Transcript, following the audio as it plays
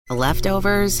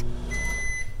leftovers,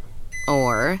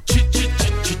 or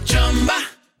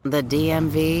the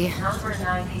DMV, Number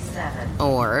 97.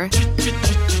 or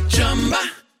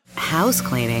house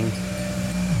cleaning,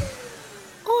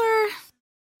 or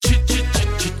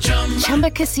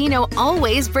Chumba Casino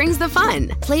always brings the fun.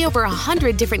 Play over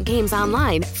 100 different games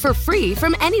online for free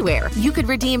from anywhere. You could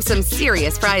redeem some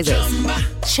serious prizes.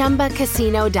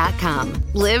 ChumbaCasino.com.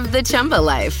 Live the Chumba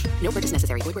life. No purchase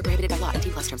necessary. Void where prohibited by law.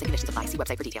 18+ terms and conditions apply. See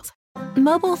website for details.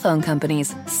 Mobile phone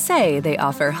companies say they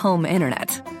offer home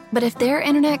internet. But if their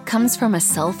internet comes from a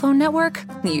cell phone network,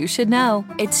 you should know.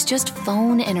 It's just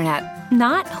phone internet,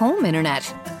 not home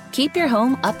internet. Keep your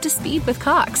home up to speed with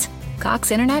Cox.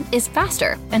 Cox Internet is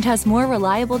faster and has more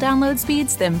reliable download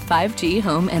speeds than 5G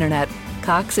home internet.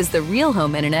 Cox is the real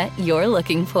home internet you're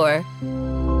looking for.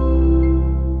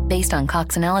 Based on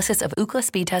Cox analysis of Ookla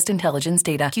speed test intelligence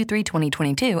data Q3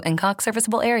 2022 and Cox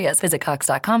serviceable areas, visit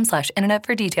cox.com/internet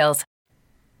for details.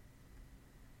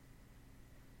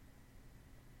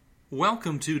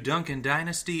 Welcome to Duncan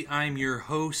Dynasty. I'm your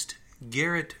host,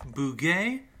 Garrett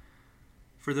Bouguet.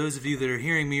 For those of you that are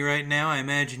hearing me right now, I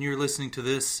imagine you're listening to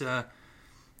this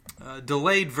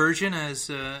delayed version.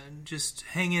 Just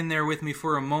hang in there with me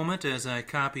for a moment as I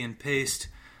copy and paste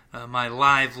my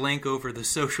live link over the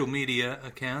social media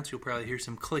accounts. You'll probably hear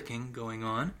some clicking going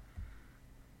on.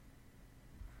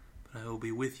 But I will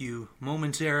be with you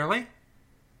momentarily.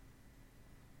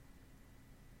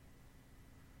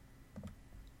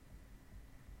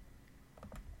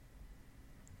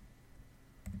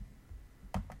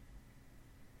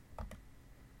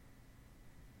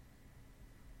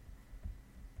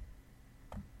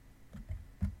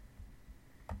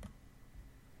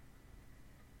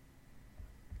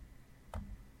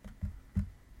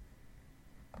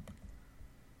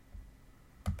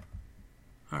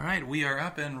 All right, we are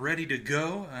up and ready to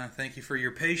go. Thank you for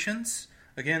your patience.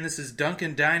 Again, this is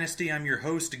Duncan Dynasty. I'm your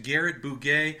host, Garrett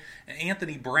Bouguet.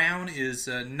 Anthony Brown is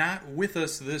not with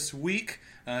us this week,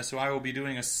 so I will be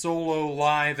doing a solo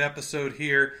live episode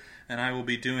here, and I will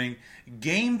be doing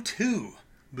Game 2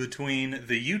 between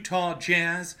the Utah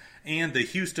Jazz and the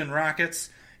Houston Rockets.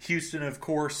 Houston, of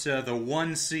course, the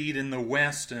 1 seed in the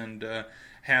West, and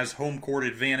has home court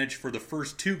advantage for the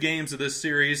first 2 games of this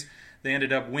series. They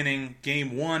ended up winning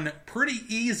Game 1 pretty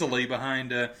easily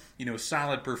behind,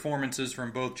 solid performances from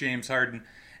both James Harden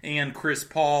and Chris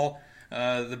Paul.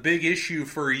 The big issue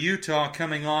for Utah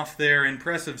coming off their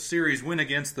impressive series win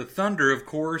against the Thunder, of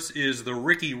course, is the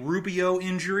Ricky Rubio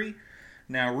injury.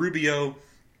 Now, Rubio,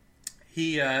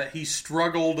 he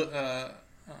struggled a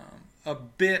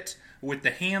bit with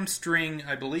the hamstring,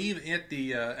 I believe, at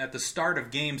the start of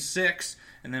Game 6.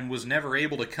 And then was never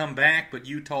able to come back, but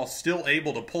Utah still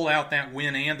able to pull out that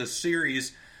win and the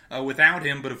series without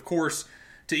him. But of course,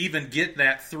 to even get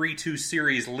that 3-2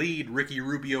 series lead, Ricky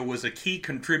Rubio was a key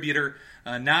contributor,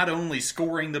 not only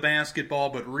scoring the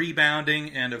basketball, but rebounding,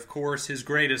 and of course his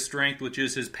greatest strength, which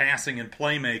is his passing and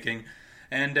playmaking.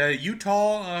 And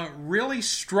Utah really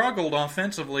struggled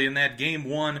offensively in that Game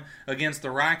 1 against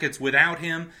the Rockets without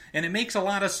him, and it makes a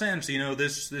lot of sense.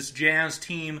 This Jazz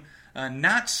team,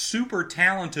 not super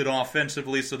talented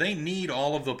offensively, so they need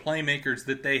all of the playmakers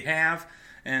that they have.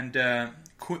 And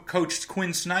Coach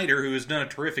Quinn Snyder, who has done a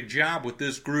terrific job with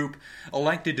this group,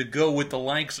 elected to go with the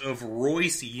likes of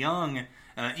Royce Young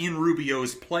in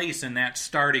Rubio's place in that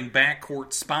starting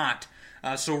backcourt spot.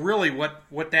 So really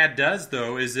what that does,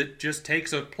 though, is it just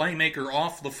takes a playmaker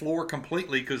off the floor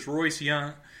completely, because Royce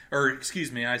Young, I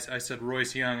said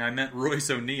Royce Young, I meant Royce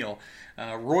O'Neal.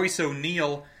 Royce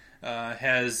O'Neal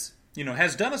has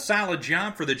done a solid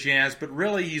job for the Jazz, but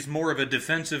really he's more of a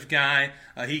defensive guy.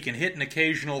 He can hit an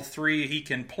occasional three. He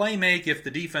can play make if the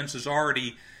defense is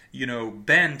already,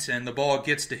 bent and the ball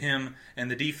gets to him and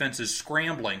the defense is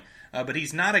scrambling. But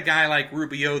he's not a guy like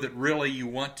Rubio that really you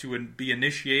want to be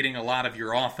initiating a lot of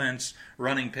your offense,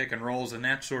 running pick and rolls and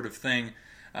that sort of thing.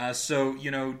 So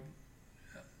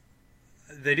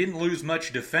they didn't lose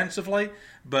much defensively,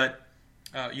 but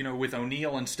with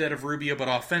O'Neal instead of Rubio, but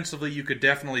offensively you could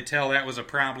definitely tell that was a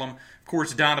problem. Of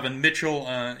course, Donovan Mitchell,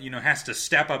 has to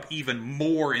step up even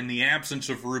more in the absence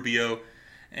of Rubio,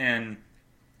 and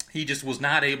he just was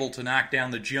not able to knock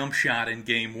down the jump shot in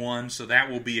Game 1, so that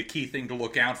will be a key thing to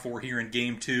look out for here in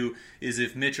Game 2, is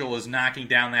if Mitchell is knocking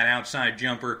down that outside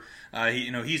jumper.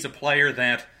 He's a player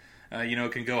that,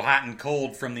 can go hot and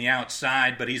cold from the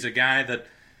outside, but he's a guy that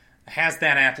has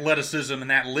that athleticism and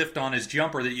that lift on his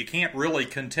jumper that you can't really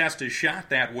contest his shot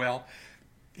that well.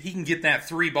 He can get that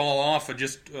 3 ball off of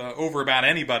just over about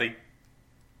anybody.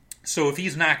 So if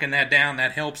he's knocking that down,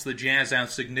 that helps the Jazz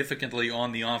out significantly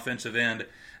on the offensive end.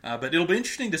 But it'll be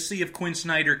interesting to see if Quinn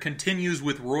Snyder continues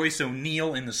with Royce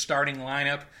O'Neal in the starting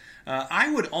lineup.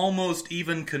 I would almost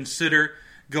even consider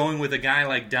going with a guy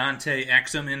like Dante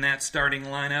Exum in that starting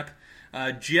lineup.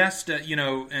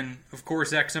 And of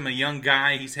course Exum, a young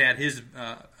guy, he's had his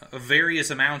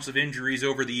various amounts of injuries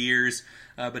over the years,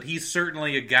 but he's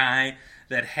certainly a guy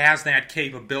that has that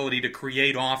capability to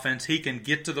create offense. He can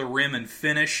get to the rim and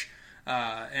finish,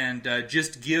 and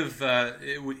just give.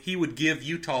 He would give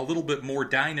Utah a little bit more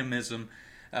dynamism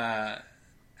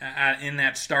in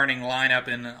that starting lineup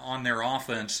and on their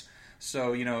offense.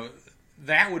 So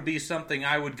that would be something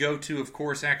I would go to. Of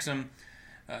course, Exum,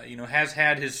 has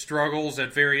had his struggles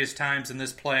at various times in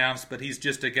this playoffs, but he's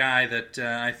just a guy that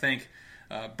I think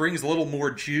brings a little more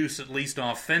juice, at least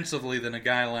offensively, than a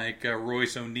guy like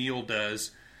Royce O'Neal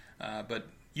does. But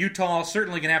Utah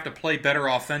certainly going to have to play better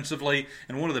offensively,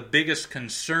 and one of the biggest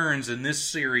concerns in this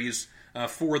series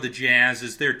for the Jazz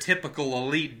is their typical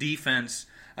elite defense.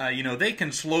 They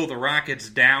can slow the Rockets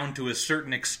down to a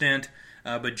certain extent,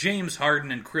 but James Harden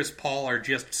and Chris Paul are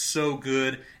just so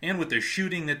good, and with the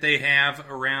shooting that they have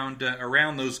around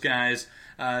those guys,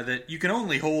 that you can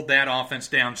only hold that offense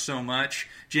down so much.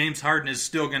 James Harden is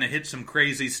still going to hit some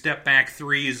crazy step-back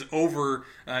threes over,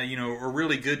 a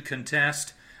really good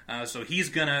contest. So he's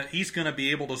gonna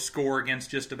be able to score against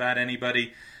just about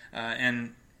anybody,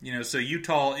 so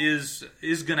Utah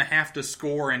is gonna have to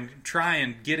score and try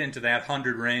and get into that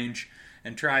 100 range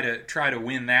and try to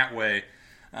win that way.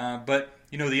 But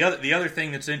the other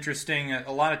thing that's interesting,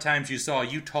 a lot of times you saw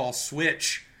Utah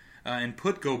switch and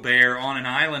put Gobert on an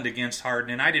island against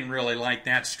Harden, and I didn't really like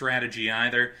that strategy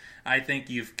either. I think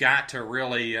you've got to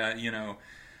really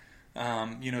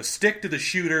stick to the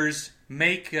shooters.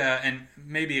 Make and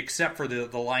maybe except for the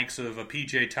likes of a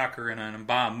PJ Tucker and an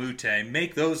Mbah Moute,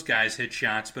 make those guys hit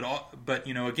shots. But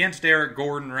against Eric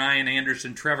Gordon, Ryan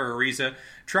Anderson, Trevor Ariza,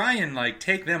 try and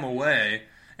take them away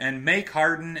and make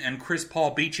Harden and Chris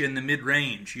Paul beat you in the mid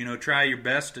range. Try your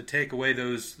best to take away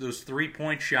those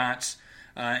 3-point shots,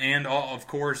 and of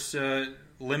course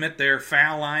limit their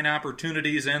foul line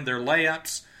opportunities and their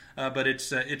layups. But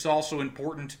it's also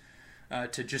important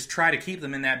to just try to keep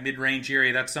them in that mid-range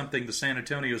area. That's something the San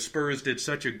Antonio Spurs did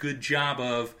such a good job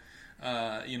of,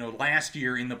 last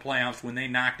year in the playoffs when they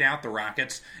knocked out the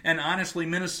Rockets. And honestly,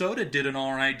 Minnesota did an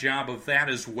all right job of that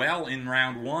as well in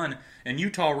round one. And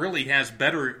Utah really has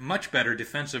much better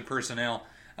defensive personnel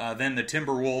than the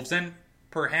Timberwolves and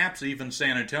perhaps even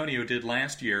San Antonio did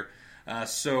last year.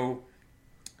 So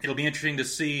it'll be interesting to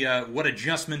see what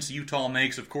adjustments Utah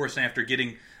makes, of course, after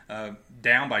getting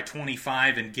down by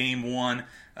 25 in Game 1,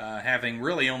 having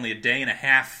really only a day and a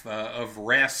half of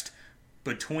rest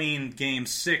between Game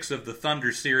 6 of the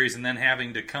Thunder series and then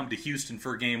having to come to Houston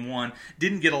for Game 1.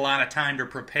 Didn't get a lot of time to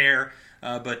prepare,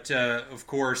 but of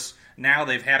course, now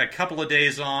they've had a couple of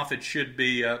days off. It should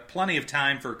be plenty of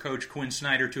time for Coach Quinn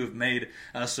Snyder to have made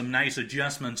some nice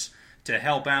adjustments to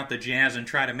help out the Jazz and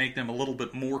try to make them a little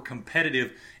bit more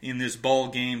competitive in this ball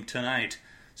game tonight.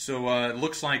 So it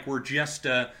looks like we're just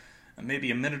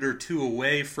maybe a minute or two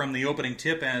away from the opening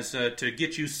tip. As to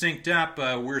get you synced up,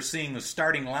 we're seeing the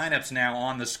starting lineups now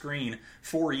on the screen.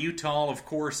 For Utah, of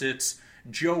course, it's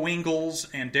Joe Ingles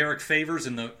and Derek Favors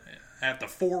at the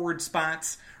forward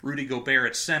spots, Rudy Gobert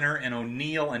at center, and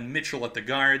O'Neal and Mitchell at the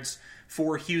guards.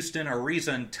 For Houston,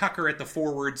 Ariza and Tucker at the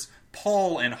forwards,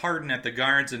 Paul and Harden at the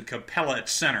guards, and Capella at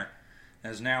center.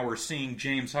 As now we're seeing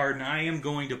James Harden. I am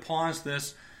going to pause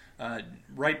this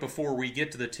right before we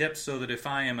get to the tips, so that if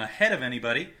I am ahead of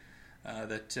anybody,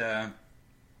 that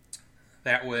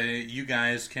way you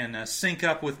guys can sync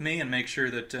up with me and make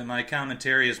sure that my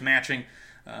commentary is matching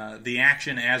the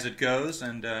action as it goes.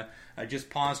 And I just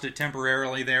paused it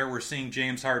temporarily there. We're seeing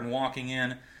James Harden walking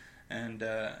in and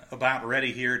about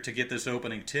ready here to get this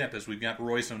opening tip, as we've got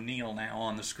Royce O'Neal now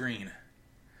on the screen.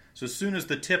 So as soon as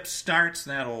the tip starts,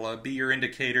 that'll be your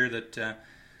indicator that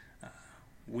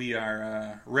we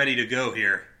are ready to go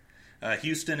here.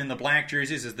 Houston in the black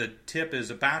jerseys as the tip is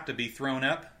about to be thrown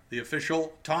up. The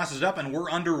official tosses up and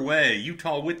we're underway.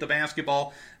 Utah with the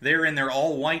basketball. They're in their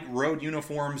all-white road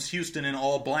uniforms. Houston in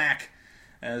all black.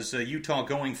 As Utah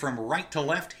going from right to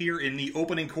left here in the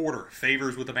opening quarter.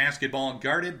 Favors with the basketball,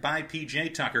 guarded by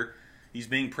PJ Tucker. He's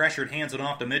being pressured, hands it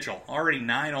off to Mitchell. Already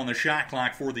 9 on the shot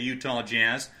clock for the Utah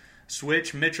Jazz.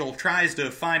 Switch, Mitchell tries to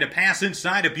find a pass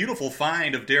inside. A beautiful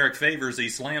find of Derek Favors. He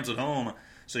slams it home.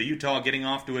 So Utah getting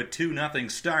off to a 2-0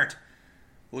 start.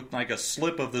 Looked like a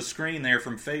slip of the screen there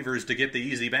from Favors to get the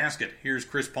easy basket. Here's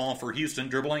Chris Paul for Houston,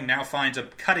 dribbling. Now finds a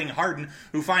cutting Harden,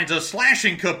 who finds a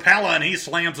slashing Capella, and he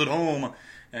slams it home.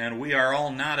 And we are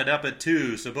all knotted up at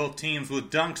 2, so both teams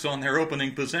with dunks on their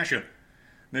opening possession.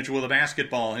 Mitchell with a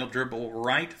basketball. He'll dribble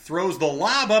right, throws the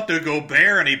lob up to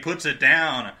Gobert, and he puts it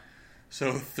down.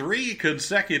 So 3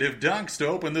 consecutive dunks to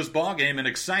open this ballgame. An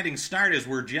exciting start as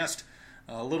we're just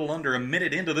a little under a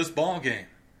minute into this ballgame.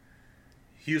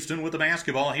 Houston with the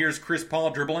basketball. Here's Chris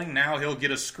Paul dribbling. Now he'll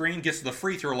get a screen, gets to the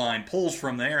free throw line, pulls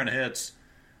from there, and hits.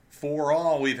 4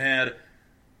 all. We've had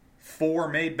 4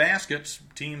 made baskets.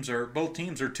 Both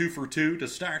teams are 2 for 2 to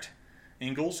start.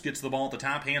 Ingles gets the ball at the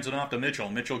top, hands it off to Mitchell.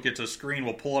 Mitchell gets a screen,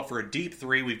 will pull up for a deep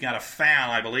 3. We've got a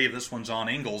foul, I believe. This one's on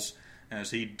Ingles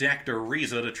as he decked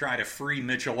Ariza to try to free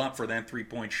Mitchell up for that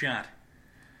 3-point shot.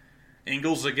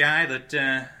 Ingles, a guy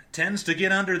that tends to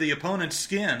get under the opponent's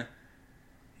skin.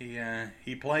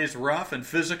 He plays rough and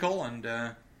physical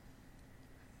and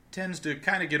tends to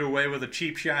kind of get away with a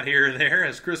cheap shot here or there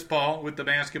as Chris Paul with the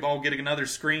basketball getting another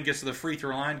screen, gets to the free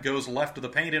throw line, goes left of the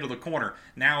paint into the corner.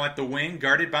 Now at the wing,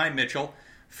 guarded by Mitchell,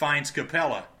 finds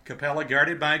Capella. Capella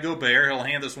guarded by Gobert. He'll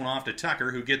hand this one off to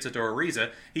Tucker, who gets it to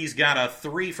Ariza. He's got a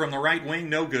 3 from the right wing,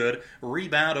 no good.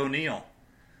 Rebound O'Neal.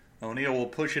 O'Neal will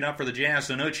push it up for the Jazz,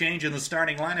 so no change in the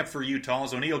starting lineup for Utah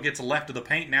as O'Neal gets left of the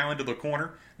paint, now into the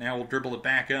corner. Now we'll dribble it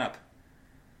back up.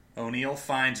 O'Neal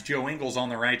finds Joe Ingles on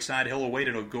the right side. He'll await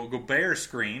a Gobert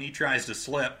screen. He tries to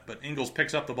slip, but Ingles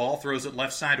picks up the ball, throws it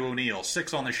left side to O'Neal.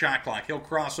 6 on the shot clock. He'll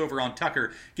cross over on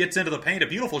Tucker, gets into the paint, a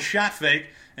beautiful shot fake,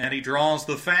 and he draws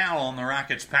the foul on the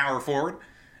Rockets' power forward,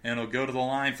 and he'll go to the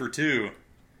line for 2.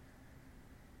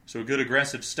 So good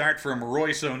aggressive start from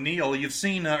Royce O'Neal. You've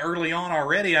seen early on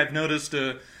already, I've noticed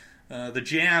the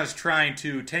Jazz trying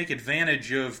to take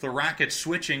advantage of the Rockets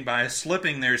switching by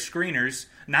slipping their screeners,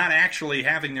 not actually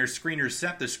having their screeners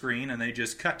set the screen, and they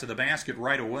just cut to the basket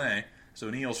right away. So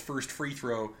O'Neal's first free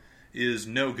throw is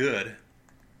no good.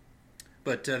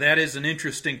 But that is an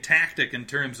interesting tactic in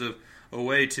terms of a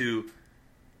way to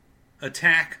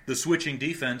attack the switching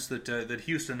defense that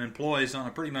Houston employs on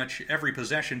a pretty much every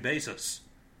possession basis.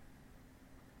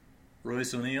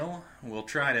 Royce O'Neal will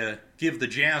try to give the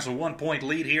Jazz a 1-point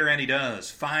lead here, and he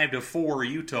does. 5-4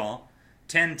 Utah.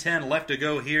 10-10 left to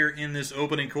go here in this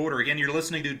opening quarter. Again, you're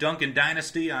listening to Duncan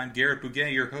Dynasty. I'm Garrett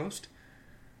Bouguet, your host.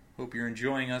 Hope you're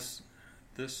enjoying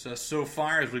this so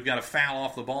far, as we've got a foul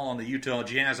off the ball on the Utah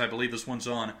Jazz. I believe this one's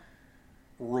on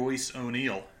Royce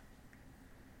O'Neal.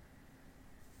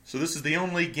 So this is the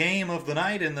only game of the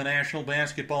night in the National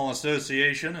Basketball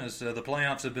Association, as the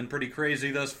playoffs have been pretty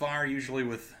crazy thus far, usually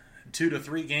with 2 to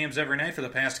 3 games every night for the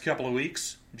past couple of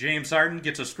weeks. James Harden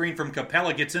gets a screen from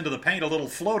Capella, gets into the paint, a little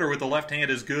floater with the left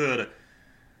hand is good.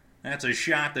 That's a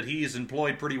shot that he's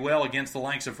employed pretty well against the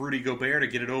likes of Rudy Gobert to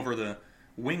get it over the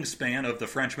wingspan of the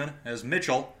Frenchman, as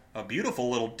Mitchell, a beautiful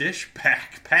little dish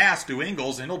back pass to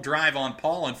Ingles, and he'll drive on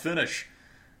Paul and finish.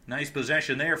 Nice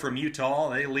possession there from Utah.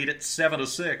 They lead it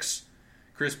 7-6.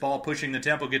 Chris Paul pushing the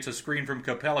tempo, gets a screen from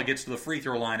Capella, gets to the free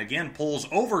throw line again, pulls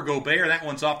over Gobert. That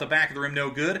one's off the back of the rim,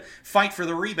 no good. Fight for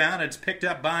the rebound. It's picked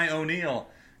up by O'Neal.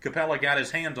 Capella got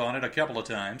his hands on it a couple of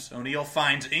times. O'Neal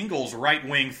finds Ingles, right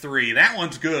wing 3. That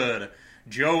one's good.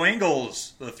 Joe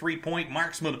Ingles, the 3-point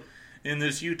marksman in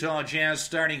this Utah Jazz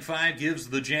starting 5, gives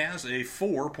the Jazz a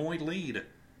 4-point lead.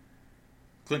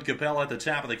 Clint Capella at the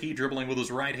top of the key, dribbling with his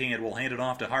right hand, will hand it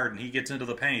off to Harden. He gets into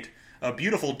the paint. A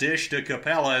beautiful dish to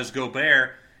Capella as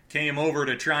Gobert came over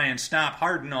to try and stop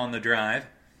Harden on the drive.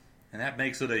 And that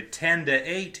makes it a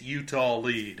 10-8 Utah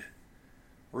lead.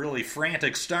 Really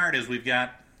frantic start as we've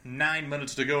got 9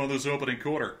 minutes to go in this opening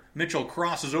quarter. Mitchell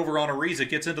crosses over on Ariza,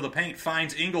 gets into the paint,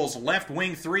 finds Ingles, left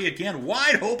wing 3 again,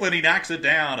 wide open, he knocks it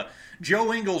down.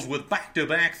 Joe Ingles with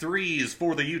back-to-back threes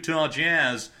for the Utah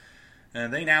Jazz.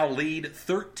 And they now lead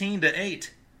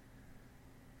 13-8.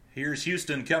 Here's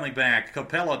Houston coming back.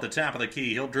 Capella at the top of the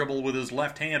key. He'll dribble with his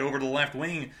left hand over to the left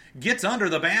wing. Gets under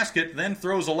the basket, then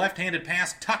throws a left-handed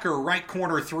pass. Tucker, right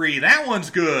corner 3. That one's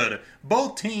good.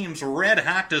 Both teams red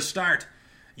hot to start.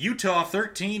 Utah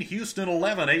 13, Houston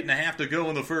 11. 8.5 to go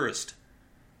in the first.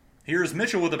 Here's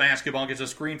Mitchell with the basketball. Gets a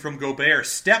screen from Gobert.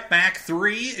 Step back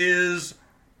 3 is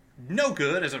no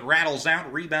good as it rattles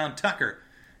out. Rebound Tucker.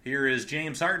 Here is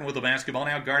James Harden with the basketball,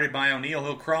 now guarded by O'Neal.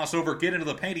 He'll cross over, get into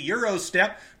the paint, a Euro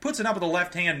step, puts it up with the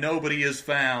left hand, nobody is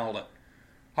fouled.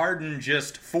 Harden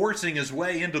just forcing his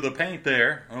way into the paint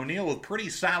there. O'Neal with pretty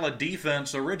solid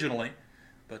defense originally,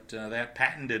 but that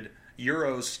patented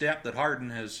Euro step that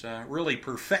Harden has really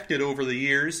perfected over the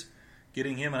years,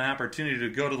 getting him an opportunity to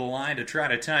go to the line to try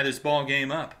to tie this ball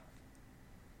game up.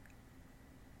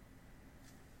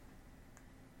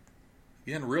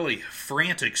 Again, really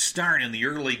frantic start in the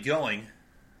early going.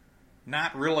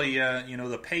 Not really,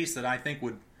 the pace that I think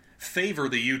would favor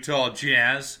the Utah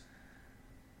Jazz.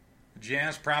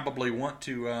 Jazz probably want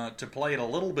to play it a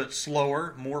little bit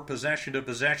slower, more possession to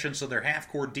possession, so their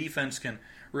half-court defense can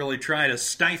really try to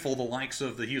stifle the likes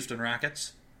of the Houston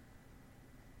Rockets.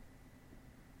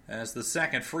 As the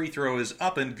second free throw is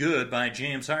up and good by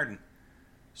James Harden.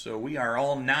 So we are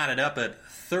all knotted up at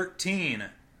 13.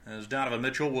 As Donovan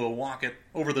Mitchell will walk it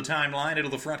over the timeline into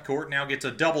the front court. Now gets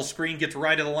a double screen, gets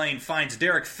right of the lane, finds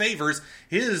Derek Favors.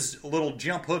 His little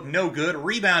jump hook, no good.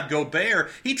 Rebound, Gobert.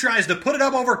 He tries to put it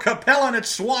up over Capella, and it's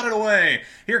swatted away.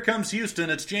 Here comes Houston.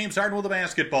 It's James Harden with the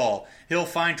basketball. He'll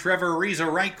find Trevor Ariza,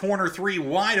 right corner three,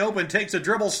 wide open, takes a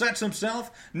dribble, sets himself.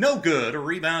 No good. A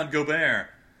rebound, Gobert.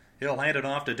 He'll hand it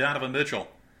off to Donovan Mitchell.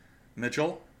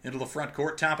 Mitchell into the front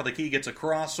court, top of the key, gets a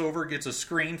crossover, gets a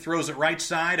screen, throws it right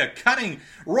side, a cutting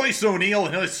Royce O'Neal,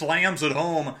 and he slams it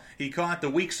home. He caught the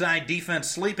weak side defense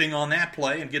sleeping on that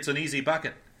play and gets an easy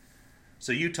bucket.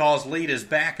 So Utah's lead is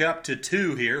back up to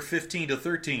 2 here,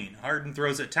 15-13. Harden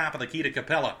throws it top of the key to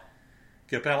Capella.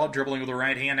 Capella, dribbling with the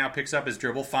right hand, now picks up his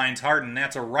dribble, finds Harden.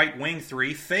 That's a right wing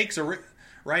three, fakes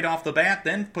right off the bat,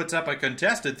 then puts up a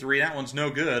contested three. That one's no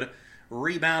good.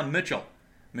 Rebound, Mitchell.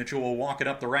 Mitchell will walk it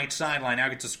up the right sideline. Now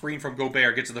gets a screen from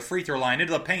Gobert. Gets to the free throw line.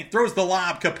 Into the paint. Throws the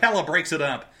lob. Capella breaks it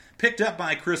up. Picked up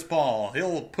by Chris Paul.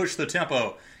 He'll push the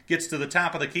tempo. Gets to the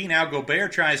top of the key. Now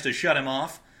Gobert tries to shut him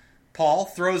off. Paul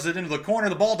throws it into the corner.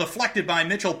 The ball deflected by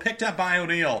Mitchell. Picked up by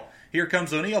O'Neal. Here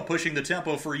comes O'Neal pushing the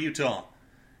tempo for Utah.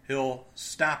 He'll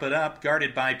stop it up.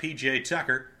 Guarded by P.J.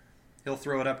 Tucker. He'll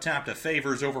throw it up top to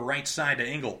Favors over right side to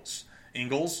Ingles.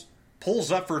 Ingles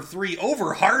pulls up for three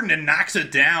over Harden and knocks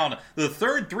it down. The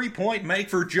third three-point make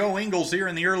for Joe Ingles here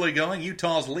in the early going.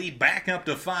 Utah's lead back up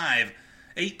to 5.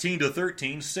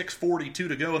 18-13, 6:42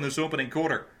 to go in this opening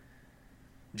quarter.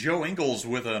 Joe Ingles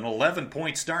with an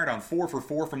 11-point start on 4 for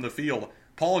 4 from the field.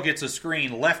 Paul gets a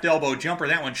screen, left elbow jumper,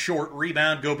 that one short,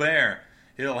 rebound Gobert.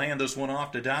 He'll hand this one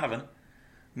off to Donovan.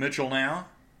 Mitchell now,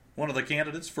 one of the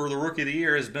candidates for the Rookie of the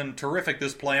Year, has been terrific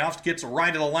this playoffs. Gets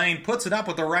right to the lane, puts it up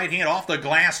with the right hand off the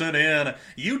glass and in.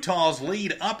 Utah's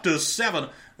lead up to 7.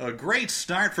 A great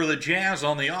start for the Jazz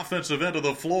on the offensive end of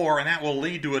the floor, and that will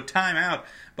lead to a timeout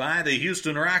by the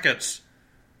Houston Rockets.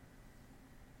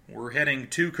 We're heading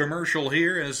to commercial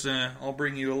here as I'll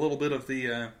bring you a little bit of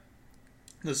the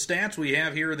stats we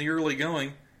have here in the early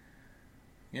going.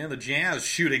 Yeah, the Jazz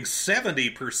shooting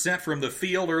 70% from the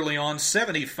field early on,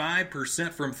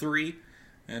 75% from 3.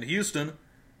 And Houston,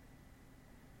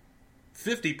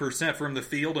 50% from the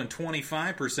field and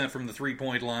 25% from the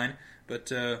three-point line.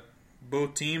 But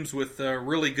both teams with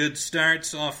really good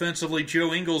starts offensively.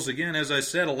 Joe Ingles, again, as I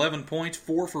said, 11 points,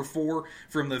 4 for 4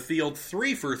 from the field,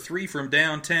 3 for 3 from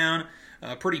downtown.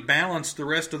 Pretty balanced the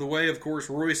rest of the way. Of course,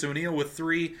 Royce O'Neal with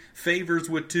 3, Favors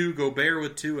with 2, Gobert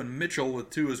with 2, and Mitchell with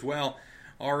 2 as well.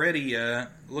 Already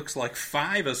looks like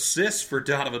 5 assists for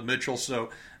Donovan Mitchell,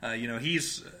 so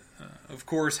he's of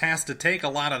course has to take a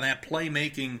lot of that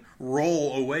playmaking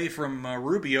role away from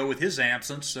Rubio with his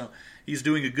absence, so he's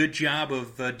doing a good job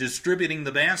of distributing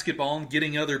the basketball and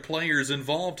getting other players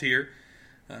involved here.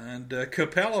 And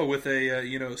Capella with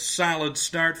a solid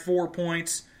start, 4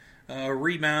 points, a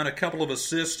rebound, a couple of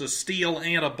assists, a steal,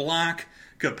 and a block.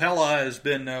 Capella has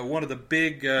been one of the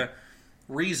big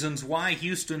reasons why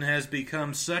Houston has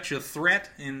become such a threat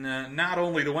in not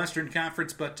only the Western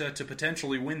Conference, but to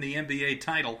potentially win the NBA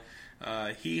title.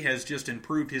 He has just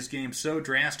improved his game so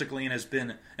drastically and has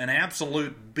been an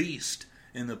absolute beast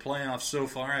in the playoffs so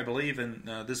far. I believe in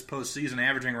this postseason,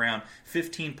 averaging around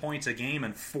 15 points a game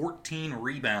and 14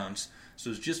 rebounds. So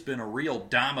he's just been a real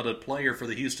dominant player for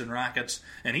the Houston Rockets.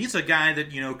 And he's a guy that,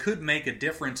 could make a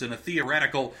difference in a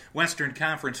theoretical Western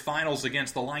Conference Finals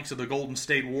against the likes of the Golden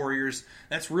State Warriors.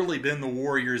 That's really been the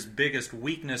Warriors' biggest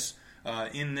weakness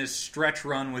in this stretch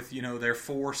run with, their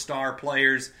 4-star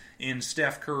players in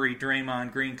Steph Curry,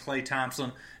 Draymond Green, Klay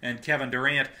Thompson, and Kevin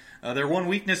Durant. Their one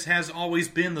weakness has always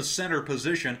been the center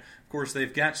position. Of course,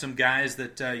 they've got some guys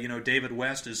that, David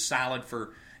West is solid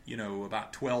for,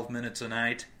 about 12 minutes a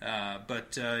night.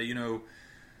 But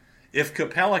if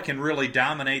Capella can really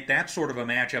dominate that sort of a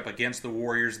matchup against the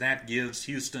Warriors, that gives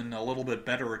Houston a little bit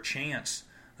better a chance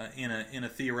in a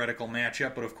theoretical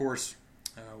matchup. But, of course,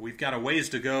 we've got a ways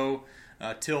to go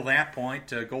till that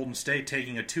point. Golden State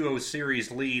taking a 2-0 series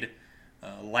lead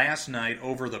last night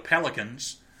over the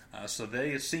Pelicans. So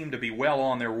they seem to be well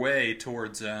on their way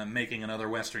towards making another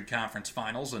Western Conference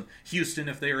Finals. And Houston,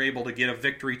 if they are able to get a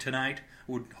victory tonight,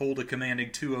 would hold a commanding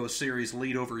 2-0 series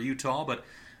lead over Utah. But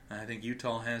I think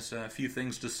Utah has a few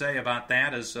things to say about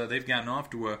that as they've gotten off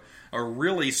to a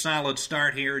really solid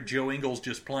start here. Joe Ingles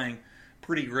just playing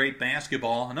pretty great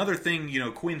basketball. Another thing,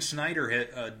 Quinn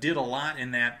Snyder did a lot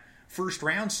in that first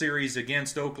round series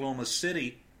against Oklahoma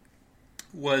City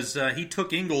was he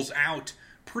took Ingles out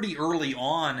pretty early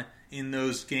on in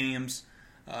those games,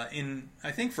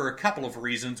 I think for a couple of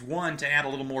reasons. One, to add a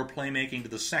little more playmaking to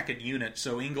the second unit,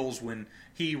 so Ingles, when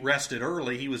he rested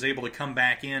early, he was able to come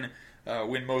back in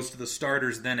when most of the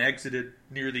starters then exited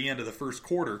near the end of the first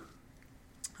quarter.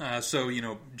 So,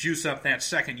 juice up that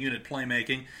second unit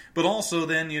playmaking. But also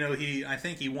then, I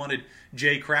think he wanted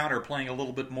Jay Crowder playing a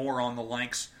little bit more on the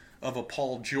likes of a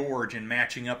Paul George and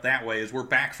matching up that way. As we're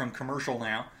back from commercial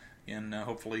now, and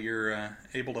hopefully you're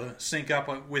able to sync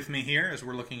up with me here as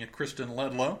we're looking at Kristen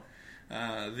Ledlow.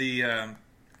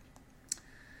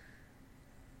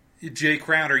 Jay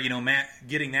Crowder,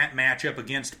 getting that matchup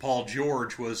against Paul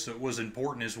George was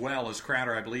important as well, as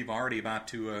Crowder, I believe, already about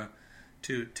to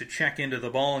check into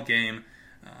the ball game.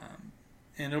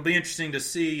 And it'll be interesting to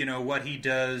see, what he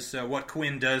does, what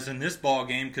Quinn does in this ball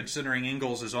game, considering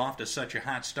Ingles is off to such a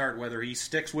hot start, whether he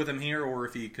sticks with him here or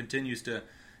if he continues to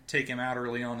take him out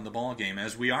early on in the ball game.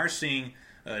 As we are seeing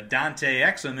Dante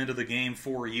Exum into the game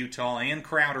for Utah, and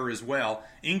Crowder as well.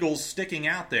 Ingles sticking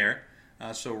out there.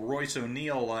 So Royce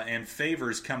O'Neal and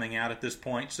Favors coming out at this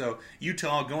point. So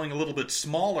Utah going a little bit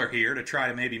smaller here to try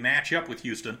to maybe match up with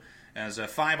Houston. As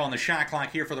 5 on the shot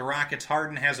clock here for the Rockets.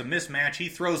 Harden has a mismatch. He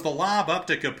throws the lob up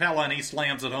to Capella, and he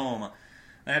slams it home.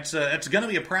 That's going to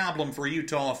be a problem for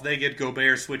Utah if they get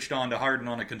Gobert switched on to Harden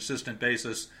on a consistent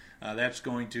basis. That's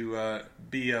going to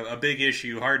be a big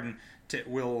issue. Harden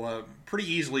will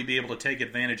pretty easily be able to take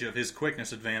advantage of his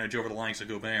quickness advantage over the likes of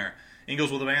Gobert.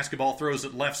 Ingles with the basketball, throws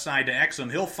it left side to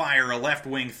Exum. He'll fire a left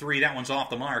wing three. That one's off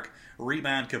the mark.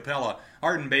 Rebound Capella.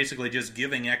 Harden basically just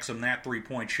giving Exum that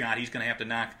three-point shot. He's going to have to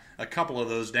knock a couple of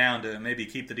those down to maybe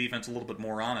keep the defense a little bit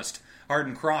more honest.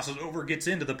 Harden crosses over, gets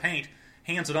into the paint,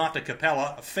 hands it off to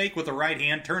Capella. A fake with the right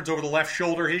hand, turns over the left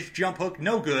shoulder. His jump hook,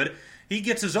 no good. He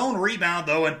gets his own rebound,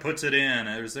 though, and puts it in.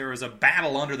 There was a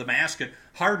battle under the basket.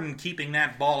 Harden keeping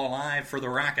that ball alive for the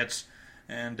Rockets.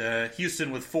 And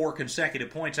Houston with 4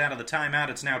 consecutive points out of the timeout.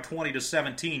 It's now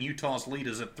 20-17. Utah's lead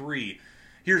is at 3.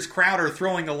 Here's Crowder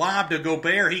throwing the lob to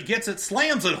Gobert. He gets it,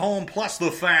 slams it home, plus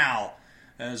the foul.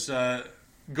 As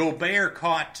Gobert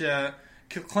caught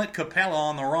Clint Capella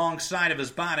on the wrong side of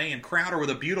his body, and Crowder with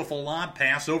a beautiful lob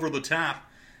pass over the top.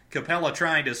 Capella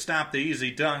trying to stop the easy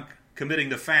dunk, committing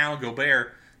the foul.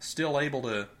 Gobert still able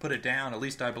to put it down, at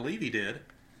least I believe he did.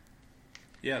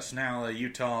 Yes, now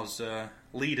Utah's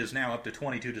lead is now up to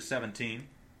 22-17.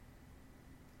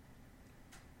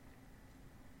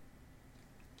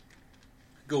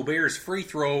 Gobert's free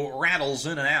throw rattles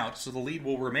in and out, so the lead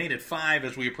will remain at 5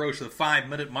 as we approach the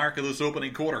 5-minute mark of this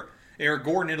opening quarter. Eric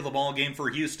Gordon into the ball game for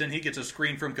Houston. He gets a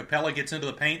screen from Capella, gets into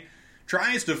the paint,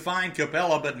 tries to find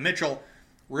Capella, but Mitchell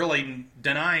really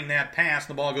denying that pass.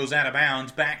 The ball goes out of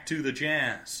bounds, back to the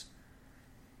Jazz.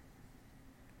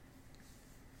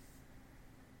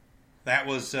 That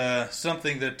was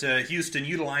something that Houston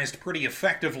utilized pretty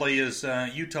effectively, as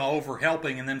Utah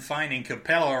overhelping and then finding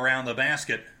Capella around the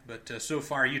basket. But so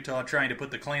far, Utah trying to put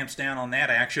the clamps down on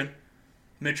that action.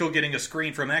 Mitchell getting a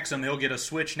screen from Exum. He'll get a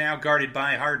switch now, guarded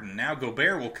by Harden. Now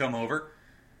Gobert will come over.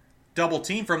 Double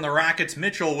team from the Rockets.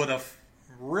 Mitchell with a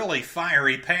really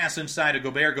fiery pass inside of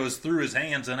Gobert, goes through his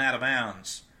hands and out of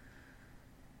bounds.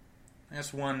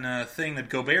 That's one thing that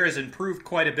Gobert has improved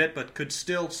quite a bit, but could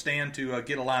still stand to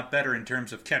get a lot better in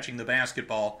terms of catching the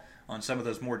basketball on some of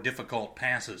those more difficult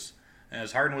passes.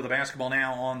 As Harden with the basketball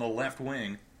now on the left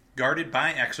wing, guarded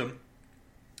by Exum.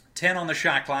 10 on the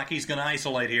shot clock. He's going to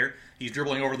isolate here. He's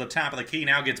dribbling over the top of the key.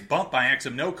 Now gets bumped by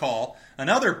Exum. No call.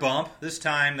 Another bump. This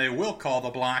time they will call the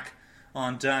block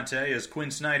on Dante as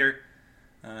Quinn Snyder.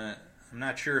 I'm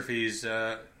not sure if he's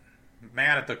mad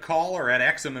at the call or at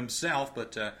Exum himself,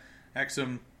 but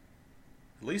Exum,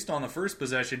 at least on the first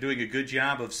possession, doing a good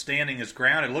job of standing his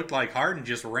ground. It looked like Harden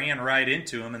just ran right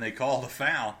into him and they called the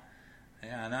foul.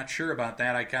 Yeah, I'm not sure about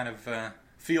that. I kind of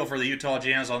feel for the Utah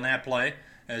Jazz on that play.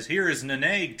 As here is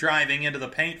Nene driving into the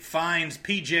paint, finds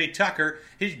P.J. Tucker.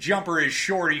 His jumper is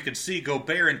short. You can see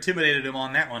Gobert intimidated him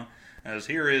on that one. As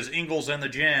here is Ingles and the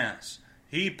Jazz.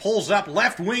 He pulls up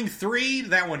left wing three.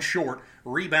 That one's short.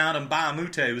 Rebound Mbah a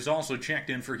Moute, who's also checked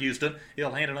in for Houston.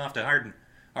 He'll hand it off to Harden.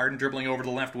 Harden dribbling over to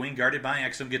the left wing, guarded by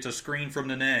Exum, gets a screen from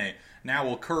Nene. Now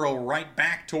will curl right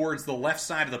back towards the left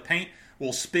side of the paint.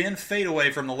 Will spin, fade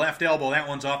away from the left elbow. That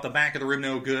one's off the back of the rim,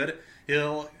 no good.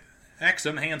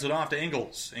 Exum hands it off to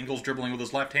Ingles. Ingles dribbling with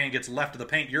his left hand, gets left of the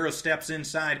paint. Euro steps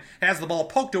inside, has the ball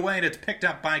poked away, and it's picked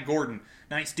up by Gordon.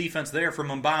 Nice defense there from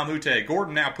Mbah a Moute.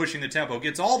 Gordon now pushing the tempo,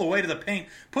 gets all the way to the paint,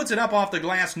 puts it up off the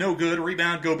glass, no good.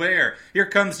 Rebound Gobert. Here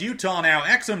comes Utah now.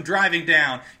 Exum driving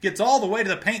down, gets all the way to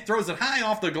the paint, throws it high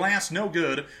off the glass, no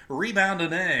good. Rebound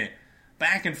Nene.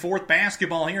 back and forth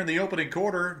basketball here in the opening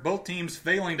quarter. Both teams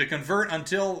failing to convert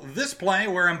until this play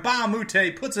where Mbah a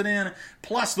Moute puts it in,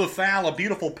 plus the foul. A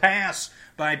beautiful pass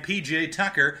by P.J.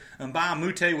 Tucker. Mbah a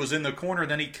Moute was in the corner,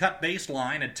 then he cut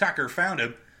baseline, and Tucker found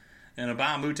him. And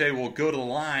Mbah a Moute will go to the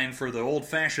line for the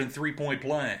old-fashioned three-point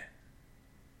play.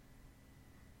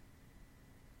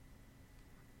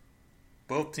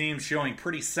 Both teams showing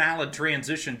pretty solid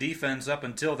transition defense up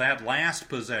until that last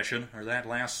possession, or that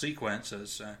last sequence,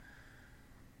 as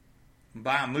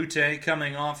Mbah a Moute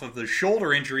coming off of the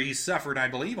shoulder injury he suffered, I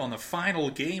believe, on the final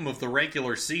game of the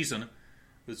regular season. It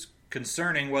was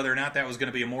concerning whether or not that was going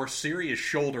to be a more serious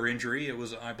shoulder injury. It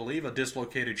was, I believe, a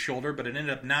dislocated shoulder, but it ended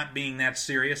up not being that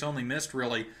serious. Only missed,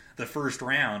 really, the first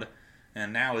round,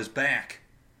 and now is back.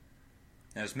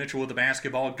 As Mitchell with the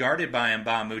basketball, guarded by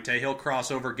Mbah a Moute. He'll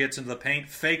cross over, gets into the paint,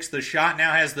 fakes the shot,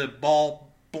 now has the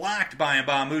ball blocked by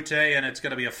Mbah a Moute, and it's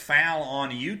going to be a foul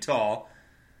on Utah.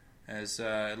 As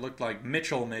it looked like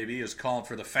Mitchell maybe is called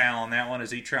for the foul on that one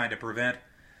as he tried to prevent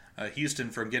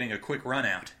Houston from getting a quick run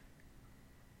out.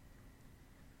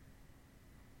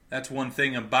 That's one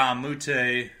thing Mbah a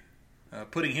Moute,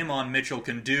 putting him on Mitchell,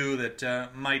 can do that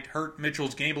might hurt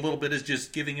Mitchell's game a little bit, is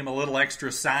just giving him a little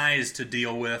extra size to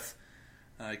deal with.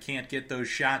 Can't get those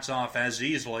shots off as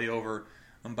easily over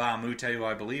Mbah a Moute, who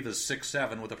I believe is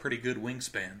 6'7", with a pretty good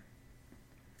wingspan.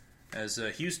 As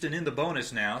Houston in the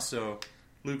bonus now, so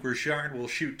Luc Richard will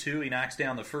shoot two. He knocks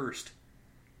down the first.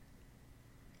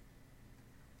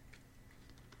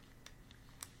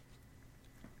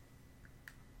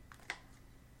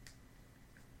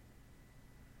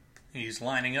 He's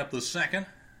lining up the second.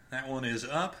 That one is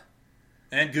up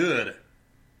and good.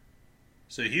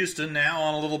 So Houston now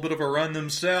on a little bit of a run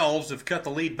themselves, have cut the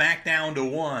lead back down to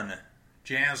 1.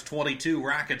 Jazz 22,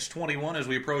 Rockets 21 as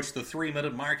we approach the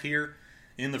 3-minute mark here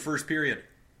in the first period.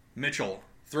 Mitchell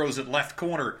throws it left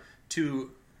corner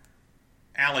to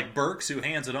Alec Burks, who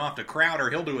hands it off to Crowder.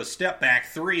 He'll do a step-back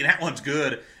three. That one's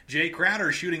good. Jay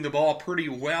Crowder shooting the ball pretty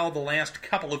well the last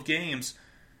couple of games.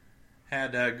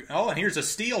 And here's a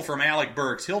steal from Alec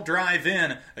Burks. He'll drive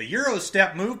in. A Euro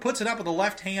step move, puts it up with the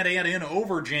left hand and in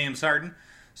over James Harden.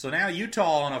 So now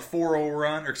Utah on a 4-0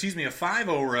 run, a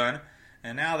 5-0 run,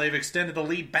 and now they've extended the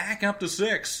lead back up to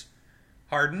 6.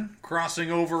 Harden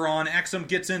crossing over on Exum,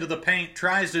 gets into the paint,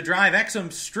 tries to drive.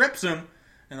 Exum strips him,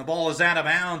 and the ball is out of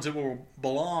bounds. It will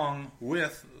belong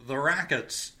with the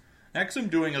Rockets. Exum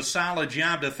doing a solid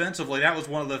job defensively. That was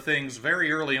one of the things very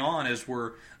early on as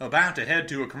we're about to head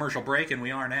to a commercial break, and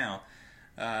we are now.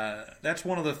 That's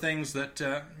one of the things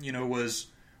that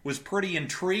was pretty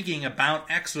intriguing about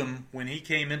Exum when he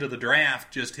came into the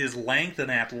draft. Just his length and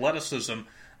athleticism.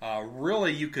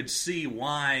 Really, you could see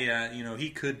why he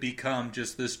could become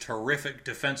just this terrific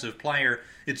defensive player.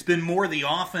 It's been more the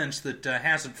offense that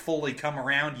hasn't fully come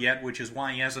around yet, which is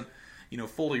why he hasn't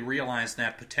fully realized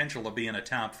that potential of being a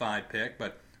top 5 pick.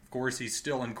 But, of course, he's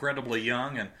still incredibly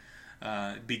young,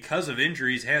 and because of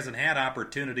injuries, hasn't had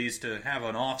opportunities to have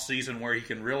an off season where he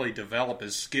can really develop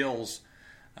his skills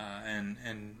and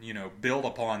build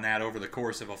upon that over the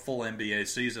course of a full NBA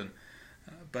season.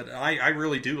 But I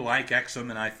really do like Exum,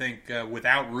 and I think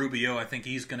without Rubio, I think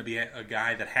he's going to be a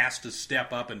guy that has to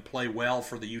step up and play well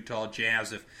for the Utah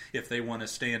Jazz if they want to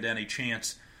stand any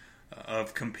chance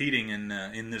of competing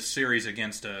in this series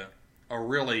against a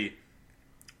really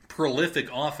prolific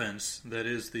offense that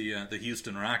is the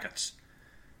Houston Rockets.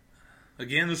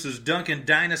 Again, this is Duncan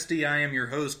Dynasty. I am your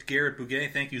host, Garrett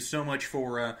Bouguet. Thank you so much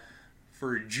for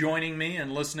joining me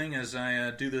and listening as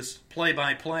I do this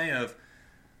play-by-play of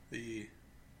the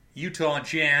Utah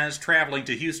Jazz traveling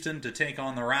to Houston to take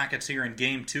on the Rockets here in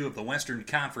Game 2 of the Western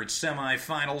Conference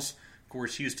semifinals. Of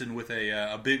course, Houston with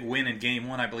a big win in Game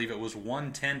 1. I believe it was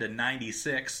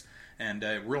 110-96, and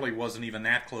it really wasn't even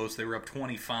that close. They were up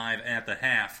 25 at the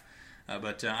half.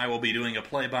 But I will be doing a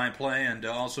play-by-play and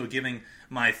also giving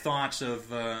my thoughts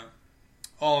of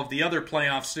all of the other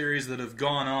playoff series that have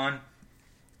gone on.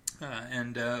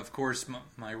 And, of course,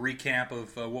 my recap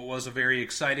of what was a very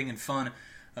exciting and fun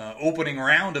opening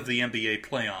round of the NBA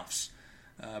playoffs.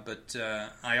 But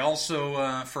I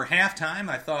also, for halftime,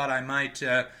 I thought I might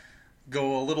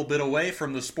go a little bit away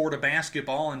from the sport of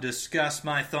basketball and discuss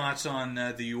my thoughts on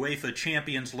the UEFA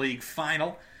Champions League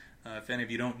final. If any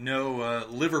of you don't know,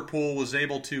 Liverpool was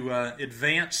able to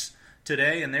advance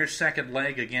today in their second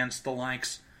leg against the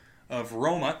likes of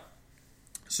Roma.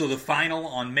 So the final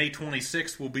on May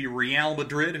 26th will be Real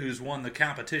Madrid, who's won the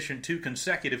competition 2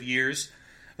 consecutive years,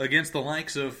 against the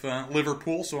likes of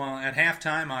Liverpool. So at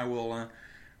halftime I will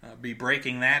be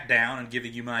breaking that down and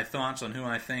giving you my thoughts on who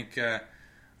I think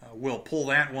will pull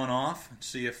that one off.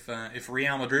 See if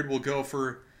Real Madrid will go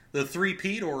for the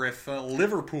three-peat or if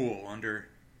Liverpool under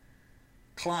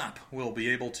Klopp will be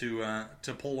able to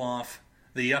pull off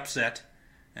the upset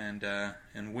and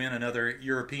win another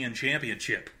European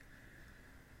championship.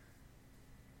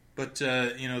 But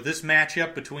this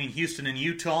matchup between Houston and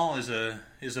Utah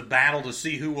is a battle to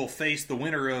see who will face the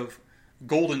winner of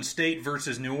Golden State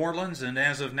versus New Orleans, and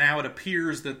as of now it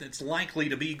appears that it's likely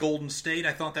to be Golden State.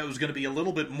 I thought that was going to be a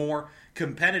little bit more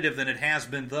competitive than it has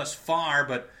been thus far,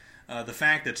 but the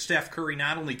fact that Steph Curry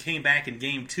not only came back in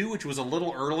Game 2, which was a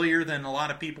little earlier than a lot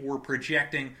of people were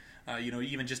projecting,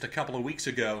 even just a couple of weeks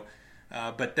ago,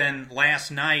 but then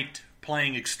last night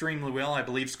playing extremely well, I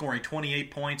believe scoring 28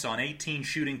 points on 18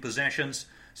 shooting possessions,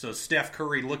 so Steph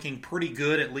Curry looking pretty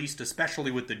good, at least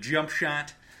especially with the jump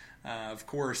shot. Of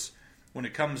course, when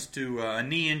it comes to a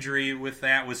knee injury with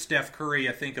Steph Curry,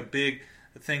 I think a big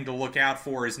thing to look out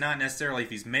for is not necessarily if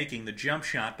he's making the jump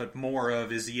shot, but more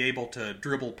of is he able to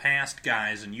dribble past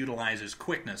guys and utilize his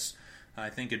quickness. I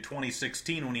think in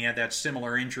 2016 when he had that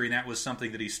similar injury, that was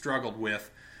something that he struggled with.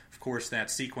 Of course,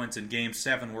 that sequence in Game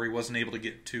 7 where he wasn't able to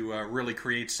get to really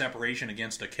create separation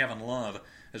against a Kevin Love.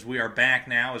 As we are back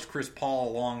now, as Chris Paul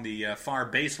along the far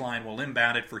baseline will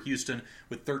inbound it for Houston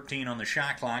with 13 on the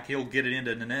shot clock. He'll get it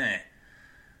into Nene.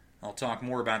 I'll talk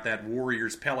more about that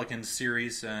Warriors-Pelicans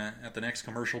series at the next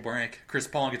commercial break. Chris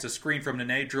Paul gets a screen from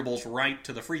Nene, dribbles right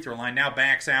to the free throw line, now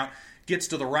backs out, gets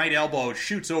to the right elbow,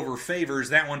 shoots over Favors.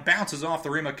 That one bounces off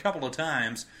the rim a couple of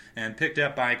times and picked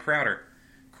up by Crowder.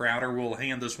 Crowder will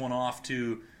hand this one off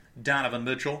to Donovan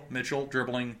Mitchell. Mitchell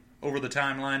dribbling over the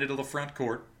timeline into the front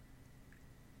court.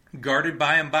 Guarded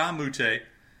by Mbah Moute.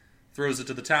 Throws it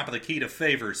to the top of the key to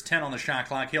Favors. 10 on the shot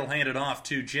clock. He'll hand it off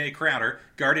to Jay Crowder.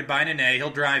 Guarded by Nene.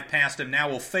 He'll drive past him. Now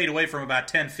will fade away from about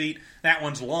 10 feet. That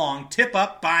one's long. Tip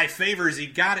up by Favors. He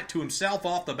got it to himself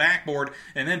off the backboard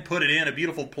and then put it in. A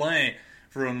beautiful play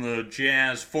from the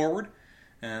Jazz forward.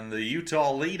 And the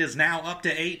Utah lead is now up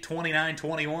to 8,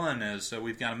 29-21, as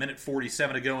we've got a minute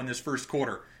 47 to go in this first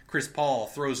quarter. Chris Paul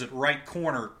throws it right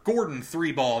corner. Gordon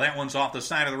three ball. That one's off the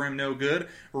side of the rim. No good.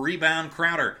 Rebound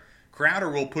Crowder. Crowder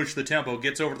will push the tempo,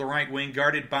 gets over to the right wing,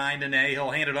 guarded by Nene.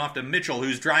 He'll hand it off to Mitchell,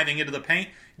 who's driving into the paint,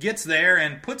 gets there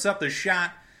and puts up the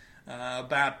shot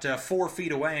about 4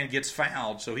 feet away and gets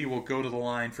fouled, so he will go to the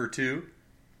line for 2.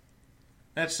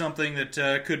 That's something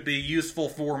that could be useful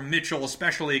for Mitchell,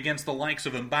 especially against the likes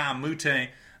of Mbah Moute.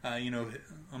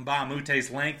 Mbah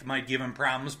Moute's length might give him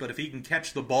problems, but if he can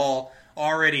catch the ball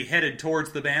already headed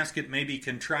towards the basket, maybe he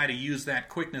can try to use that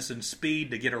quickness and speed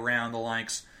to get around the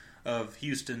likes of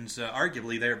Houston's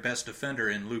arguably their best defender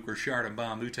in Luc Richard and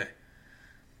Mbah Moute.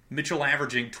 Mitchell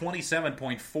averaging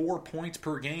 27.4 points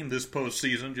per game this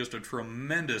postseason. Just a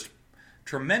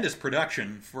tremendous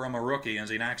production from a rookie as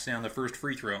he knocks down the first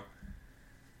free throw.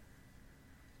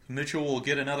 Mitchell will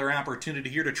get another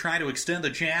opportunity here to try to extend the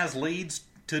Jazz leads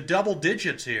to double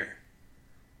digits here.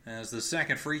 As the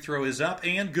second free throw is up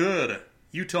and good.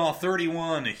 Utah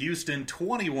 31, Houston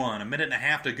 21. A minute and a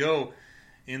half to go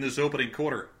in this opening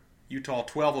quarter. Utah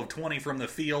 12 of 20 from the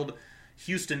field.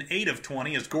 Houston 8 of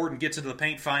 20 as Gordon gets into the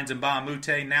paint, finds Mbah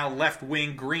Moute. Now left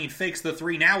wing, Green fakes the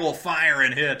three. Now will fire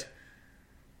and hit.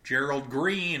 Gerald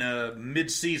Green, a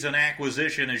mid-season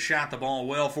acquisition, has shot the ball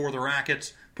well for the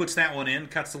Rockets. Puts that one in,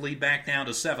 cuts the lead back down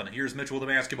to 7. Here's Mitchell with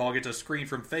the basketball, gets a screen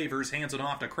from Favors, hands it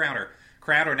off to Crowder.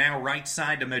 Crowder now right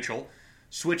side to Mitchell.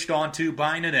 Switched on to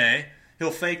by Nene.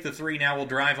 He'll fake the three, now will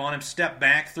drive on him, step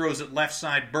back, throws it left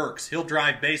side Burks. He'll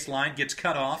drive baseline, gets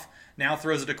cut off. Now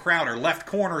throws it to Crowder. Left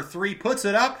corner three, puts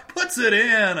it up, puts it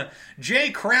in.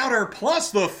 Jay Crowder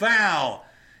plus the foul.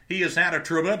 He has had a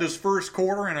tremendous first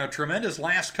quarter and a tremendous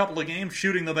last couple of games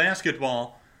shooting the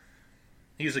basketball.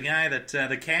 He's a guy that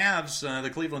the Cavs, the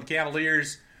Cleveland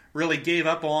Cavaliers, really gave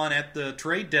up on at the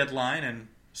trade deadline and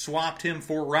swapped him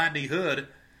for Rodney Hood.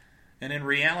 And in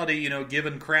reality,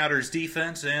 given Crowder's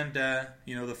defense and,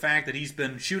 the fact that he's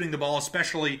been shooting the ball,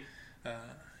 especially,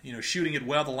 shooting it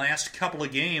well the last couple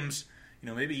of games,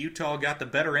 maybe Utah got the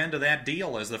better end of that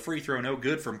deal as the free throw no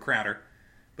good from Crowder.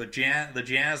 But the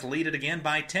Jazz lead it again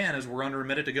by 10 as we're under a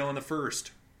minute to go in the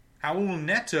first. Raul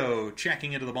Neto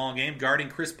checking into the ballgame, guarding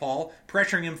Chris Paul,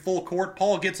 pressuring him full court.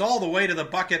 Paul gets all the way to the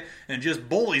bucket and just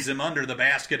bullies him under the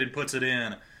basket and puts it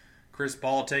in. Chris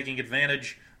Paul taking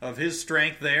advantage of his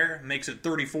strength there, makes it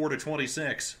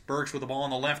 34-26. Burks with the ball on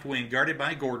the left wing, guarded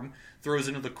by Gordon, throws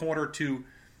into the corner to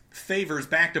Favors,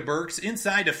 back to Burks,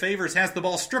 inside to Favors, has the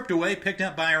ball stripped away, picked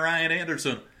up by Ryan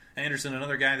Anderson. Anderson,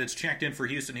 another guy that's checked in for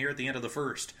Houston here at the end of the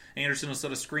first. Anderson will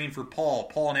set a screen for Paul.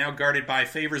 Paul now guarded by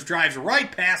Favors, drives right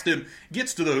past him,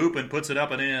 gets to the hoop and puts it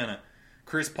up and in.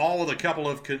 Chris Paul with a couple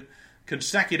of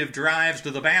consecutive drives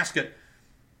to the basket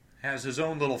has his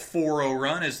own little 4-0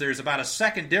 run, as there's about a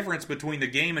second difference between the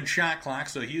game and shot clock,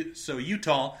 so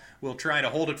Utah will try to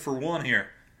hold it for 1 here.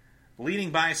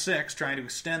 Leading by 6, trying to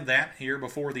extend that here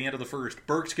before the end of the first.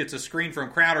 Burks gets a screen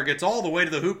from Crowder, gets all the way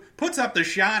to the hoop, puts up the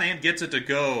shot, and gets it to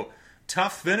go.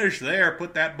 Tough finish there.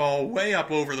 Put that ball way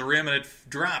up over the rim, and it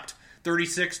dropped.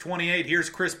 36-28. Here's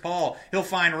Chris Paul. He'll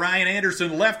find Ryan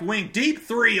Anderson, left wing, deep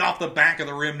 3 off the back of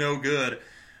the rim, no good.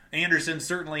 Anderson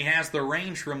certainly has the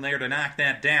range from there to knock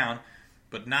that down,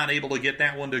 but not able to get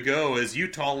that one to go as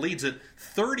Utah leads it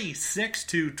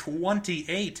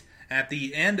 36-28 at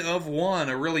the end of 1.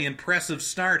 A really impressive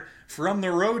start from the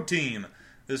road team.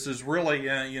 This is really,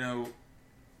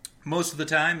 most of the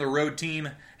time the road team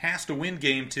has to win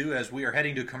game 2 as we are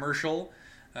heading to commercial,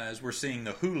 as we're seeing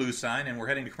the Hulu sign, and we're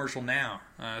heading to commercial now.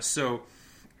 As the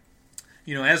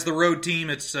road team,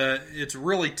 it's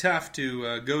really tough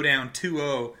to go down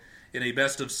 2-0 in a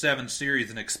best-of-7 series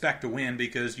and expect to win,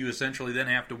 because you essentially then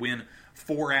have to win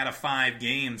 4 out of 5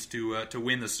 games to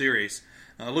win the series.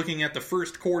 Looking at the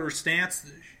first quarter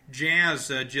stats, Jazz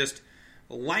just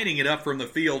lighting it up from the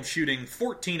field, shooting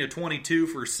 14 of 22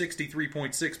 for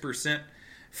 63.6%,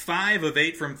 5 of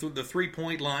 8 from the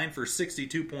three-point line for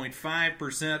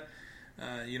 62.5%.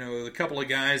 A couple of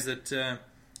guys that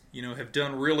have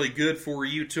done really good for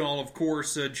Utah. Of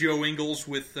course, Joe Ingles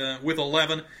with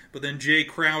 11, but then Jay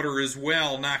Crowder as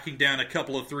well, knocking down a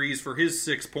couple of threes for his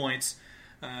 6 points.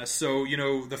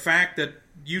 The fact that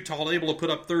Utah able to put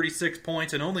up 36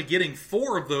 points and only getting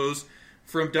 4 of those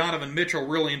from Donovan Mitchell,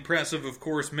 really impressive. Of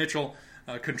course, Mitchell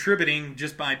contributing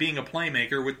just by being a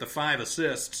playmaker with the 5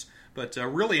 assists. But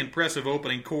really impressive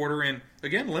opening quarter, and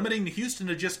again, limiting Houston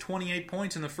to just 28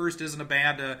 points in the first isn't a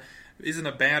bad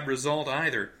result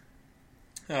either.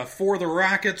 For the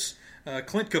Rockets,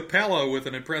 Clint Capella with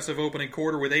an impressive opening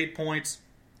quarter with 8 points,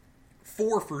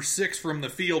 4 for 6 from the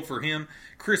field for him.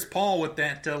 Chris Paul with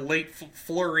that late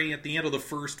flurry at the end of the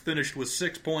first finished with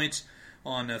 6 points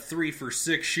on 3 for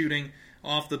 6 shooting.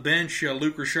 Off the bench,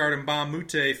 Luc Richard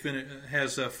Mbah-a-Moute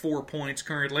has 4 points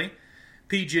currently.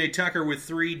 P.J. Tucker with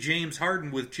 3, James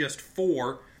Harden with just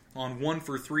 4 on 1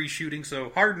 for 3 shooting. So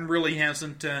Harden really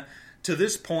hasn't, to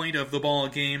this point of the ball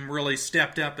game, really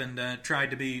stepped up and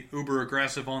tried to be uber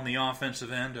aggressive on the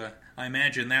offensive end. I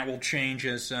imagine that will change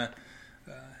as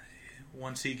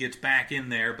once he gets back in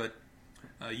there. But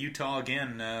Utah,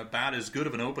 again, about as good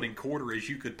of an opening quarter as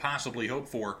you could possibly hope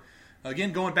for.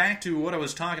 Again, going back to what I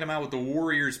was talking about with the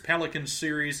Warriors-Pelicans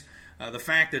series, the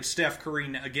fact that Steph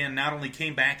Curry, again, not only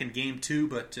came back in Game 2,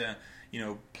 but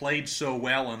played so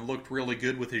well and looked really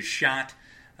good with his shot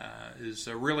is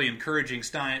a really encouraging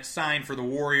sign for the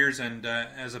Warriors. And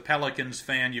as a Pelicans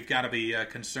fan, you've got to be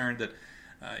concerned that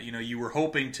you were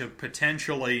hoping to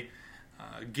potentially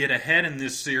get ahead in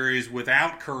this series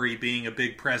without Curry being a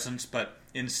big presence, but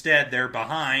instead they're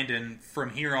behind, and from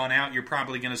here on out you're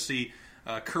probably going to see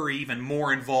Curry even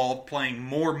more involved, playing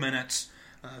more minutes.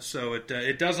 So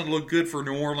it doesn't look good for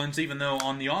New Orleans, even though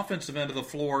on the offensive end of the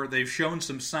floor they've shown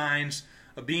some signs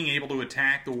of being able to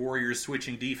attack the Warriors'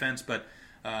 switching defense, but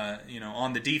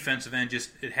on the defensive end, just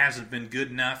it hasn't been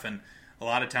good enough, and a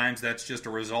lot of times that's just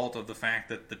a result of the fact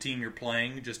that the team you're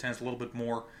playing just has a little bit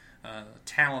more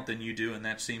talent than you do, and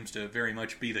that seems to very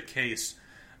much be the case.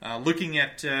 Looking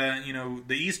at the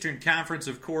Eastern Conference,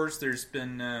 of course, there's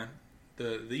been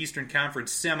the Eastern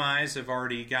Conference semis have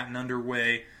already gotten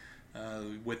underway.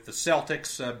 With the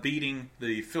Celtics beating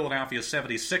the Philadelphia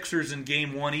 76ers in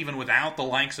Game 1, even without the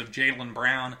likes of Jaylen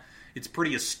Brown. It's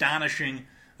pretty astonishing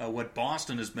what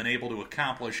Boston has been able to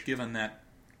accomplish, given that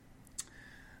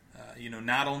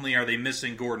not only are they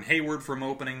missing Gordon Hayward from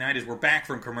opening night as we're back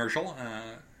from commercial,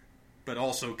 but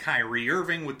also Kyrie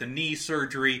Irving with the knee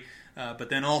surgery, but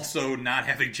then also not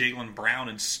having Jaylen Brown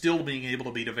and still being able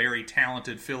to beat a very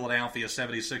talented Philadelphia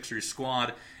 76ers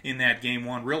squad in that Game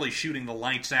 1, really shooting the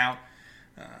lights out.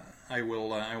 I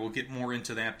will get more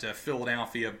into that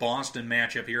Philadelphia-Boston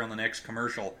matchup here on the next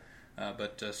commercial,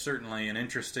 but certainly an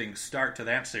interesting start to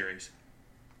that series.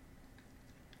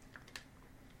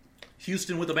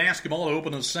 Houston with the basketball to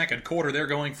open the second quarter. They're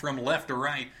going from left to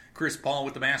right. Chris Paul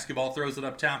with the basketball throws it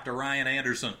up top to Ryan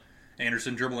Anderson.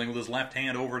 Anderson dribbling with his left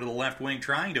hand over to the left wing,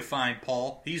 trying to find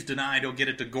Paul. He's denied. He'll get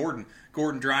it to Gordon.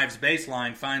 Gordon drives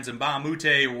baseline, finds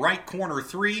Mbah-a-Moute, right corner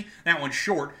 3. That one's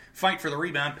short. Fight for the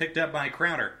rebound, picked up by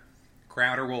Crowder.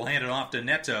 Crowder will hand it off to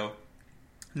Neto.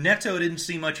 Neto didn't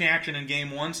see much action in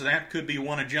Game 1, so that could be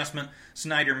one adjustment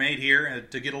Snyder made here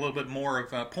to get a little bit more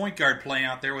of point guard play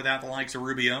out there without the likes of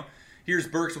Rubio. Here's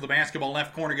Burks with the basketball,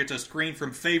 left corner, gets a screen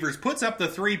from Favors, puts up the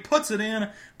 3, puts it in,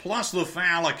 plus the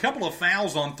foul. A couple of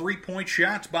fouls on 3-point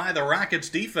shots by the Rockets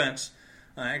defense.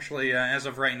 Actually, as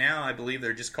of right now, I believe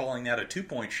they're just calling that a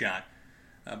 2-point shot.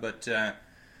 But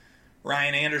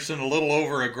Ryan Anderson a little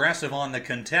over-aggressive on the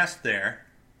contest there.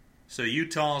 So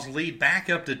Utah's lead back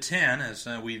up to 10 as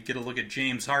we get a look at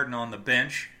James Harden on the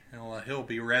bench. He'll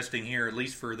be resting here at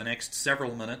least for the next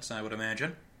several minutes, I would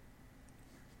imagine.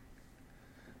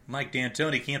 Mike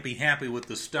D'Antoni can't be happy with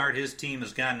the start his team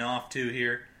has gotten off to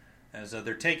here, as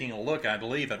they're taking a look, I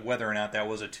believe, at whether or not that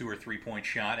was a 2 or 3 point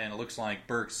shot, and it looks like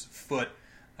Burks' foot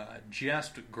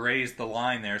just grazed the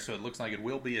line there, so it looks like it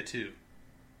will be a 2.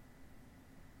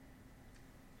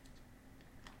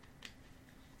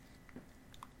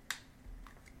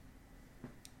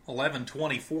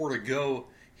 $11:24 to go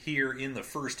here in the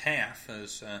first half,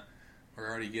 as we're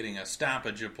already getting a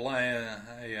stoppage of play.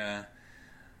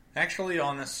 Actually,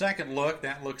 on the second look,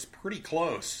 that looks pretty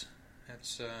close.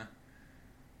 It's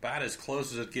about as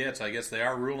close as it gets. I guess they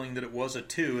are ruling that it was a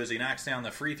 2 as he knocks down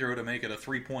the free throw to make it a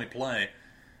 3-point play.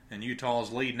 And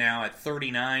Utah's lead now at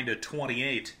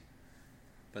 39-28.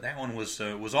 But that one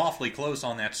was awfully close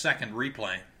on that second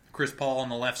replay. Chris Paul on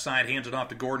the left side hands it off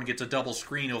to Gordon, gets a double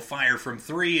screen. He'll fire from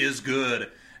 3, is good.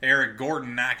 Eric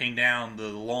Gordon knocking down the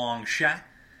long shot.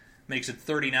 Makes it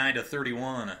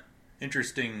 39-31.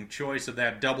 Interesting choice of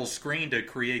that double screen to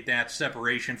create that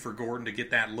separation for Gordon to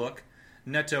get that look.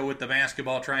 Neto with the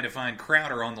basketball trying to find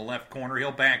Crowder on the left corner.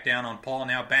 He'll back down on Paul,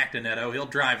 now back to Neto. He'll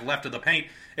drive left of the paint.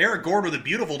 Eric Gordon with a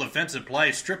beautiful defensive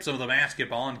play, strips him of the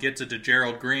basketball and gets it to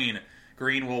Gerald Green.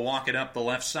 Green will walk it up the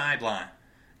left sideline.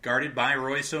 Guarded by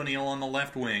Royce O'Neal on the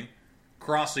left wing.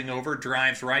 Crossing over,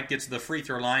 drives right, gets to the free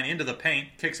throw line, into the paint,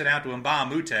 kicks it out to Mbah a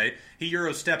Moute. He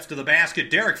Euro steps to the basket.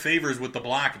 Derek Favors with the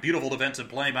block. Beautiful defensive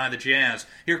play by the Jazz.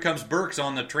 Here comes Burks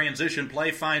on the transition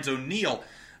play, finds O'Neal.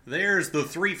 There's the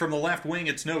 3 from the left wing.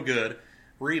 It's no good.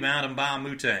 Rebound Mbah a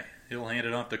Moute. He'll hand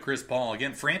it off to Chris Paul.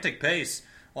 Again, frantic pace.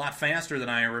 A lot faster than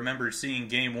I remember seeing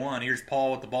game 1. Here's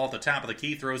Paul with the ball at the top of the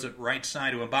key. Throws it right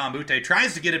side to Mbah a Moute.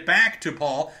 Tries to get it back to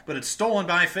Paul, but it's stolen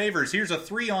by Favors. Here's a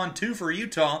 3-on-2 for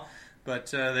Utah, but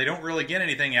they don't really get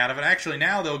anything out of it. Actually,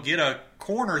 now they'll get a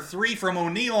corner 3 from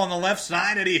O'Neal on the left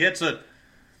side, and he hits it.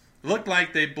 Looked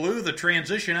like they blew the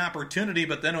transition opportunity,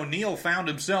 but then O'Neal found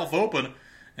himself open,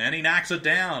 and he knocks it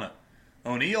down.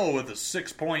 O'Neal with a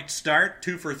 6-point start,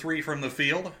 2 for 3 from the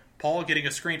field. Paul getting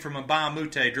a screen from Mbah a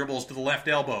Moute, dribbles to the left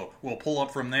elbow. Will pull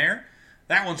up from there.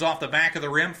 That one's off the back of the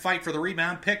rim. Fight for the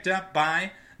rebound, picked up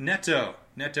by Neto.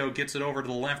 Neto gets it over to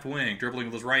the left wing, dribbling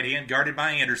with his right hand, guarded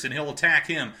by Anderson. He'll attack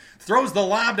him. Throws the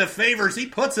lob to Favors. He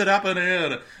puts it up and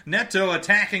in. Neto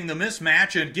attacking the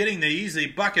mismatch and getting the easy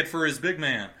bucket for his big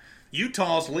man.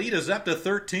 Utah's lead is up to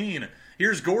 13.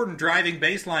 Here's Gordon driving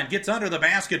baseline, gets under the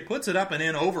basket, puts it up and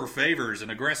in over Favors. An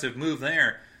aggressive move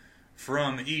there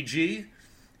from EG.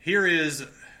 Here is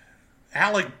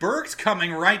Alec Burks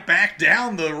coming right back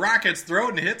down the Rockets'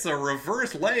 throat and hits a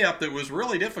reverse layup that was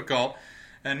really difficult.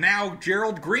 And now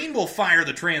Gerald Green will fire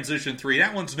the transition 3.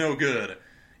 That one's no good.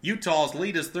 Utah's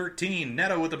lead is 13.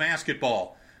 Neto with the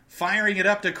basketball. Firing it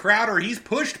up to Crowder. He's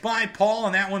pushed by Paul,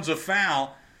 and that one's a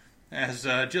foul. As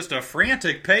just a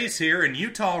frantic pace here, and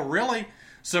Utah really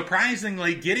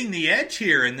surprisingly getting the edge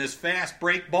here in this fast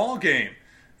break ball game.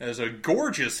 As a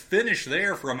gorgeous finish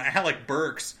there from Alec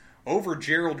Burks over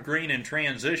Gerald Green in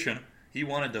transition. He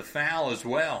wanted to foul as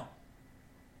well.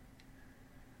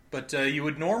 But you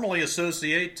would normally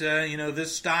associate,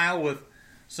 this style with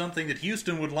something that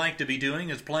Houston would like to be doing,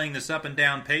 is playing this up and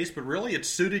down pace, but really it's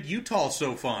suited Utah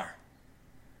so far.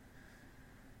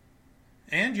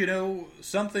 And,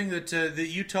 something that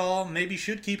Utah maybe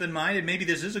should keep in mind, and maybe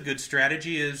this is a good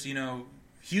strategy, is,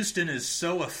 Houston is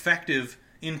so effective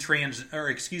in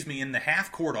the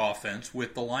half-court offense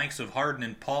with the likes of Harden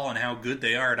and Paul and how good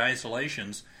they are at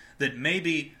isolations, that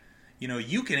maybe,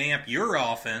 you can amp your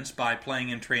offense by playing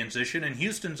in transition, and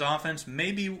Houston's offense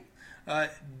maybe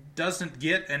doesn't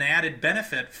get an added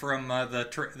benefit from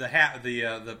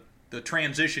the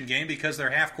transition game because their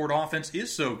half-court offense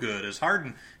is so good, as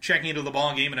Harden checking into the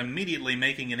ball game and immediately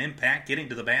making an impact, getting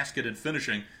to the basket and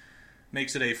finishing,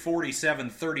 makes it a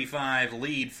 47-35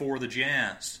 lead for the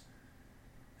Jazz.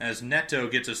 As Neto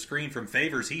gets a screen from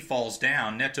Favors, he falls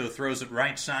down. Neto throws it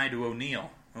right side to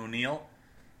O'Neal. O'Neal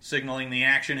signaling the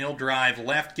action. He'll drive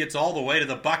left, gets all the way to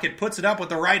the bucket, puts it up with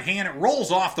the right hand. It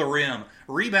rolls off the rim.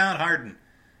 Rebound Harden.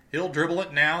 He'll dribble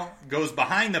it now, goes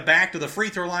behind the back to the free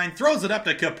throw line, throws it up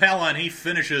to Capella, and he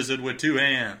finishes it with 2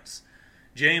 hands.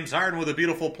 James Harden with a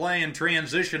beautiful play in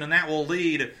transition, and that will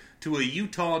lead to a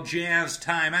Utah Jazz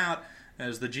timeout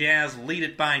as the Jazz lead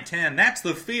it by 10. That's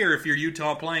the fear if you're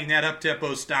Utah playing that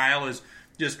up-tempo style, is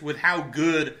just with how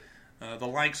good the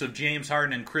likes of James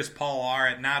Harden and Chris Paul are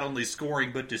at not only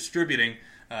scoring but distributing.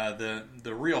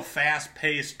 The real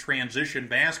fast-paced transition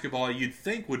basketball you'd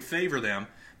think would favor them.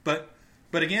 But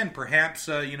again, perhaps,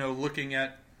 looking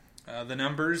at the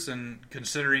numbers and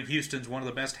considering Houston's one of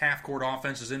the best half-court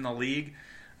offenses in the league,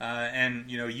 and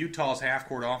Utah's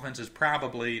half-court offense is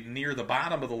probably near the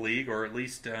bottom of the league, or at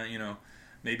least,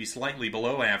 maybe slightly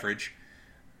below average.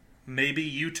 Maybe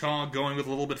Utah going with a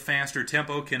little bit faster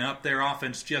tempo can up their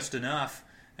offense just enough,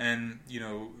 and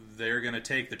they're going to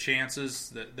take their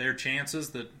chances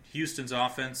that Houston's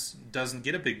offense doesn't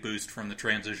get a big boost from the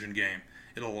transition game.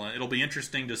 It'll be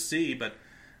interesting to see, but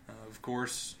of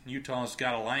course Utah's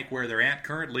got to like where they're at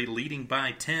currently, leading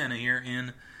by 10 here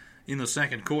in the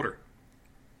second quarter.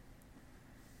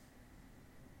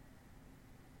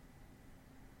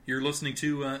 You're listening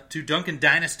to Duncan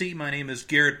Dynasty. My name is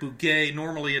Garrett Bouguet.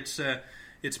 Normally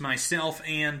it's myself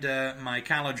and my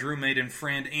college roommate and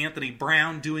friend Anthony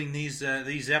Brown doing these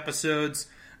episodes.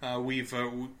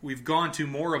 We've gone to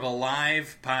more of a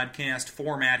live podcast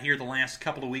format here the last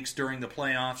couple of weeks during the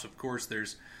playoffs. Of course,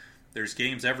 there's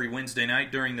games every Wednesday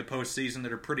night during the postseason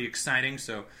that are pretty exciting.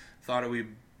 So thought it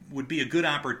would be a good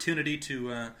opportunity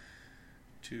to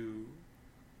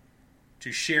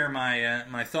share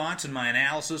my thoughts and my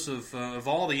analysis of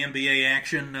all the NBA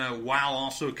action while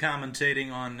also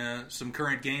commentating on some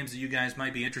current games that you guys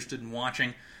might be interested in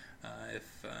watching.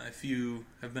 If you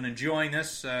have been enjoying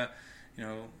this,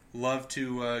 love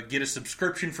to get a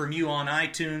subscription from you on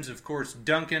iTunes. Of course,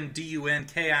 Duncan,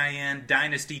 D-U-N-K-I-N,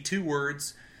 Dynasty, 2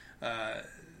 words.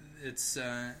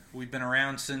 We've been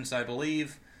around since, I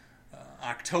believe,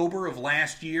 October of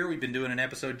last year. We've been doing an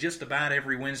episode just about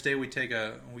every Wednesday. We take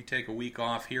a week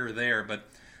off here or there, but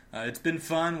it's been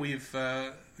fun. We've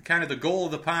kind of the goal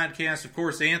of the podcast. Of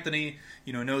course, Anthony,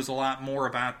 knows a lot more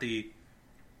about the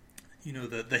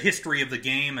history of the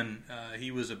game, and he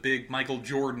was a big Michael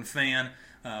Jordan fan.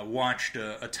 Watched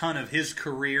a ton of his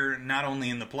career, not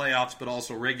only in the playoffs but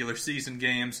also regular season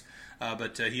games.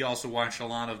 But he also watched a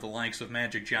lot of the likes of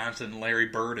Magic Johnson and Larry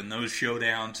Bird and those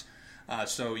showdowns.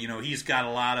 So he's got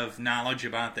a lot of knowledge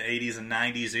about the 80s and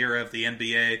 90s era of the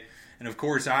NBA. And, of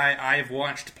course, I've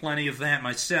watched plenty of that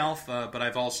myself, but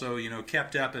I've also,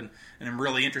 kept up and am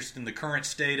really interested in the current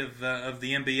state of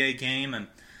the NBA game. And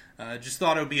just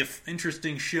thought it would be an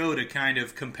interesting show to kind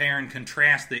of compare and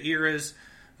contrast the eras,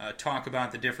 talk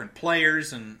about the different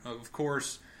players. And, of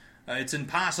course, it's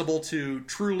impossible to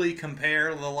truly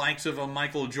compare the likes of a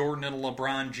Michael Jordan and a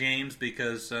LeBron James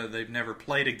because they've never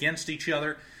played against each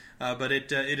other. But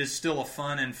it is still a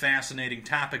fun and fascinating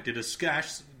topic to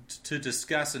discuss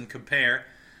and compare.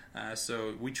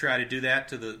 So we try to do that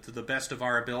to the best of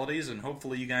our abilities, and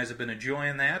hopefully you guys have been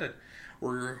enjoying that. And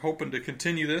we're hoping to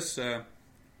continue this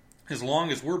as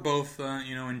long as we're both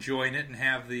enjoying it and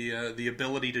have the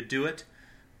ability to do it.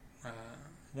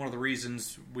 One of the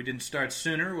reasons we didn't start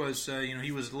sooner was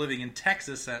he was living in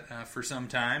Texas for some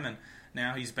time, and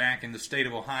now he's back in the state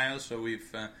of Ohio. So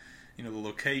we've the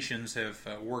locations have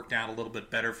worked out a little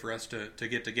bit better for us to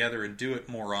get together and do it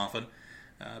more often.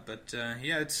 But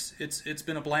it's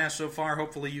been a blast so far.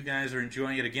 Hopefully you guys are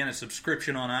enjoying it. Again, a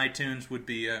subscription on iTunes would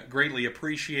be greatly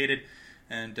appreciated.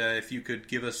 And if you could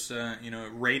give us,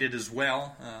 rate it as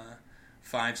well,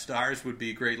 5 stars would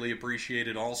be greatly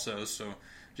appreciated also. So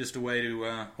just a way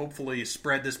to hopefully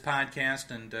spread this podcast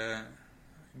and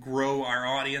grow our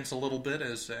audience a little bit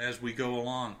as we go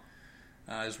along.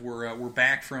 As we're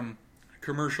back from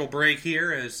commercial break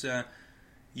here, as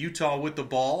Utah with the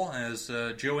ball, as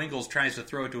Joe Ingles tries to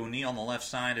throw it to O'Neal on the left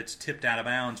side. It's tipped out of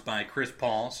bounds by Chris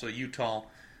Paul, so Utah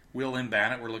will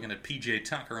inbound it. We're looking at P.J.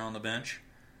 Tucker on the bench.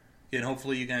 And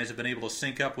hopefully you guys have been able to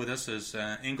sync up with us as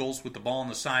Ingles with the ball on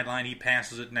the sideline. He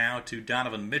passes it now to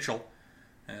Donovan Mitchell,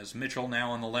 as Mitchell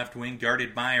now on the left wing,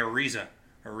 guarded by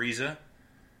Ariza.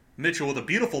 Mitchell with a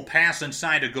beautiful pass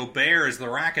inside to Gobert as the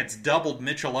Rockets doubled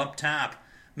Mitchell up top.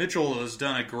 Mitchell has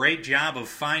done a great job of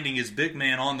finding his big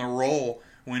man on the roll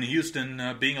when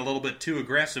Houston being a little bit too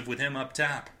aggressive with him up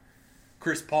top.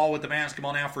 Chris Paul with the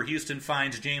basketball now for Houston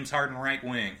finds James Harden right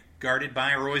wing, guarded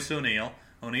by Royce O'Neal.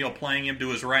 O'Neal playing him to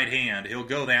his right hand. He'll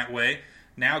go that way.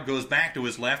 Now goes back to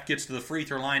his left, gets to the free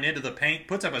throw line, into the paint,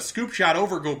 puts up a scoop shot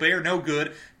over Gobert, no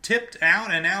good. Tipped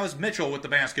out, and now is Mitchell with the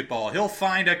basketball. He'll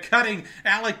find a cutting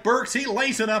Alec Burks. He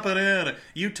lays it up and in.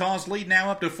 Utah's lead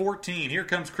now up to 14. Here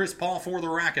comes Chris Paul for the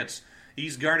Rockets.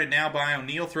 He's guarded now by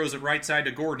O'Neal, throws it right side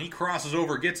to Gordon. He crosses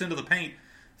over, gets into the paint,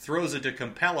 throws it to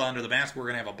Capella under the basket. We're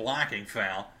going to have a blocking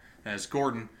foul as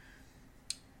Gordon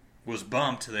was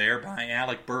bumped there by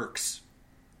Alec Burks.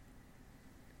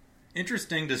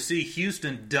 Interesting to see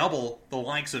Houston double the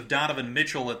likes of Donovan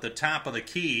Mitchell at the top of the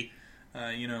key.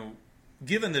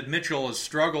 given that Mitchell has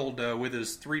struggled with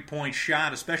his three-point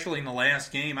shot, especially in the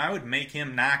last game, I would make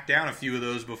him knock down a few of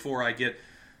those before I get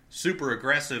super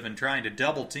aggressive in trying to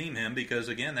double-team him, because,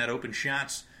 again, that opens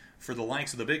shots for the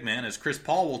likes of the big man, as Chris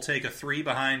Paul will take a three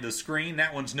behind the screen.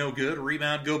 That one's no good.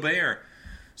 Rebound, Gobert.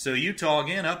 So Utah,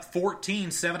 again, up 14,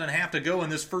 7.5 to go in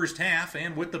this first half,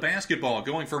 and with the basketball,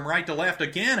 going from right to left.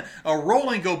 Again, a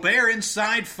rolling Gobert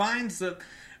inside, finds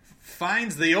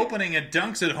the opening and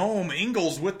dunks it home.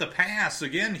 Ingles with the pass.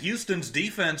 Again, Houston's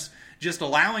defense just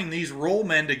allowing these roll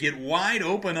men to get wide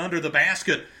open under the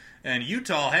basket. And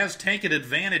Utah has taken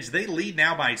advantage. They lead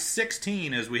now by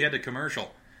 16 as we head to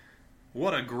commercial.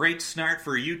 What a great start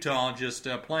for Utah, just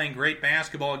playing great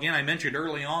basketball. Again, I mentioned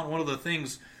early on, one of the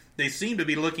things they seem to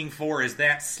be looking for is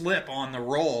that slip on the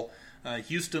roll.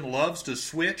 Houston loves to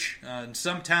switch, and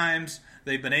sometimes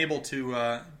they've been able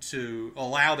to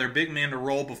allow their big man to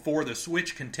roll before the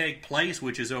switch can take place,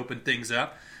 which has opened things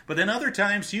up. But then other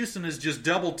times, Houston has just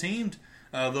double-teamed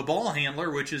the ball handler,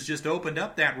 which has just opened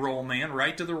up that roll man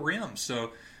right to the rim.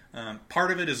 So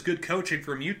part of it is good coaching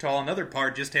from Utah. Another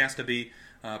part just has to be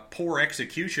poor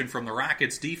execution from the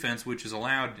Rockets' defense, which has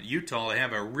allowed Utah to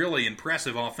have a really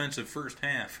impressive offensive first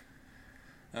half.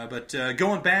 But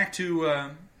going back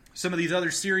to some of these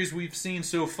other series we've seen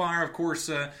so far, of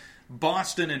course,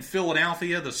 Boston and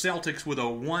Philadelphia, the Celtics with a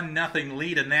 1-0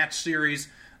 lead in that series.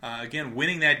 Again,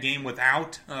 winning that game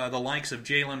without the likes of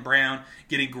Jaylen Brown,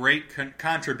 getting great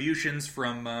contributions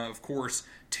from, of course,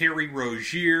 Terry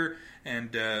Rozier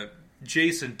and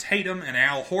Jason Tatum and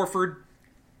Al Horford.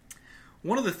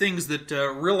 One of the things that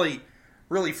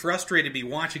really frustrated me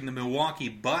watching the Milwaukee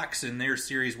Bucks in their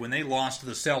series when they lost to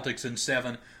the Celtics in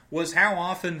 7 was how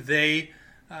often they,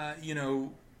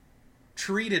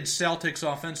 treated Celtics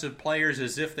offensive players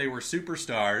as if they were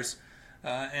superstars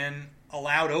and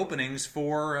allowed openings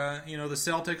for, the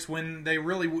Celtics when they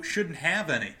really shouldn't have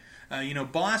any.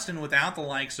 Boston, without the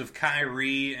likes of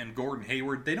Kyrie and Gordon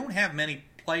Hayward, they don't have many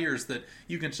players that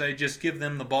you can say just give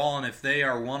them the ball, and if they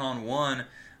are one-on-one,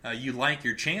 you like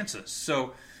your chances.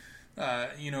 So,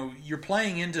 you're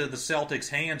playing into the Celtics'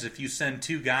 hands if you send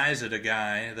two guys at a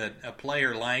guy, that a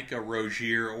player like a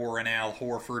Rozier or an Al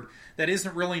Horford that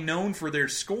isn't really known for their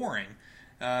scoring,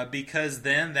 because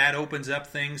then that opens up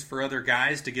things for other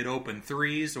guys to get open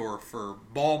threes or for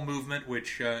ball movement,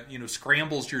 which,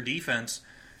 scrambles your defense.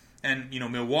 And,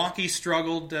 Milwaukee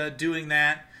struggled doing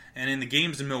that. And in the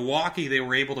games in Milwaukee, they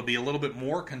were able to be a little bit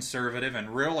more conservative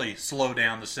and really slow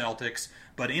down the Celtics.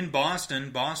 But in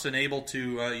Boston able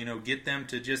to, get them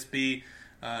to just be,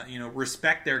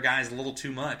 respect their guys a little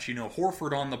too much.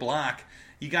 Horford on the block,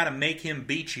 you got to make him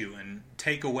beat you and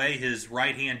take away his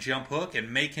right-hand jump hook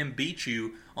and make him beat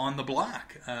you on the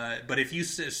block. But as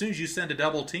soon as you send a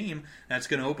double team, that's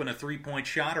going to open a three-point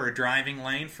shot or a driving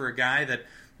lane for a guy that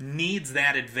needs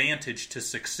that advantage to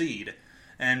succeed.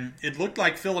 And it looked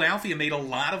like Philadelphia made a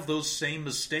lot of those same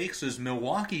mistakes as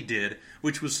Milwaukee did,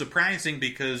 which was surprising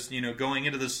because, going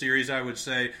into the series, I would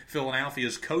say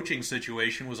Philadelphia's coaching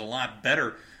situation was a lot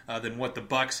better than what the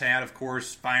Bucks had, of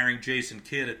course, firing Jason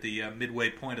Kidd at the midway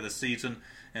point of the season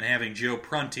and having Joe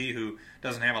Prunty, who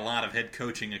doesn't have a lot of head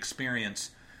coaching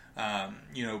experience.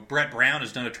 Brett Brown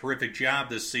has done a terrific job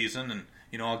this season, and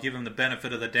I'll give him the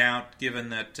benefit of the doubt, given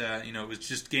that, it was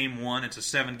just game one. It's a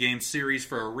 7-game series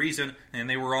for a reason, and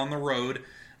they were on the road.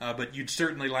 But you'd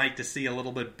certainly like to see a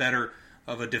little bit better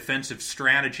of a defensive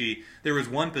strategy. There was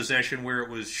one possession where it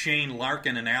was Shane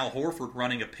Larkin and Al Horford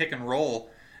running a pick and roll,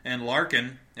 and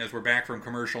Larkin, as we're back from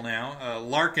commercial now,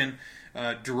 Larkin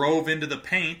drove into the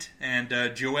paint, and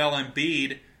Joel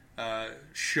Embiid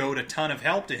showed a ton of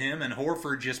help to him, and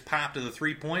Horford just popped to the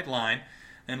three-point line.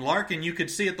 And Larkin, you could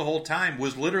see it the whole time,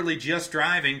 was literally just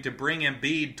driving to bring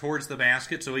Embiid towards the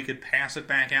basket so he could pass it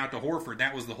back out to Horford.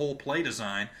 That was the whole play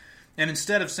design. And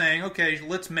instead of saying, okay,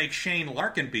 let's make Shane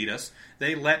Larkin beat us,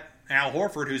 they let Al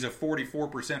Horford, who's a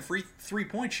 44%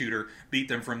 three-point shooter, beat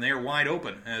them from there wide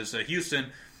open. As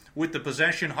Houston, with the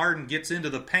possession, Harden gets into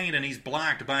the paint and he's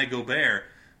blocked by Gobert.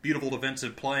 Beautiful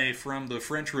defensive play from the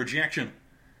French rejection.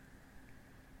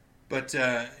 But,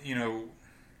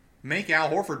 make Al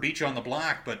Horford beat you on the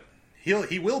block, but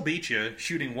he will beat you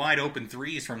shooting wide open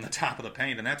threes from the top of the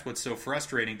paint, and that's what's so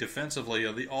frustrating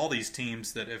defensively. All these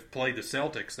teams that have played the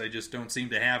Celtics, they just don't seem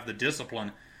to have the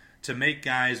discipline to make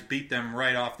guys beat them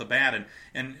right off the bat,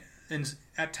 and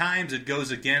at times it goes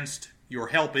against your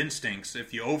help instincts.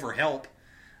 If you overhelp,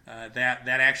 that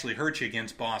actually hurts you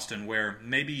against Boston, where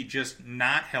maybe just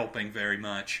not helping very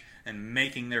much and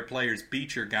making their players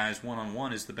beat your guys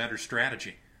one-on-one is the better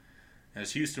strategy.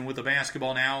 As Houston with the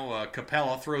basketball now,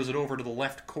 Capella throws it over to the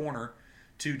left corner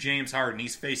to James Harden.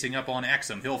 He's facing up on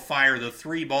Exum. He'll fire the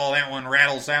 3 ball. That one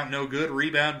rattles out, no good.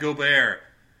 Rebound, Gobert.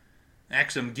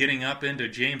 Exum getting up into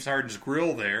James Harden's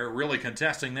grill there, really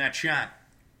contesting that shot.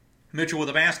 Mitchell with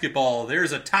the basketball.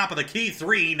 There's a top of the key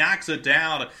 3, knocks it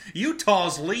down.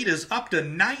 Utah's lead is up to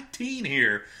 19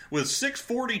 here with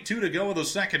 6:42 to go in the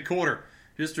second quarter.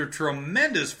 Just a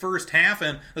tremendous first half,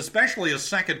 and especially a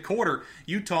second quarter.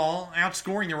 Utah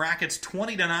outscoring the Rockets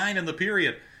 20-9 in the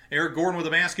period. Eric Gordon with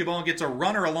the basketball gets a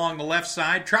runner along the left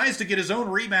side, tries to get his own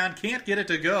rebound, can't get it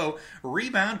to go.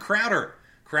 Rebound, Crowder.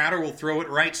 Crowder will throw it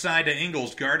right side to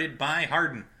Ingles, guarded by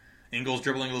Harden. Ingles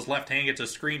dribbling with his left hand, gets a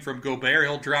screen from Gobert.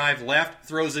 He'll drive left,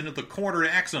 throws into the corner to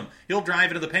Exum. He'll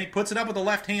drive into the paint, puts it up with the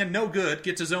left hand, no good,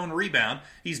 gets his own rebound.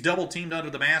 He's double-teamed under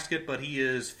the basket, but he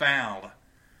is fouled.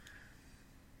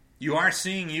 You are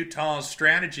seeing Utah's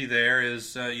strategy there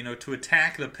is, to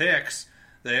attack the picks.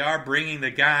 They are bringing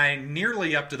the guy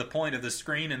nearly up to the point of the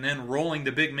screen and then rolling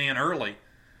the big man early,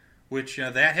 which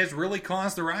that has really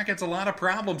caused the Rockets a lot of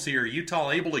problems here.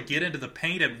 Utah able to get into the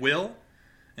paint at will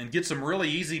and get some really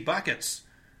easy buckets.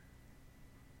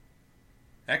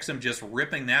 Exum just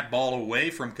ripping that ball away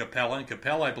from Capella, and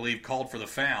Capella, I believe, called for the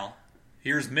foul.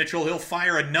 Here's Mitchell. He'll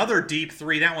fire another deep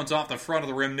 3. That one's off the front of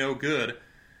the rim, no good.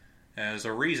 As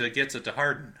Ariza gets it to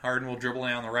Harden. Harden will dribble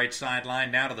down the right sideline,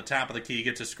 now to the top of the key,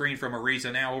 gets a screen from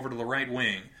Ariza, now over to the right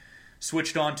wing.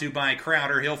 Switched on to by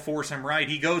Crowder, he'll force him right,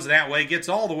 he goes that way, gets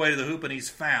all the way to the hoop, and he's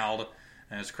fouled,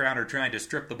 as Crowder tried to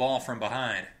strip the ball from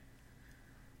behind.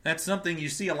 That's something you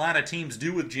see a lot of teams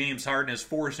do with James Harden, is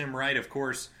force him right. Of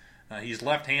course, he's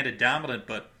left-handed dominant,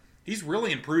 but he's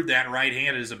really improved that right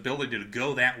hand, his ability to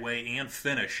go that way and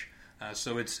finish.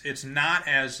 So it's not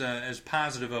as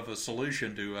positive of a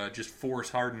solution to just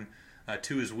force Harden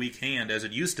to his weak hand as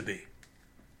it used to be.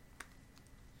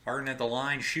 Harden at the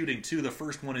line, shooting 2. The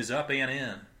first one is up and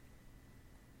in.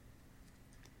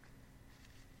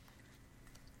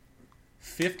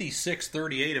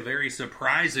 56-38, a very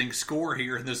surprising score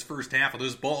here in this first half of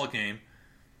this ball game.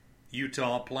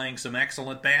 Utah playing some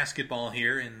excellent basketball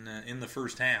here in the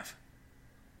first half.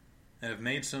 Have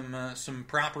made some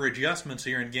proper adjustments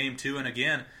here in Game 2. And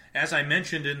again, as I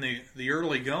mentioned in the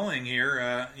early going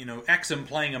here, Exum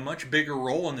playing a much bigger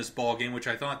role in this ball game, which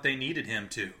I thought they needed him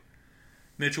to.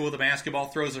 Mitchell with the basketball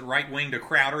throws it right wing to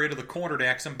Crowder, into the corner to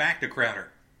Exum, back to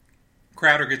Crowder.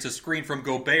 Crowder gets a screen from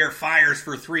Gobert, fires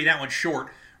for 3, that one's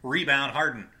short. Rebound,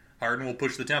 Harden. Harden will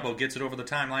push the tempo, gets it over the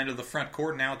timeline to the front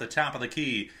court, now at the top of the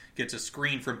key. Gets a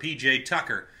screen from P.J.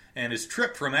 Tucker, and is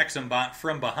tripped from Exum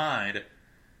from behind.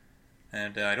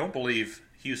 And I don't believe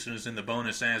Houston is in the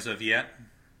bonus as of yet.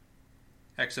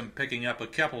 Exum picking up a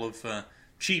couple of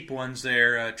cheap ones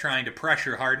there, trying to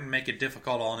pressure Harden, make it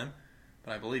difficult on him.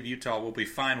 But I believe Utah will be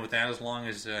fine with that as long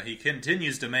as he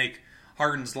continues to make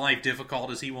Harden's life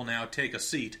difficult, as he will now take a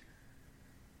seat.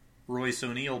 Royce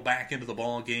O'Neal back into the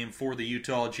ball game for the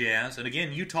Utah Jazz. And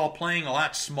again, Utah playing a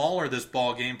lot smaller this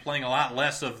ball game, playing a lot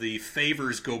less of the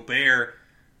Favors-Gobert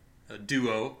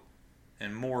duo,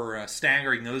 and more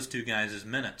staggering those two guys'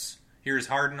 minutes. Here's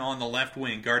Harden on the left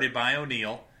wing, guarded by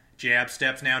O'Neal. Jab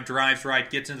steps now, drives right,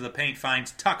 gets into the paint,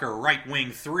 finds Tucker, right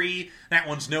wing 3. That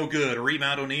one's no good.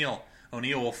 Rebound O'Neal.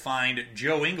 O'Neal will find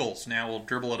Joe Ingles. Now will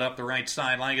dribble it up the right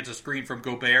sideline, gets a screen from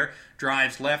Gobert,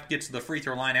 drives left, gets to the free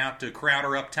throw line out to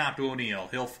Crowder, up top to O'Neal.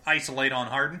 He'll isolate on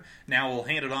Harden. Now will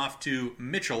hand it off to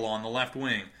Mitchell on the left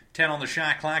wing. 10 on the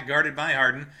shot clock, guarded by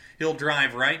Harden. He'll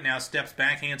drive right, now steps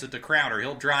back, hands it to Crowder.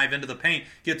 He'll drive into the paint,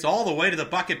 gets all the way to the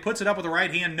bucket, puts it up with the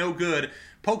right hand, no good.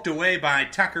 Poked away by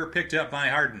Tucker, picked up by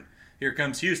Harden. Here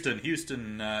comes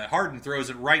Houston. Harden throws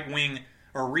it right wing,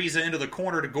 Ariza into the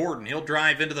corner to Gordon. He'll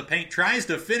drive into the paint, tries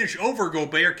to finish over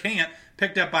Gobert, can't.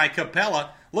 Picked up by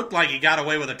Capella. Looked like he got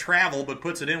away with a travel, but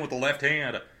puts it in with the left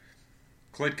hand.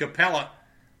 Clint Capella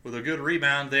with a good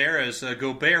rebound there as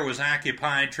Gobert was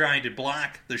occupied trying to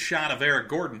block the shot of Eric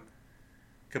Gordon.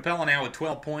 Capella now with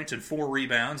 12 points and 4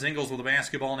 rebounds. Ingles with the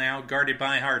basketball now, guarded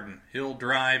by Harden. He'll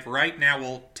drive right, now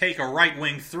will take a right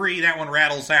wing 3. That one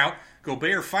rattles out.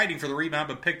 Gobert fighting for the rebound,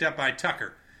 but picked up by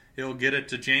Tucker. He'll get it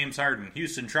to James Harden.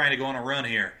 Houston trying to go on a run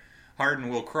here. Harden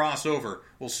will cross over,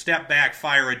 will step back,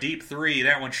 fire a deep 3.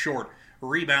 That one's short.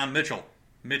 Rebound Mitchell.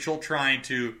 Mitchell trying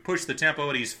to push the tempo,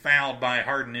 and he's fouled by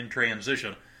Harden in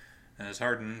transition. As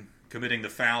Harden committing the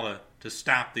foul to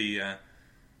stop the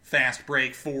fast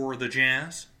break for the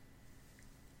Jazz.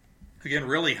 Again,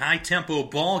 really high-tempo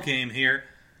ball game here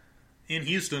in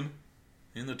Houston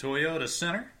in the Toyota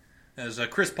Center. As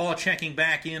Chris Paul checking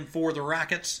back in for the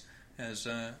Rockets. As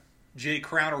Jay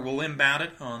Crowder will inbound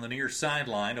it on the near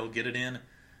sideline. He'll get it in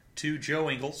to Joe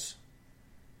Ingles.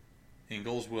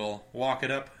 Ingles will walk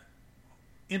it up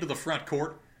into the front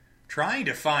court. trying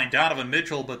to find Donovan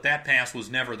Mitchell, but that pass was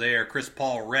never there. Chris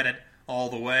Paul read it all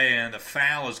the way, and the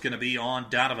foul is going to be on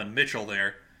Donovan Mitchell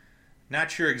there.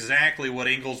 Not sure exactly what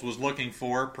Ingles was looking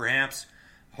for, perhaps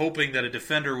hoping that a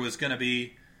defender was going to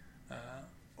be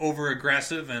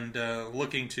over-aggressive and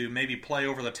looking to maybe play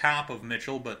over the top of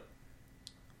Mitchell, but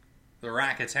the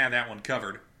Rockets have that one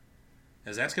covered,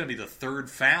 as that's going to be the third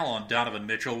foul on Donovan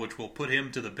Mitchell, which will put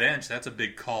him to the bench. That's a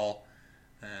big call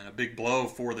and a big blow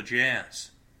for the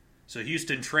Jazz. So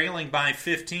Houston trailing by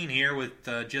 15 here with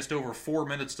just over 4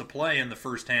 minutes to play in the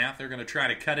first half. They're going to try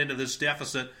to cut into this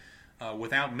deficit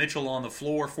without Mitchell on the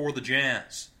floor for the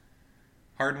Jazz.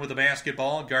 Harden with the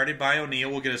basketball, guarded by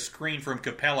O'Neal. Will get a screen from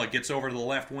Capella, gets over to the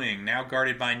left wing, now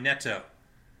guarded by Neto.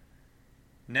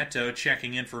 Neto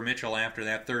checking in for Mitchell after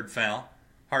that third foul.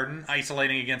 Harden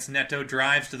isolating against Neto,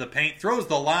 drives to the paint, throws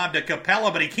the lob to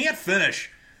Capella, but he can't finish.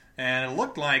 And it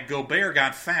looked like Gobert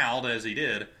got fouled, as he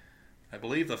did. I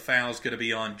believe the foul is going to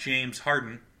be on James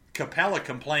Harden. Capella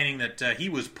complaining that he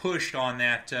was pushed on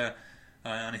that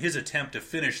on his attempt to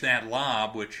finish that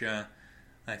lob, which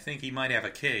I think he might have a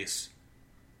case.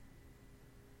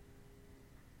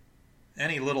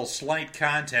 Any little slight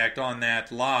contact on that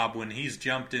lob when he's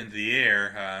jumped into the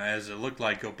air, as it looked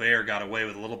like Gobert got away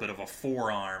with a little bit of a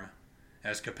forearm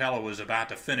as Capella was about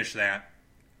to finish that.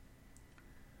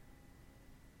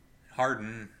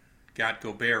 Harden got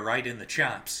Gobert right in the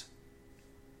chops.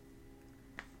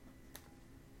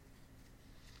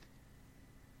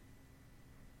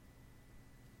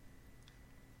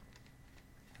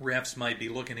 Refs might be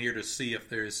looking here to see if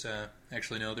there's...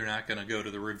 actually, no, they're not going to go to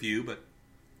the review, but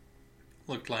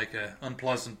looked like an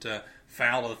unpleasant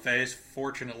foul to the face.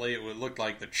 Fortunately, it would look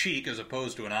like the cheek as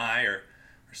opposed to an eye or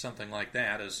something like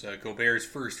that, as Gobert's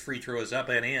first free throw is up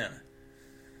and in.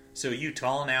 So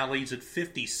Utah now leads at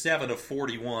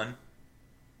 57-41.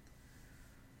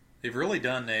 They've really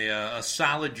done a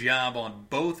solid job on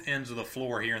both ends of the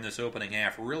floor here in this opening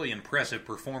half. Really impressive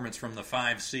performance from the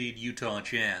 5-seed Utah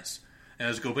Jazz.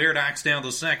 As Gobert knocks down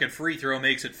the second free throw,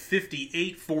 makes it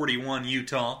 58-41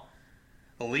 Utah.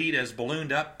 The lead has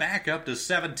ballooned up, back up to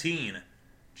 17.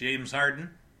 James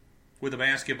Harden, with the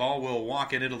basketball, will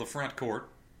walk it into the front court.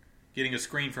 Getting a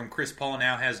screen from Chris Paul,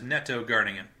 now has Neto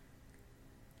guarding him.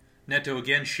 Neto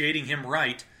again shading him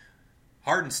right.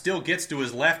 Harden still gets to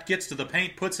his left, gets to the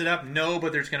paint, puts it up. No,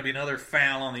 but there's going to be another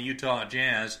foul on the Utah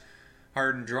Jazz.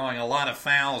 Harden drawing a lot of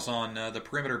fouls on the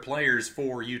perimeter players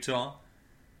for Utah.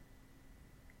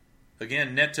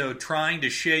 Again, Neto trying to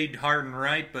shade Harden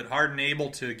right, but Harden able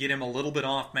to get him a little bit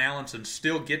off balance and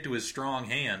still get to his strong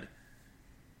hand.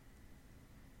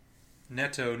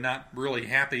 Neto not really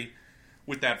happy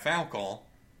with that foul call.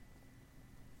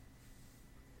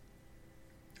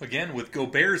 Again, with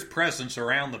Gobert's presence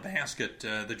around the basket,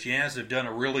 the Jazz have done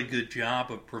a really good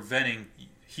job of preventing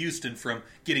Houston from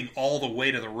getting all the way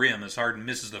to the rim as Harden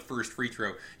misses the first free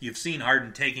throw. You've seen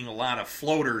Harden taking a lot of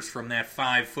floaters from that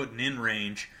 5-foot and in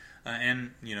range.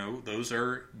 And, you know, those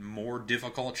are more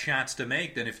difficult shots to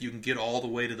make than if you can get all the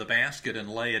way to the basket and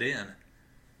lay it in.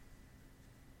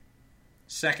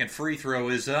 Second free throw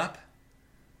is up,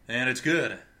 and it's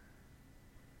good.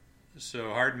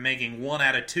 So Harden making 1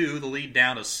 out of 2, the lead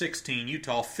down to 16.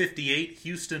 Utah 58,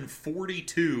 Houston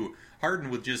 42.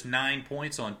 Harden with just 9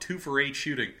 points on 2 for 8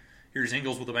 shooting. Here's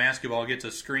Ingles with the basketball, gets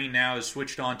a screen now, is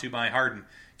switched on to by Harden.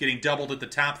 Getting doubled at the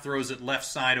top, throws it left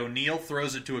side. O'Neal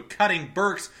throws it to a cutting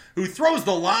Burks, who throws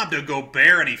the lob to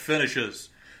Gobert, and he finishes.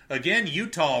 Again,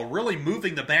 Utah really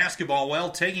moving the basketball well,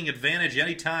 taking advantage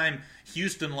anytime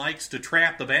Houston likes to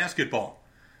trap the basketball.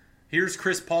 Here's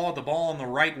Chris Paul at the ball on the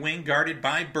right wing, guarded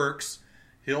by Burks.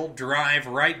 He'll drive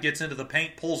right, gets into the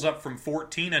paint, pulls up from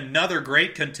 14. Another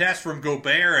great contest from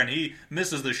Gobert, and he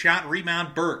misses the shot.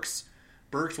 Rebound, Burks.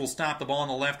 Burks will stop the ball on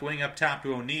the left wing up top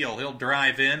to O'Neal. He'll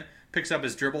drive in. Picks up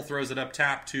his dribble, throws it up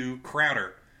top to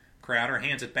Crowder. Crowder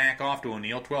hands it back off to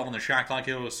O'Neal. 12 on the shot clock.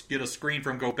 He'll get a screen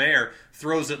from Gobert.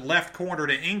 Throws it left corner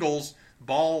to Ingles.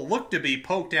 Ball looked to be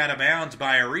poked out of bounds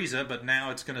by Ariza, but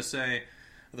now it's going to say,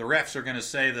 the refs are going to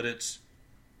say that it's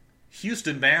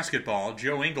Houston basketball.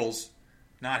 Joe Ingles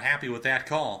not happy with that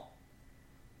call.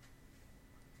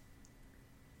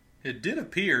 It did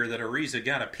appear that Ariza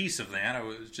got a piece of that. It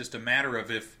was just a matter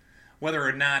of whether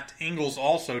or not Ingles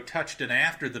also touched it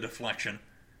after the deflection.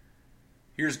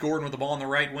 Here's Gordon with the ball on the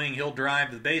right wing. He'll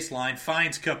drive to the baseline,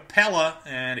 finds Capella,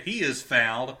 and he is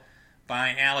fouled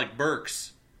by Alec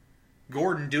Burks.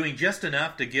 Gordon doing just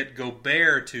enough to get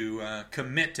Gobert to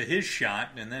commit to his shot,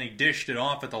 and then he dished it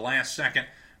off at the last second.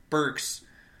 Burks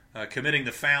committing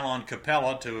the foul on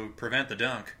Capella to prevent the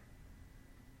dunk.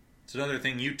 It's another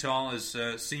thing Utah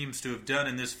seems to have done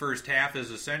in this first half is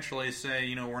essentially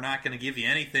say, we're not going to give you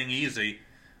anything easy.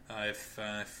 If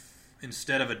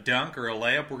instead of a dunk or a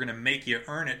layup, we're going to make you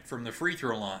earn it from the free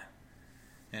throw line.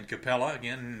 And Capella,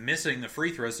 again, missing the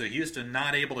free throw, so Houston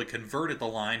not able to convert at the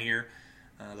line here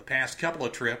the past couple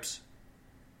of trips.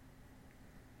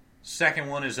 Second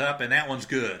one is up, and that one's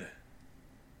good.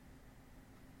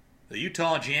 The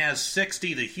Utah Jazz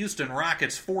 60, the Houston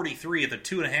Rockets 43 at the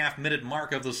 2.5-minute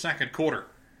mark of the second quarter.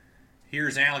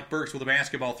 Here's Alec Burks with the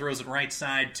basketball, throws it right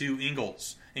side to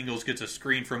Ingles. Ingles gets a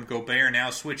screen from Gobert, now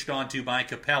switched on to by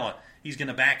Capella. He's going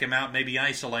to back him out, maybe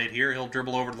isolate here. He'll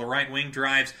dribble over to the right wing,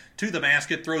 drives to the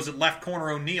basket, throws it left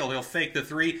corner O'Neal. He'll fake the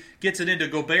three, gets it into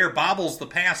Gobert, bobbles the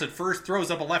pass at first,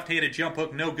 throws up a left-handed jump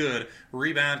hook, no good.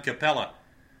 Rebound Capella.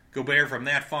 Gobert from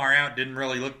that far out didn't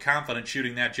really look confident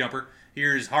shooting that jumper.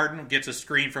 Here's Harden, gets a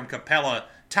screen from Capella.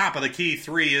 Top of the key,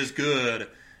 three is good.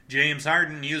 James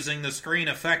Harden using the screen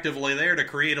effectively there to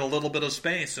create a little bit of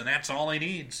space, and that's all he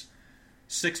needs.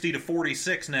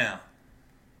 60-46 now.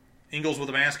 Ingles with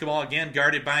the basketball, again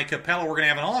guarded by Capella. We're going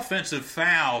to have an offensive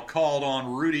foul called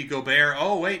on Rudy Gobert.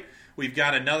 Oh, wait, we've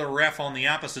got another ref on the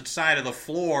opposite side of the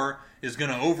floor is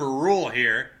going to overrule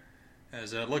here,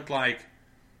 as it looked like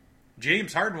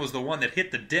James Harden was the one that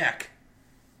hit the deck.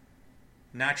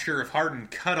 Not sure if Harden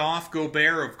cut off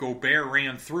Gobert or if Gobert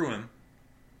ran through him.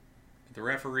 But the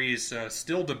referee's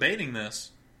still debating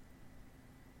this.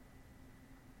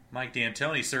 Mike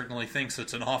D'Antoni certainly thinks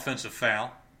it's an offensive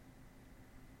foul.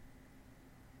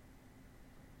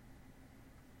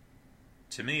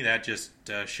 To me, that just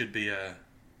should be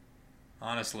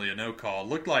honestly a no call. It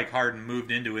looked like Harden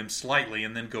moved into him slightly,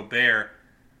 and then Gobert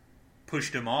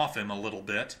pushed him off him a little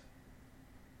bit.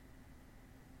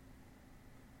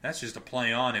 That's just a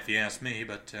play on, if you ask me,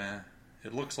 but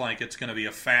it looks like it's going to be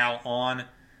a foul on.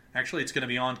 Actually, it's going to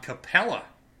be on Capella.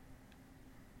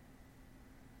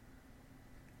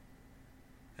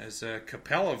 As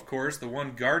Capella, of course, the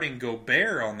one guarding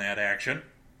Gobert on that action.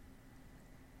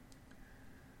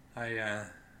 I'm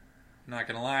not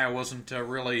going to lie, I wasn't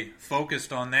really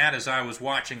focused on that as I was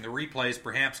watching the replays.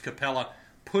 Perhaps Capella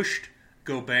pushed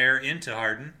Gobert into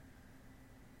Harden.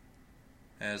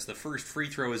 As the first free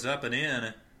throw is up and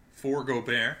in for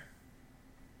Gobert.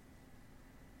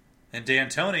 And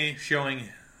D'Antoni showing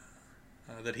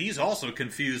that he's also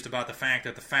confused about the fact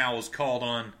that the foul was called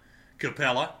on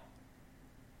Capella.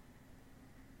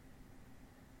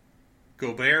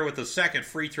 Gobert with the second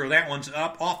free throw. That one's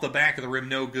up, off the back of the rim,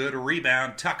 no good. A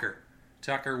rebound, Tucker.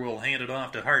 Tucker will hand it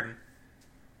off to Harden.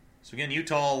 So again,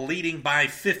 Utah leading by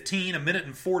 15,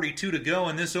 1:42 to go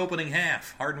in this opening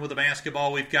half. Harden with the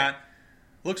basketball. We've got,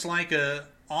 looks like a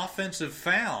offensive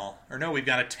foul. Or no, we've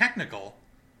got a technical.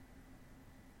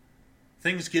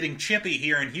 Things getting chippy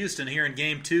here in Houston here in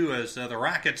Game 2 as the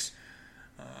Rockets,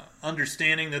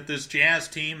 understanding that this Jazz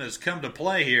team has come to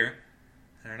play here,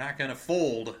 they're not going to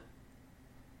fold.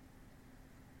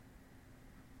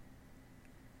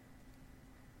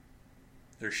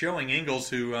 They're showing Ingles,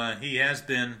 who he has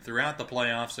been throughout the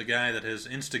playoffs, a guy that has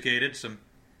instigated some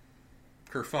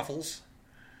kerfuffles.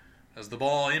 As the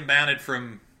ball inbounded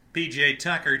from P.J.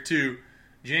 Tucker to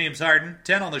James Harden.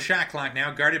 10 on the shot clock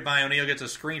now, guarded by O'Neal, gets a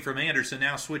screen from Anderson,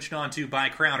 now switched on to by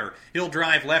Crowder. He'll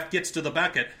drive left, gets to the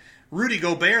bucket. Rudy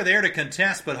Gobert there to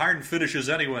contest, but Harden finishes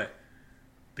anyway.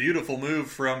 Beautiful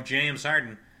move from James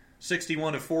Harden.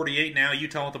 61-48 now,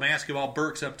 Utah with the basketball.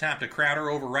 Burks up top to Crowder,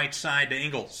 over right side to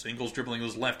Ingles. Ingles dribbling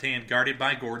with his left hand, guarded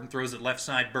by Gordon, throws it left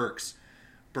side Burks.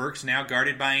 Burks now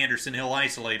guarded by Anderson. He'll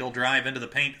isolate. He'll drive into the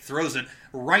paint, throws it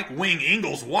right wing.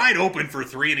 Ingles wide open for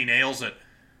three, and he nails it.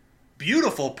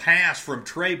 Beautiful pass from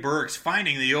Trey Burks,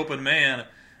 finding the open man.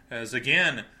 As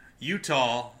again,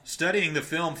 Utah studying the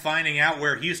film, finding out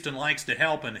where Houston likes to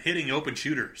help, and hitting open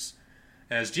shooters.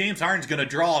 As James Harden's going to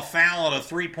draw a foul on a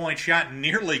three-point shot,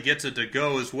 nearly gets it to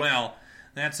go as well.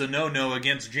 That's a no-no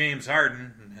against James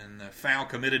Harden, and the foul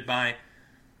committed by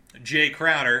Jay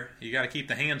Crowder. You got to keep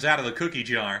the hands out of the cookie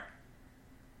jar.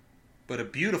 But a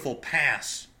beautiful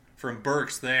pass from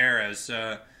Burks there as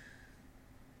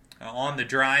on the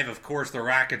drive, of course, the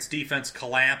Rockets' defense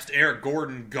collapsed. Eric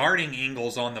Gordon guarding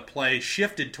Ingles on the play,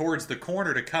 shifted towards the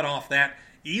corner to cut off that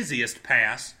easiest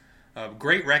pass.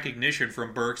 Great recognition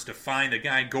from Burks to find the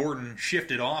guy Gordon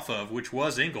shifted off of, which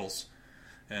was Ingles.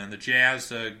 And the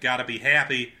Jazz got to be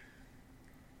happy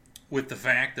with the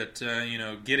fact that,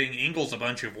 getting Ingles a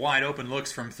bunch of wide open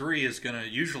looks from three is going to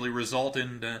usually result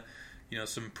in,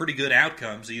 some pretty good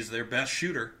outcomes. He's their best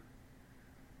shooter.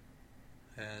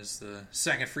 As the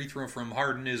second free throw from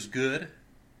Harden is good.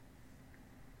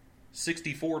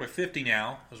 64-50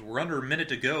 now, as we're under a minute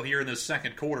to go here in the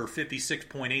second quarter,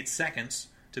 56.8 seconds.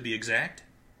 to be exact.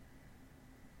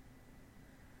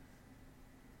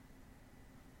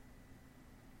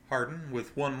 Harden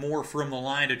with one more from the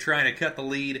line to try to cut the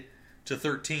lead to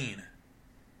 13.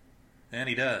 And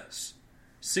he does.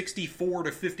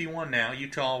 64-51 now.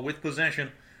 Utah with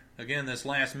possession. Again, this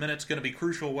last minute's going to be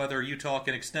crucial whether Utah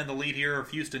can extend the lead here or if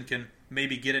Houston can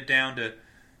maybe get it down to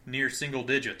near single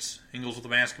digits. Ingles with the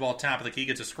basketball, top of the key,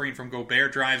 gets a screen from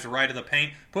Gobert, drives right of the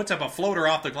paint, puts up a floater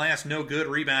off the glass, no good.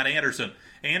 Rebound Anderson.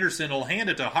 Anderson will hand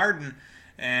it to Harden,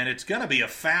 and it's going to be a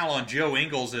foul on Joe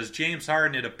Ingles as James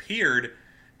Harden, it appeared,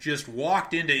 just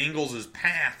walked into Ingles'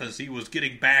 path as he was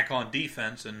getting back on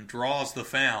defense and draws the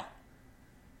foul.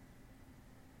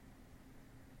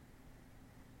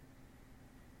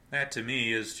 That, to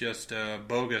me, is just a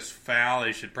bogus foul.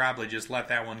 They should probably just let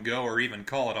that one go or even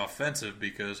call it offensive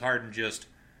because Harden just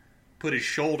put his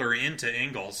shoulder into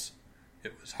Ingles.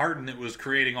 It was Harden that was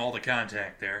creating all the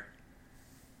contact there.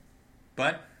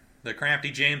 But the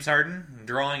crafty James Harden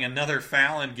drawing another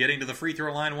foul and getting to the free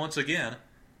throw line once again.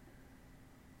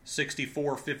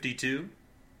 64-52.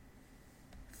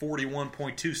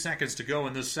 41.2 seconds to go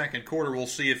in this second quarter. We'll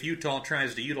see if Utah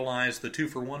tries to utilize the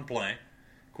 2-for-1 play.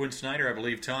 Quinn Snyder, I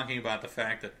believe, talking about the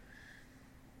fact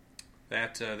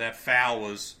that foul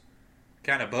was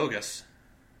kind of bogus.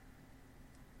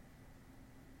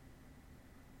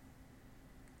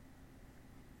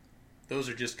 Those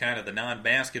are just kind of the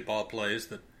non-basketball plays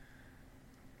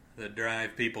that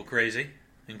drive people crazy,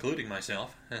 including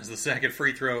myself, as the second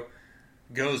free throw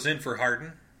goes in for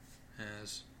Harden,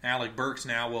 as Alec Burks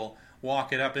now will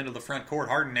walk it up into the front court.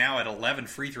 Harden now at 11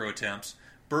 free throw attempts.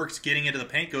 Burks getting into the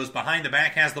paint, goes behind the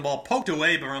back, has the ball poked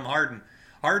away from Harden.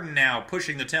 Harden now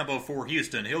pushing the tempo for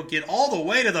Houston. He'll get all the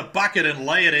way to the bucket and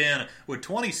lay it in with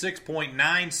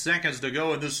 26.9 seconds to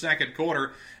go in this second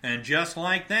quarter. And just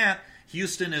like that,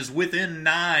 Houston is within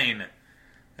 9.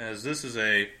 As this is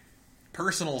a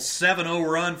personal 7-0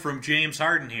 run from James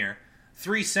Harden here.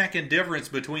 3-second difference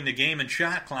between the game and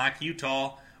shot clock.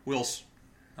 Utah will,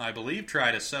 I believe,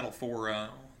 try to settle for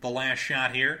the last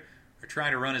shot here, or try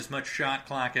to run as much shot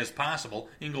clock as possible.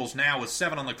 Ingles now with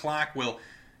 7 on the clock will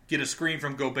get a screen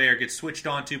from Gobert, gets switched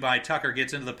onto by Tucker,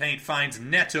 gets into the paint, finds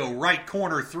Neto, right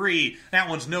corner 3. That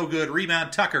one's no good.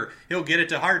 Rebound Tucker. He'll get it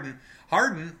to Harden.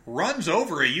 Harden runs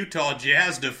over a Utah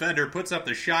Jazz defender, puts up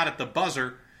the shot at the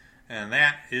buzzer, and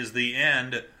that is the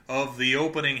end of the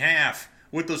opening half.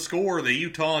 With the score, the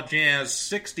Utah Jazz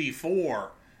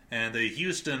 64 and the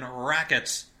Houston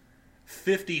Rockets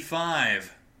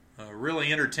 55. A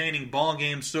really entertaining ball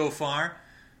game so far.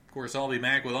 Of course, I'll be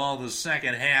back with all the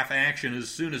second half action as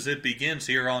soon as it begins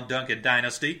here on Duncan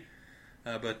Dynasty.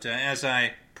 But as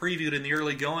I previewed in the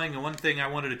early going, the one thing I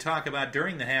wanted to talk about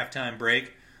during the halftime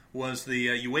break was the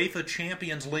UEFA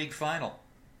Champions League final.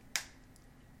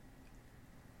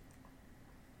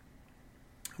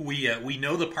 We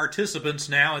know the participants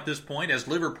now at this point as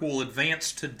Liverpool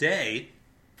advanced today,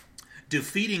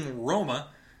 defeating Roma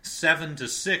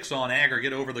 7-6 on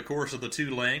aggregate over the course of the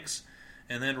two legs,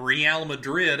 and then Real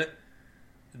Madrid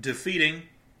defeating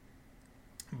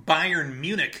Bayern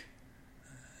Munich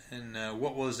in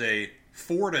what was a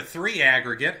 4-3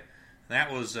 aggregate.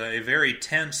 That was a very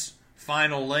tense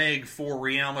final leg for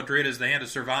Real Madrid as they had to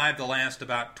survive the last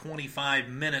about 25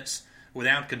 minutes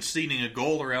without conceding a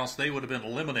goal, or else they would have been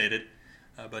eliminated.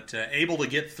 But able to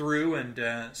get through,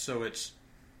 and so it's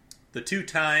the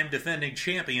two-time defending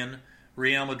champion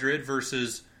Real Madrid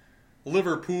versus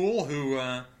Liverpool, who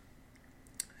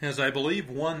has, I believe,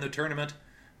 won the tournament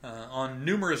on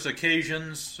numerous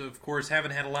occasions. Of course,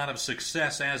 haven't had a lot of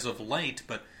success as of late,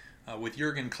 but with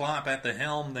Jurgen Klopp at the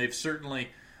helm, they've certainly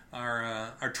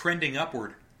are trending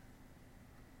upward.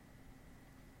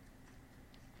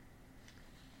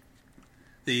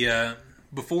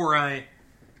 Before I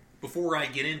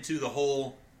get into the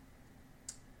whole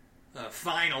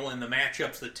final and the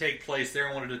matchups that take place there,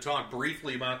 I wanted to talk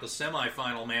briefly about the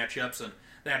semifinal matchups, and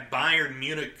that Bayern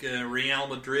Munich Real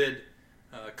Madrid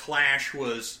clash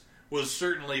was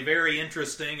certainly very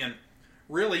interesting, and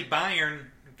really Bayern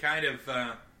kind of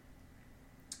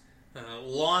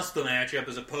lost the matchup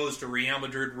as opposed to Real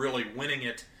Madrid really winning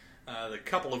it. The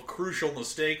couple of crucial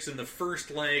mistakes in the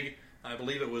first leg. I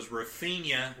believe it was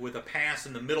Rafinha with a pass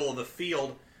in the middle of the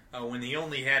field when he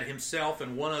only had himself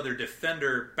and one other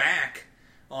defender back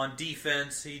on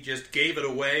defense. He just gave it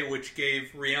away, which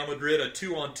gave Real Madrid a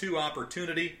 2-on-2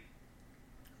 opportunity,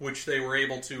 which they were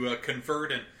able to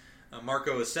convert, and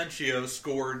Marco Asensio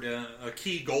scored a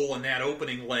key goal in that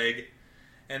opening leg.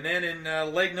 And then in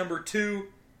leg number 2,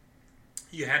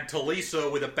 you had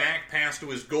Tolisso with a back pass to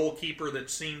his goalkeeper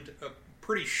that seemed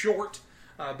pretty short.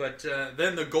 But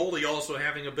then the goalie also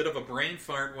having a bit of a brain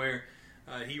fart where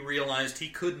he realized he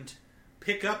couldn't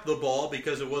pick up the ball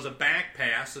because it was a back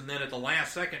pass, and then at the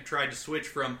last second tried to switch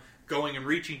from going and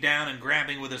reaching down and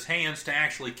grabbing with his hands to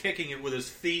actually kicking it with his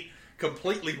feet,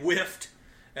 completely whiffed,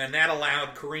 and that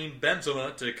allowed Karim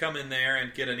Benzema to come in there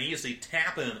and get an easy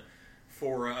tap-in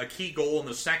for a key goal in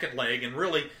the second leg. And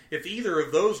really, if either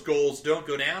of those goals don't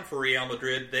go down for Real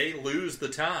Madrid, they lose the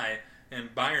tie,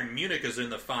 and Bayern Munich is in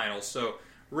the final. So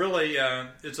really,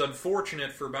 it's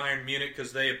unfortunate for Bayern Munich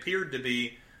because they appeared to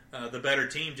be the better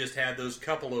team, just had those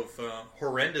couple of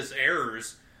horrendous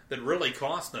errors that really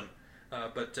cost them.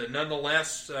 But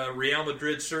nonetheless, Real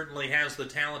Madrid certainly has the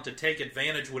talent to take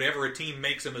advantage. Whenever a team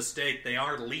makes a mistake, they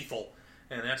are lethal.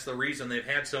 And that's the reason they've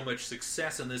had so much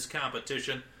success in this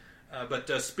competition. But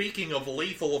speaking of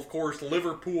lethal, of course,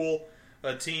 Liverpool,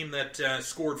 a team that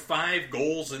scored 5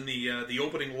 goals in the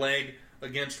opening leg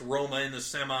against Roma in the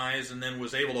semis, and then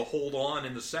was able to hold on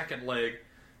in the second leg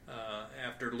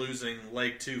after losing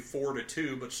leg 2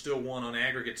 4-2, but still won on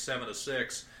aggregate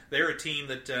 7-6. They're a team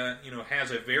that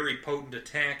has a very potent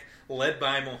attack led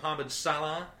by Mohamed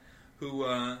Salah, who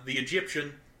the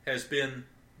Egyptian has been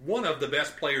one of the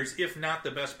best players, if not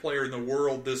the best player in the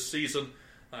world this season.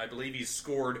 I believe he's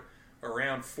scored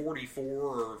around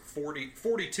 42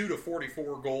 to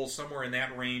 44 goals, somewhere in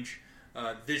that range.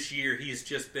 This year he's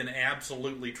just been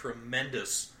absolutely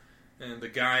tremendous, and the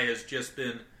guy has just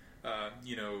been,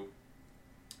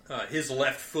 his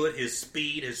left foot, his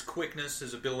speed, his quickness,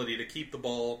 his ability to keep the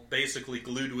ball basically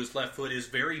glued to his left foot is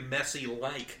very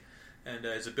Messi-like, and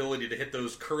his ability to hit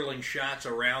those curling shots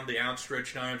around the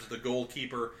outstretched arms of the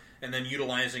goalkeeper, and then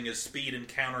utilizing his speed and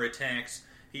counterattacks.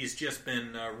 He's just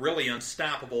been really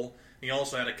unstoppable. He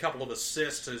also had a couple of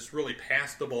assists, has really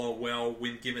passed the ball well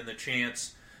when given the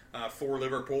chance for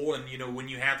Liverpool. And, when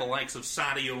you have the likes of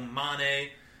Sadio Mane,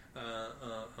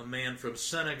 a man from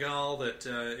Senegal that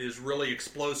is really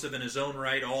explosive in his own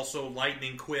right, also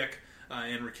lightning quick,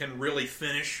 and can really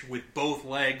finish with both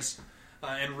legs.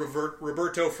 And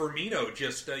Roberto Firmino,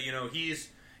 just,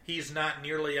 he's not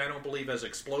nearly, I don't believe, as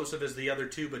explosive as the other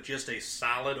two, but just a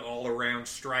solid all-around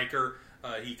striker.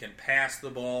 He can pass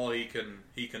the ball. He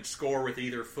can score with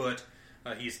either foot.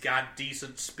 He's got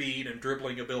decent speed and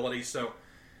dribbling ability. So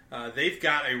they've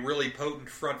got a really potent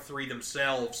front three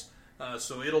themselves.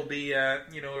 So it'll be a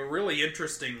really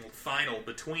interesting final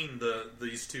between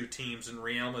these two teams in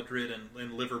Real Madrid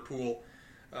and Liverpool.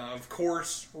 Of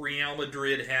course, Real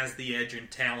Madrid has the edge in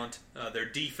talent. Their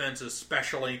defense,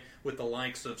 especially with the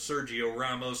likes of Sergio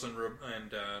Ramos and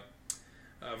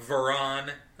Varane,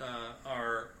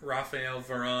 Rafael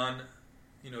Varane,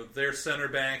 their center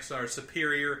backs are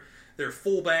superior. Their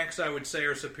fullbacks, I would say,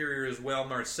 are superior as well.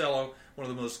 Marcelo, one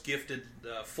of the most gifted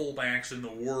fullbacks in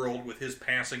the world with his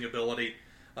passing ability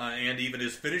and even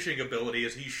his finishing ability,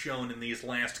 as he's shown in these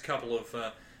last couple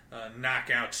of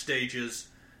knockout stages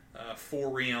for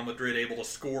Real Madrid, able to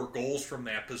score goals from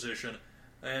that position.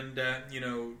 And,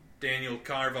 Daniel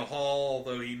Carvajal,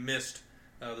 although he missed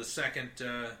the second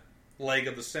leg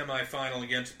of the semifinal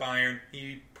against Bayern,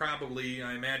 he probably,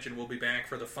 I imagine, will be back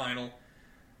for the final.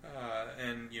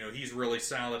 And he's really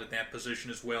solid at that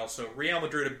position as well. So Real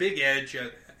Madrid, a big edge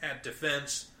at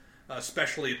defense,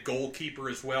 especially at goalkeeper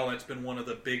as well. That's been one of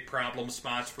the big problem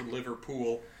spots for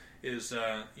Liverpool, is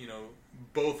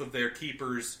both of their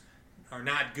keepers are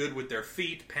not good with their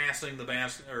feet, passing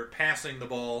the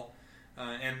ball,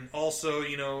 and also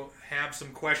have some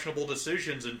questionable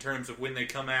decisions in terms of when they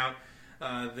come out.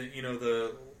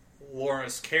 The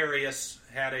Loris Karius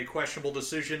had a questionable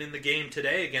decision in the game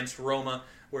today against Roma,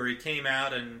 where he came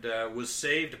out and was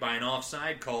saved by an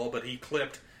offside call, but he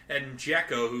clipped Edin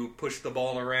Dzeko, who pushed the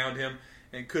ball around him,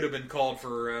 and could have been called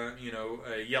for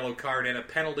a yellow card and a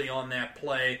penalty on that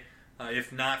play,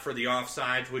 if not for the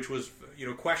offsides, which was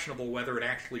questionable whether it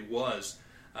actually was.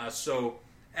 So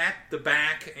at the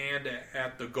back and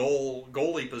at the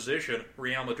goalie position,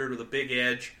 Real Madrid with a big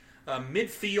edge.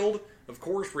 Midfield, of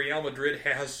course, Real Madrid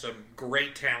has some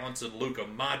great talents in Luka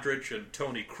Modric and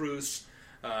Toni Kroos,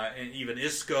 and even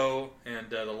Isco and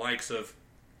the likes of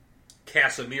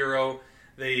Casemiro.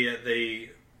 They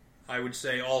I would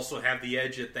say, also have the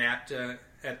edge at that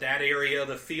area of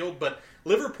the field. But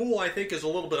Liverpool, I think, is a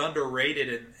little bit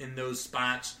underrated in those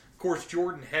spots. Of course,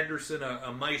 Jordan Henderson,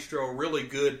 a maestro, a really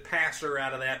good passer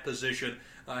out of that position,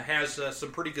 has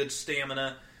some pretty good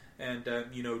stamina and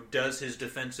does his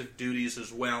defensive duties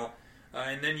as well.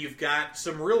 And then you've got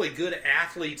some really good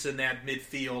athletes in that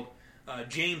midfield.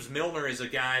 James Milner is a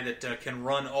guy that can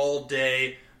run all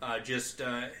day, is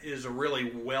a really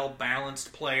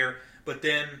well-balanced player. But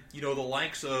then, the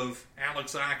likes of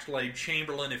Alex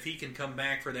Oxlade-Chamberlain, if he can come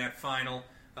back for that final,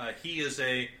 he is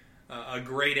a a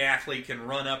great athlete, can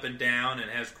run up and down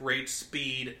and has great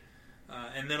speed.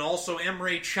 And then also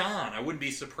Emre Can. I wouldn't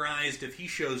be surprised if he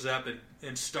shows up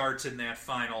and starts in that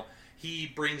final.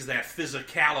 He brings that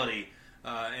physicality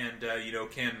and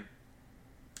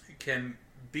can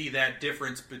be that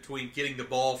difference between getting the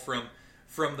ball from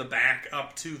the back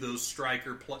up to those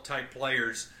striker-type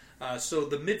players. So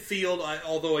the midfield,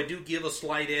 although I do give a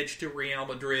slight edge to Real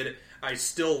Madrid, I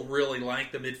still really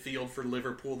like the midfield for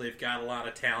Liverpool. They've got a lot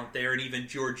of talent there, and even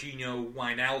Jorginho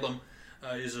Wijnaldum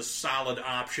is a solid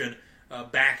option,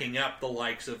 backing up the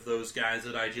likes of those guys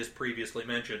that I just previously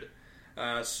mentioned.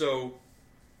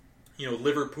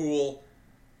 Liverpool,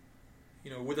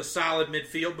 with a solid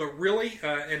midfield, but really,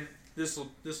 and this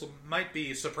might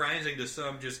be surprising to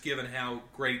some, just given how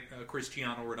great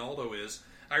Cristiano Ronaldo is.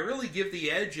 I really give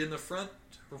the edge in the front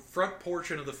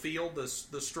portion of the field,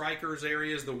 the strikers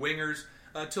areas, the wingers,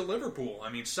 to Liverpool. I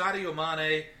mean, Sadio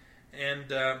Mane and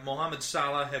Mohamed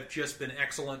Salah have just been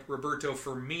excellent. Roberto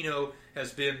Firmino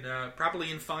has been probably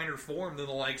in finer form than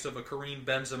the likes of a Karim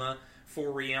Benzema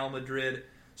for Real Madrid.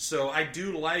 So I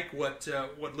do like what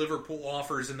Liverpool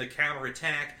offers in the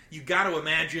counterattack. You got to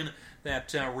imagine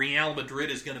that Real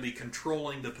Madrid is going to be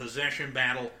controlling the possession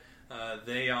battle.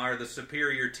 They are the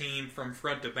superior team from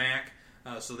front to back,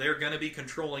 so they're going to be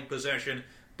controlling possession.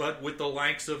 But with the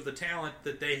likes of the talent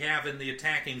that they have in the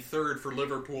attacking third for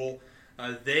Liverpool,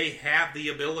 they have the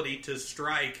ability to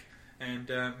strike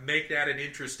and make that an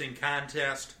interesting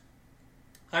contest.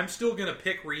 I'm still going to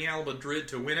pick Real Madrid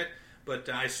to win it, but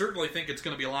I certainly think it's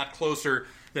going to be a lot closer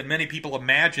than many people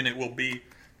imagine it will be.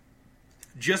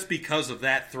 Just because of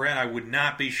that threat, I would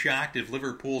not be shocked if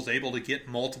Liverpool's able to get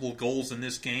multiple goals in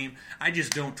this game. I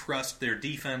just don't trust their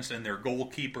defense and their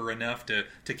goalkeeper enough to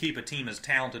keep a team as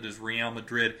talented as Real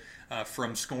Madrid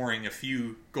from scoring a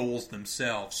few goals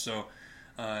themselves. So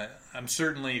I'm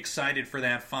certainly excited for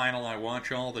that final. I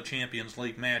watch all the Champions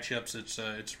League matchups.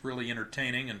 It's really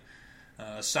entertaining. And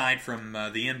aside from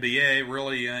the NBA,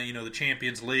 really, the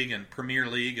Champions League and Premier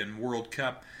League and World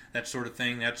Cup, that sort of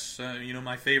thing, that's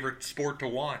my favorite sport to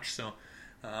watch. So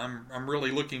I'm really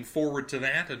looking forward to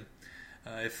that. And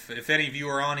if any of you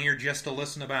are on here just to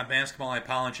listen about basketball, I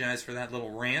apologize for that little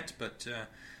rant, but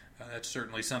that's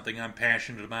certainly something I'm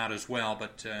passionate about as well.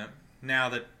 But now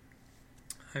that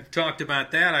I've talked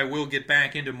about that, I will get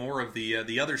back into more of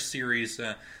the other series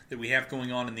that we have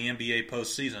going on in the NBA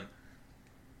postseason.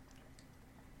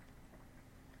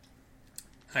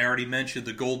 I already mentioned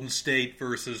the Golden State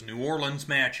versus New Orleans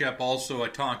matchup. Also, I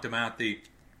talked about the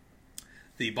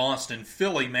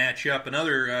Boston-Philly matchup,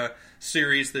 another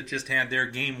series that just had their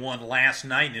game one last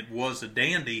night, and it was a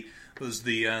dandy. It was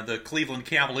the Cleveland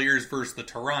Cavaliers versus the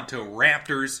Toronto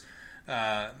Raptors.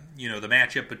 The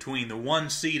matchup between the 1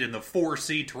 seed and the 4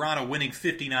 seed. Toronto winning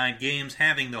 59 games,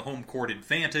 having the home court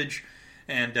advantage.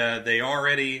 And they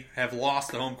already have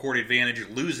lost the home court advantage,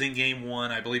 losing game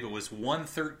one. I believe it was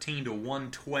 113 to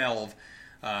 112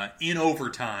 in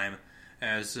overtime,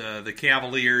 as the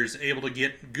Cavaliers able to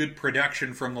get good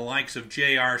production from the likes of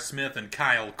J.R. Smith and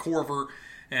Kyle Korver,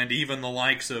 and even the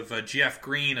likes of Jeff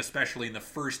Green, especially in the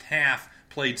first half,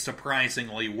 played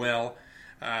surprisingly well.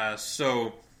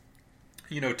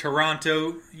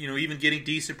 Toronto, even getting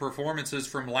decent performances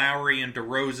from Lowry and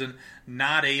DeRozan,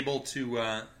 not able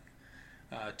to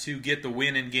get the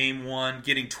win in Game 1,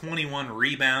 getting 21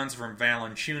 rebounds from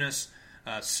Valanciunas,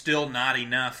 still not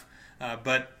enough.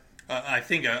 But I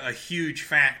think a huge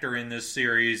factor in this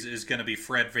series is going to be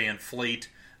Fred VanVleet.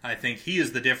 I think he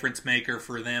is the difference maker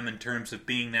for them in terms of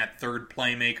being that third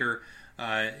playmaker.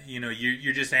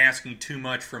 You're just asking too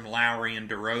much from Lowry and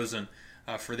DeRozan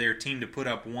for their team to put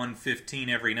up 115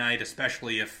 every night,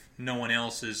 especially if no one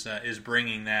else is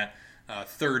bringing that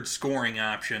third scoring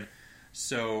option.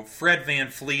 So Fred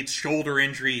VanVleet's shoulder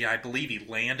injury, I believe he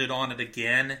landed on it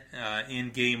again in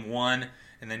Game 1,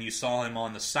 and then you saw him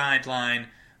on the sideline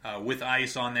with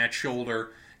ice on that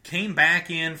shoulder. Came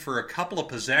back in for a couple of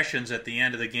possessions at the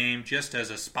end of the game just as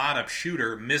a spot-up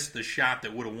shooter, missed the shot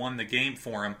that would have won the game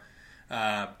for him.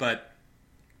 But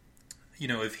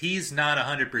if he's not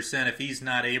 100%, if he's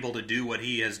not able to do what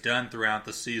he has done throughout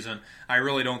the season, I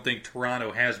really don't think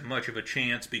Toronto has much of a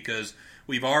chance, because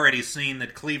we've already seen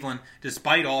that Cleveland,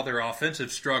 despite all their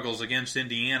offensive struggles against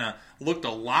Indiana, looked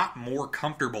a lot more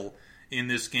comfortable in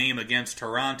this game against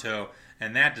Toronto,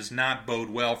 and that does not bode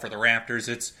well for the Raptors.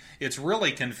 It's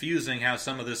really confusing how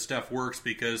some of this stuff works,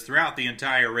 because throughout the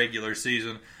entire regular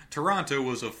season, Toronto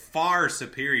was a far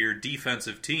superior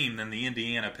defensive team than the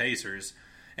Indiana Pacers,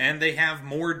 and they have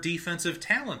more defensive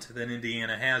talent than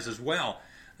Indiana has as well.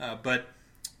 But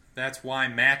that's why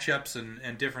matchups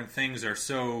and different things are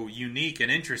so unique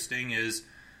and interesting, is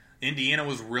Indiana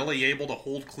was really able to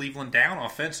hold Cleveland down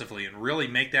offensively and really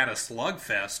make that a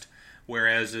slugfest,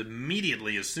 whereas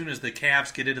immediately, as soon as the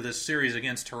Cavs get into this series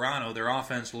against Toronto, their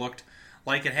offense looked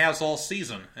like it has all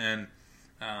season. And,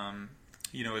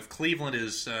 if Cleveland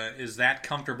is that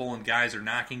comfortable and guys are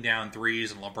knocking down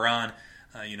threes and LeBron,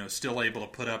 still able to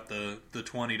put up the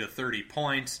 20 to 30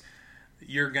 points,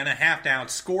 you're going to have to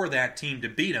outscore that team to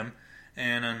beat them.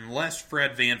 And unless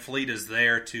Fred VanVleet is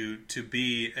there to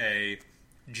be a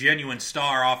genuine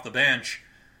star off the bench,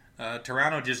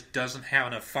 Toronto just doesn't have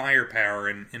enough firepower,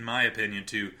 in my opinion,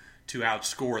 to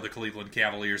outscore the Cleveland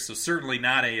Cavaliers. So certainly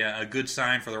not a good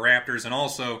sign for the Raptors. And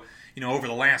also, over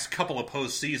the last couple of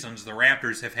postseasons, the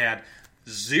Raptors have had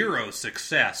zero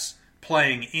success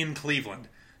playing in Cleveland.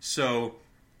 So,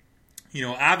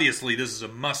 obviously this is a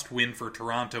must-win for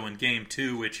Toronto in Game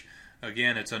 2, which,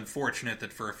 again, it's unfortunate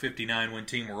that for a 59-win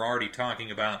team, we're already talking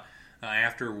about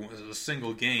after a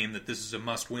single game that this is a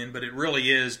must-win, but it really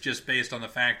is just based on the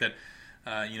fact that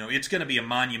it's going to be a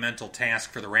monumental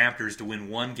task for the Raptors to win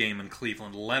one game in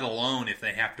Cleveland, let alone if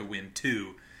they have to win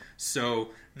two. So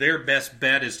their best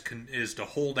bet is to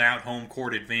hold out home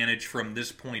court advantage from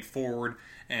this point forward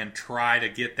and try to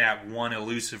get that one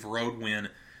elusive road win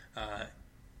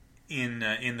in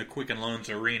the Quicken Loans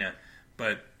Arena.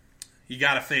 But you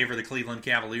got to favor the Cleveland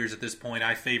Cavaliers at this point.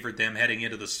 I favored them heading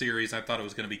into the series. I thought it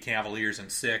was going to be Cavaliers in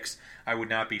 6. I would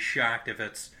not be shocked if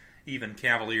it's even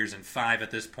Cavaliers in 5 at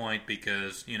this point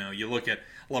because, you look at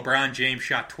LeBron James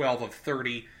shot 12 of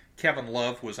 30. Kevin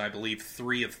Love was, I believe,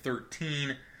 3 of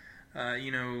 13.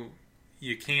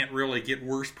 You can't really get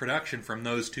worse production from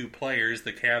those two players,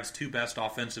 the Cavs' two best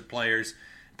offensive players.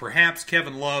 Perhaps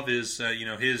Kevin Love is,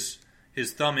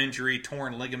 his thumb injury,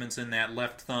 torn ligaments in that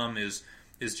left thumb is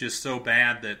just so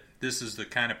bad that this is the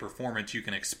kind of performance you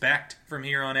can expect from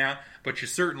here on out. But you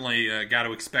certainly got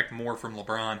to expect more from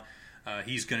LeBron.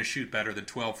 He's going to shoot better than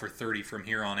 12 for 30 from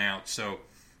here on out. So,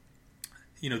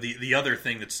 the other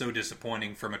thing that's so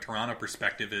disappointing from a Toronto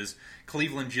perspective is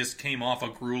Cleveland just came off a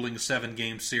grueling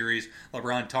 7-game series.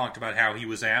 LeBron talked about how he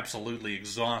was absolutely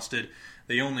exhausted.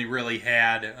 They only really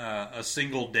had a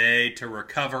single day to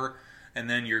recover, and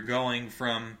then you're going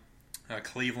from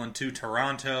Cleveland to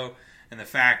Toronto. And the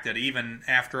fact that even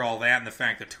after all that and the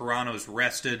fact that Toronto's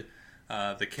rested,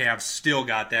 the Cavs still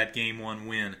got that Game 1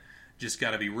 win. Just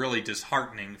got to be really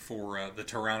disheartening for the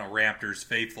Toronto Raptors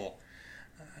faithful.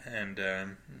 And,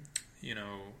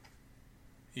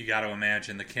 you got to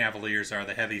imagine the Cavaliers are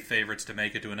the heavy favorites to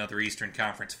make it to another Eastern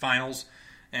Conference Finals.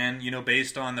 And,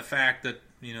 based on the fact that,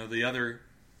 the other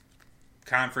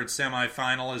conference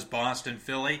semifinal is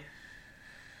Boston-Philly,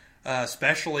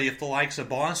 especially if the likes of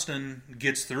Boston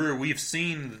gets through. We've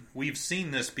seen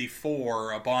this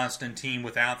before, a Boston team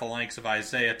without the likes of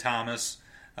Isaiah Thomas.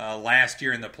 Last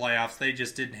year in the playoffs, they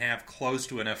just didn't have close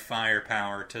to enough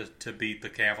firepower to beat the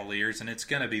Cavaliers, and it's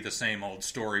going to be the same old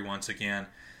story once again.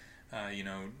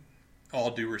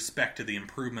 All due respect to the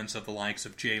improvements of the likes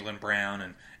of Jaylen Brown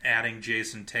and adding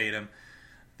Jason Tatum,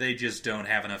 they just don't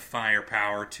have enough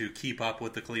firepower to keep up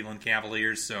with the Cleveland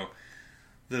Cavaliers. So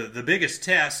the biggest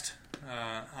test,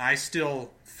 I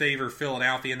still favor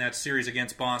Philadelphia in that series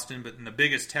against Boston, but the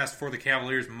biggest test for the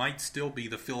Cavaliers might still be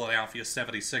the Philadelphia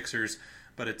 76ers.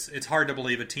 But it's hard to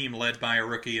believe a team led by a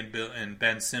rookie and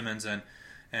Ben Simmons and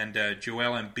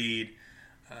Joel Embiid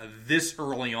this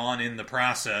early on in the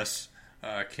process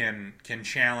can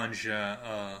challenge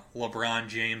a LeBron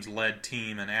James-led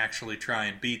team and actually try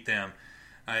and beat them.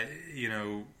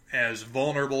 As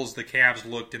vulnerable as the Cavs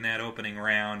looked in that opening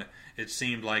round, it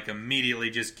seemed like immediately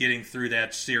just getting through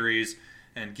that series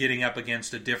and getting up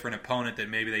against a different opponent that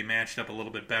maybe they matched up a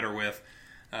little bit better with,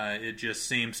 it just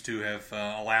seems to have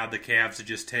allowed the Cavs to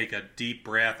just take a deep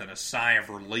breath and a sigh of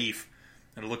relief.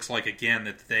 And it looks like, again,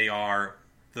 that they are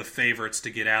the favorites to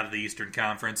get out of the Eastern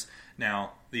Conference.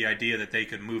 Now, the idea that they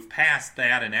could move past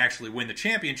that and actually win the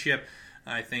championship,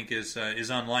 I think, is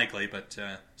unlikely. But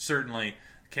certainly,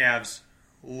 Cavs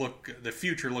the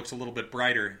future looks a little bit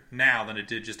brighter now than it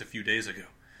did just a few days ago.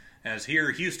 As here,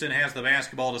 Houston has the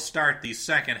basketball to start the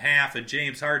second half, and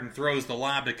James Harden throws the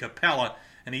lob to Capella,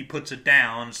 and he puts it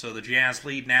down, so the Jazz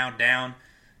lead now down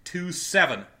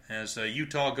 2-7. As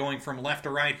Utah going from left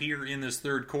to right here in this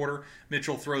third quarter.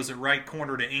 Mitchell throws it right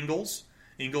corner to Ingles.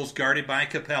 Ingles guarded by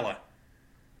Capella.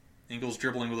 Ingles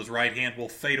dribbling with his right hand will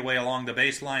fade away along the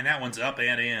baseline. That one's up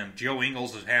and in. Joe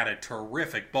Ingles has had a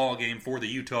terrific ball game for the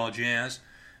Utah Jazz,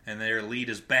 and their lead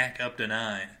is back up to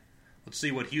 9. Let's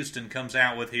see what Houston comes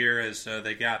out with here as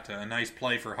they got a nice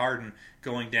play for Harden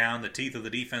going down the teeth of the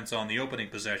defense on the opening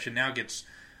possession. Now gets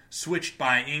switched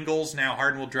by Ingles. Now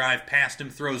Harden will drive past him,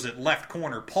 throws it left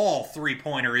corner. Paul,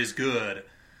 three-pointer is good.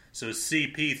 So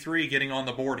CP3 getting on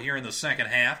the board here in the second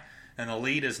half, and the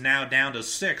lead is now down to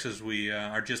 6 as we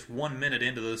are just 1 minute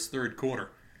into this third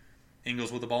quarter.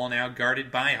 Ingles with the ball now,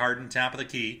 guarded by Harden, top of the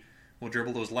key. Will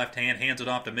dribble to his left hand, hands it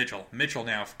off to Mitchell. Mitchell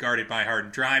now guarded by Harden,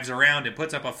 drives around and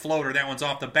puts up a floater. That one's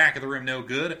off the back of the rim, no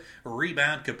good.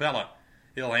 Rebound, Capella.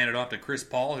 He'll hand it off to Chris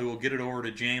Paul, who will get it over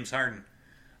to James Harden.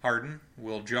 Harden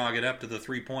will jog it up to the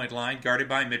three-point line, guarded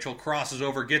by Mitchell, crosses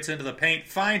over, gets into the paint,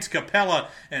 finds Capella,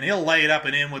 and he'll lay it up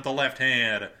and in with the left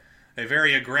hand. A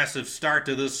very aggressive start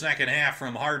to the second half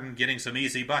from Harden, getting some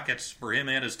easy buckets for him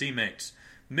and his teammates.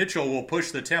 Mitchell will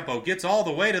push the tempo, gets all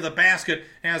the way to the basket,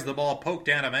 has the ball poked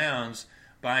out of bounds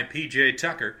by P.J.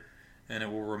 Tucker, and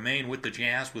it will remain with the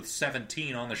Jazz with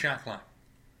 17 on the shot clock.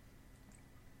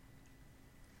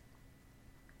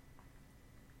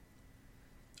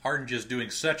 Harden just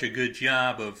doing such a good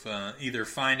job of either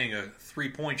finding a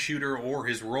three-point shooter or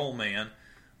his roll man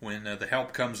when the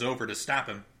help comes over to stop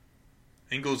him.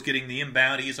 Ingles getting the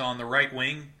inbound. He's on the right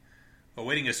wing,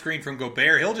 awaiting a screen from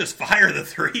Gobert. He'll just fire the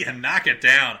three and knock it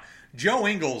down. Joe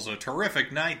Ingles, a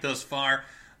terrific night thus far,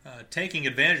 taking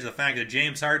advantage of the fact that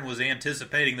James Harden was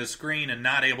anticipating the screen and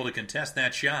not able to contest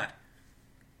that shot.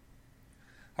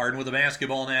 Harden with the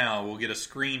basketball now. We'll get a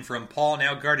screen from Paul,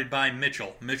 now guarded by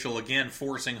Mitchell. Mitchell again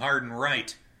forcing Harden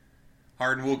right.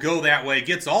 Harden will go that way,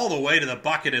 gets all the way to the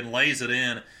bucket and lays it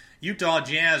in. Utah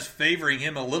Jazz favoring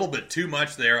him a little bit too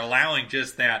much there, allowing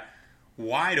just that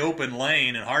wide open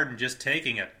lane, and Harden just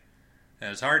taking it.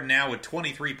 As Harden now with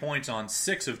 23 points on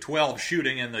 6 of 12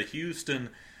 shooting, and the Houston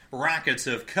Rockets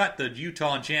have cut the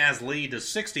Utah Jazz lead to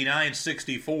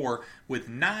 69-64 with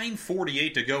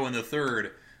 9:48 to go in the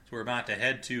third. So we're about to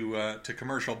head to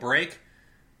commercial break,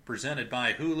 presented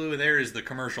by Hulu. There is the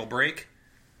commercial break.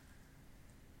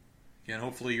 Again,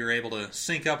 hopefully you're able to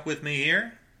sync up with me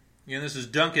here. Again, this is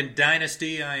Duncan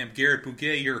Dynasty. I am Garrett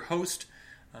Bouquet, your host,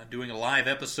 doing a live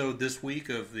episode this week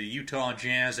of the Utah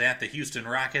Jazz at the Houston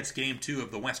Rockets, Game 2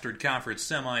 of the Western Conference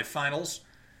semifinals.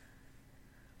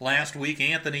 Last week,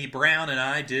 Anthony Brown and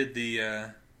I did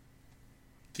the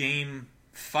Game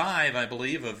 5, I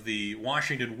believe, of the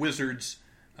Washington Wizards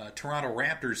Toronto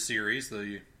Raptors series.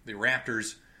 The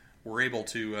Raptors were able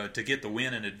to get the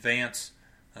win and advance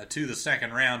to the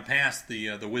second round past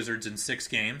the Wizards in 6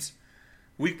 games.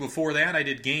 Week before that, I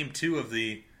did Game 2 of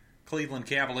the Cleveland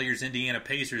Cavaliers-Indiana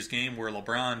Pacers game, where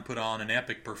LeBron put on an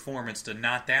epic performance to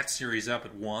knot that series up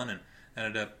at 1,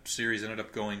 and series ended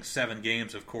up going 7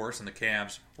 games, of course, and the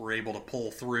Cavs were able to pull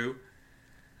through.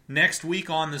 Next week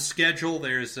on the schedule,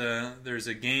 there's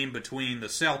a game between the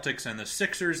Celtics and the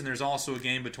Sixers, and there's also a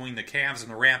game between the Cavs and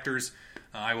the Raptors.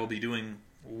 I will be doing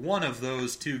one of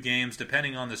those 2 games,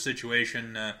 depending on the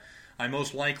situation. I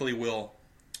most likely will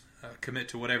commit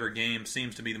to whatever game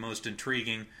seems to be the most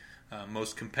intriguing,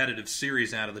 most competitive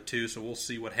series out of the 2, so we'll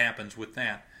see what happens with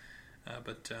that.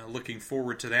 But looking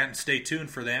forward to that, and stay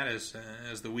tuned for that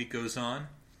as the week goes on.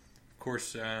 Of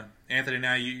course, Anthony and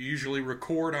I usually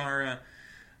record our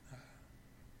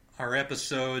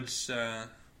episodes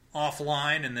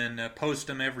offline and then post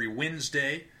them every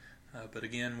Wednesday. But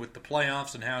again, with the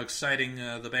playoffs and how exciting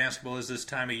the basketball is this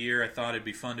time of year, I thought it'd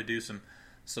be fun to do some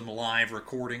live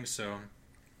recording. So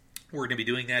we're going to be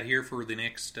doing that here for the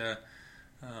next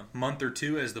month or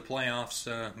 2 as the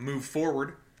playoffs move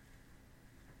forward.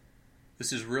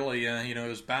 This is really,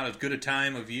 it's about as good a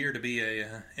time of year to be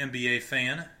a NBA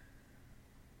fan.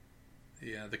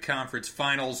 The conference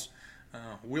finals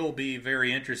will be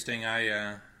very interesting.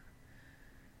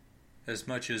 As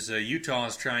much as Utah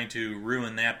is trying to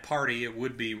ruin that party, it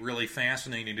would be really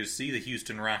fascinating to see the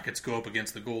Houston Rockets go up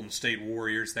against the Golden State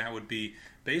Warriors. That would be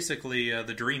basically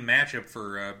the dream matchup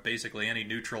for basically any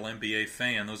neutral NBA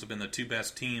fan. Those have been the 2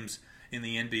 best teams in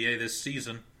the NBA this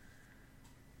season.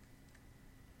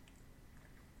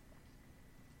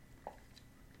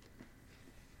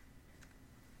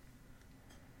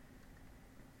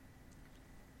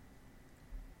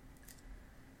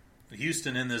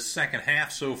 Houston in this second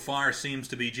half so far seems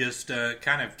to be just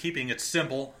kind of keeping it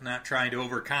simple, not trying to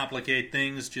overcomplicate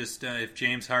things. Just if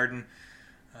James Harden,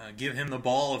 give him the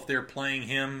ball if they're playing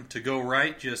him to go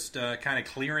right, just kind of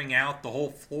clearing out the whole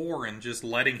floor and just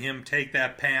letting him take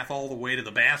that path all the way to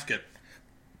the basket.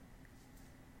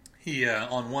 He,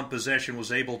 on one possession,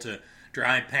 was able to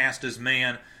drive past his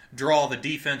man, draw the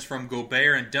defense from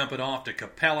Gobert, and dump it off to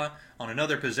Capella. On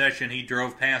another possession, he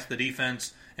drove past the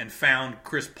defense and found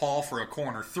Chris Paul for a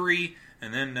corner 3,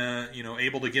 and then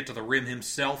able to get to the rim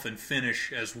himself and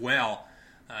finish as well.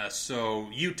 So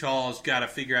Utah's got to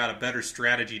figure out a better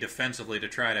strategy defensively to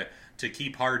try to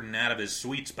keep Harden out of his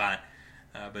sweet spot.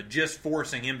 But just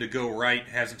forcing him to go right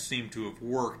hasn't seemed to have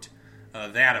worked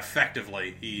that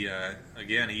effectively.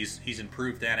 He's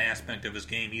improved that aspect of his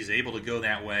game. He's able to go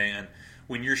that way, and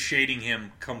when you're shading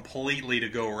him completely to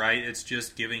go right, it's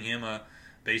just giving him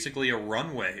basically a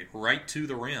runway right to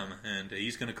the rim, and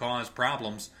he's going to cause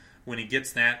problems when he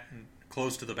gets that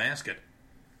close to the basket.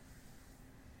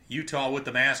 Utah with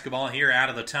the basketball here out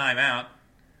of the timeout.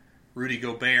 Rudy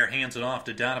Gobert hands it off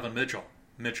to Donovan Mitchell.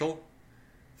 Mitchell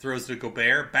throws to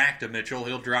Gobert, back to Mitchell.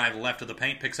 He'll drive left of the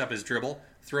paint, picks up his dribble,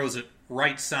 throws it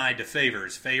right side to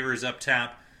Favors. Favors up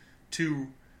top to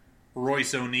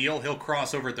Royce O'Neal. He'll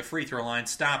cross over at the free throw line,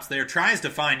 stops there, tries to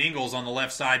find Ingles on the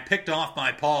left side, picked off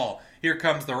by Paul. Here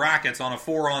comes the Rockets on a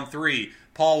 4-on-3.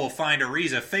 Paul will find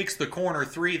Ariza, fakes the corner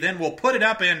three, then will put it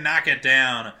up and knock it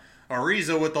down.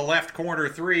 Ariza with the left corner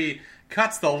three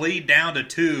cuts the lead down to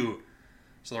 2.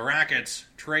 So the Rockets,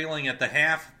 trailing at the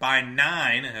half by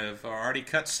 9, have already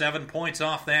cut 7 points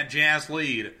off that Jazz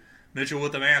lead. Mitchell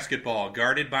with the basketball,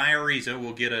 guarded by Ariza,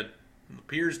 will get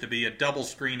appears to be a double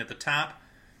screen at the top.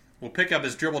 Will pick up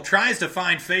his dribble, tries to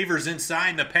find Favors inside,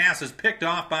 and the pass is picked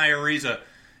off by Ariza.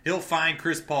 He'll find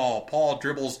Chris Paul. Paul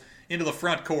dribbles into the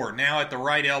front court, now at the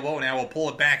right elbow, now will pull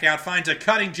it back out, finds a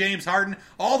cutting James Harden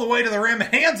all the way to the rim,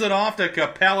 hands it off to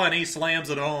Capella, and he slams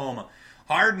it home.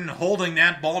 Harden holding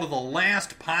that ball to the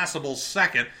last possible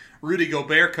second. Rudy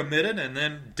Gobert committed and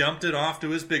then dumped it off to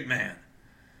his big man.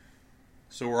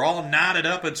 So we're all knotted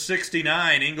up at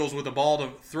 69. Ingles with the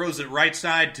ball, throws it right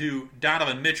side to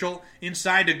Donovan Mitchell.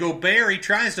 Inside to Gobert. He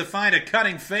tries to find a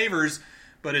cutting Favors,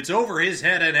 but it's over his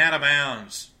head and out of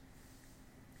bounds.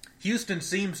 Houston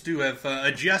seems to have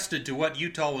adjusted to what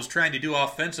Utah was trying to do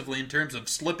offensively in terms of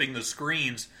slipping the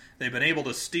screens. They've been able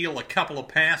to steal a couple of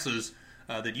passes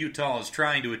that Utah is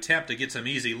trying to attempt to get some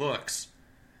easy looks.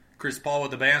 Chris Paul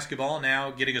with the basketball,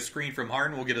 now getting a screen from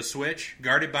Harden, will get a switch.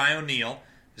 Guarded by O'Neal.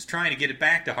 Is trying to get it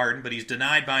back to Harden, but he's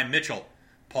denied by Mitchell.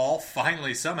 Paul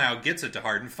finally somehow gets it to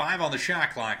Harden. 5 on the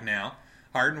shot clock now.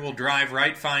 Harden will drive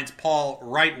right, finds Paul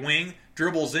right wing.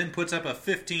 Dribbles in, puts up a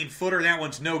 15-footer. That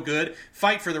one's no good.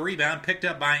 Fight for the rebound, picked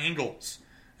up by Ingles.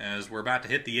 As we're about to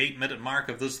hit the 8-minute mark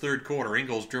of this third quarter.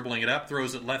 Ingles dribbling it up,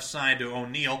 throws it left side to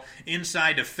O'Neal.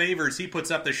 Inside to Favors. He puts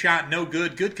up the shot, no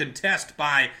good. Good contest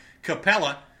by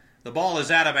Capella. The ball is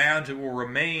out of bounds. It will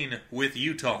remain with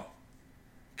Utah.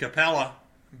 Capella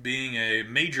being a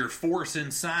major force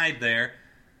inside there,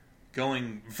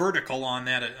 going vertical on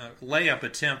that layup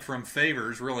attempt from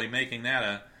Favors, really making that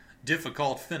a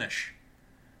difficult finish.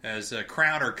 As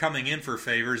Crowder coming in for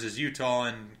Favors, as Utah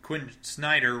and Quinn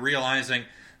Snyder realizing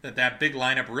that big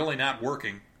lineup really not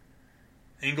working.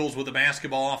 Ingles with the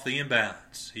basketball off the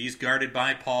inbounds. He's guarded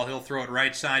by Paul. He'll throw it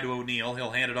right side to O'Neal.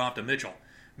 He'll hand it off to Mitchell.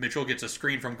 Mitchell gets a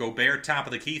screen from Gobert, top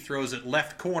of the key, throws it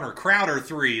left corner. Crowder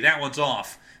three, that one's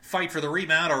off. Fight for the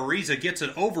rebound. Ariza gets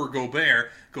it over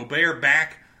Gobert. Gobert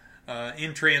back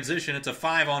in transition. It's a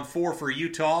 5-on-4 for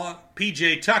Utah.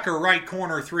 P.J. Tucker, right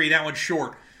corner three, that one's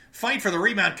short. Fight for the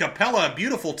rebound. Capella,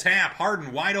 beautiful tap.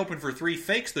 Harden wide open for three,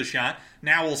 fakes the shot.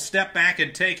 Now will step back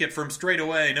and take it from straight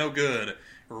away. No good.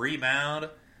 Rebound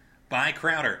by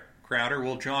Crowder. Crowder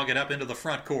will jog it up into the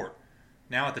front court.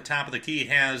 Now at the top of the key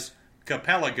has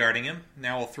Capella guarding him.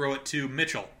 Now we'll throw it to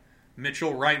Mitchell.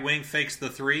 Mitchell, right wing, fakes the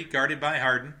three, guarded by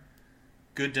Harden.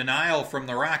 Good denial from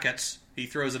the Rockets. He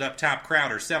throws it up top.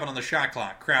 Crowder, 7 on the shot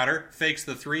clock. Crowder fakes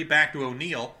the three, back to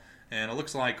O'Neal. And it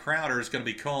looks like Crowder is going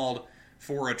to be called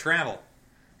for a travel.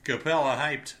 Capella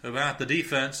hyped about the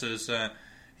defense as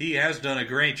he has done a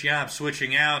great job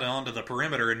switching out onto the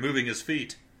perimeter and moving his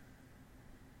feet.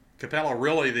 Capella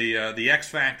really the X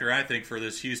factor, I think, for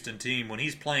this Houston team. When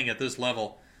he's playing at this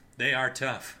level, they are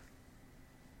tough.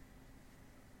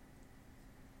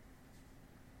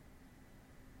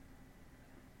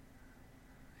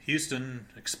 Houston,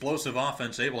 explosive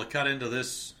offense, able to cut into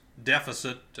this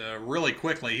deficit really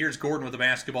quickly. Here's Gordon with the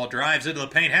basketball, drives into the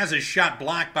paint, has his shot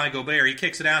blocked by Gobert. He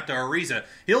kicks it out to Ariza.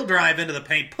 He'll drive into the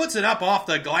paint, puts it up off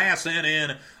the glass and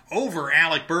in over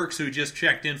Alec Burks, who just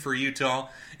checked in for Utah.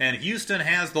 And Houston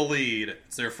has the lead.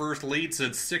 It's their first lead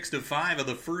since 6-5 of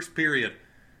the first period.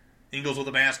 Ingles with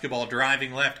the basketball,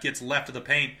 driving left, gets left of the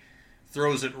paint,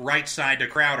 throws it right side to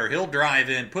Crowder. He'll drive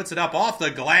in, puts it up off the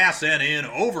glass and in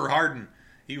over Harden.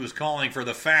 He was calling for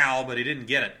the foul, but he didn't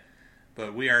get it.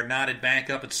 But we are knotted back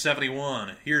up at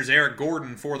 71. Here's Eric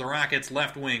Gordon for the Rockets,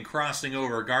 left wing, crossing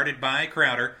over, guarded by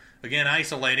Crowder. Again,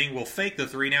 isolating, will fake the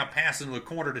three, now passing to the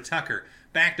corner to Tucker.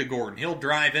 Back to Gordon. He'll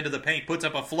drive into the paint, puts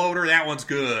up a floater. That one's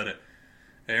good.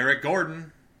 Eric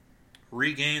Gordon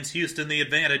regains Houston the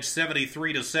advantage,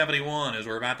 73-71, as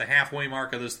we're about the halfway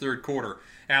mark of this third quarter.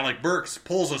 Alec Burks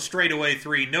pulls a straightaway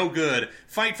three, no good.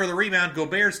 Fight for the rebound.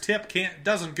 Gobert's tip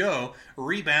doesn't go.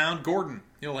 Rebound, Gordon.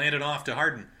 He'll hand it off to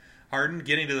Harden. Harden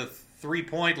getting to the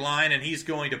three-point line, and he's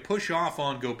going to push off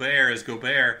on Gobert as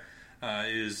Gobert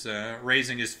is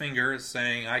raising his finger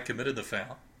saying, I committed the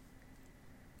foul.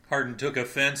 Harden took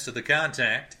offense to the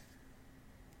contact.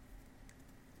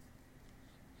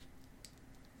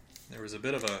 There was a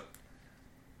bit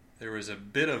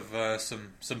of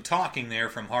some talking there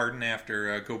from Harden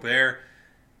after Gobert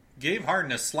gave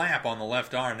Harden a slap on the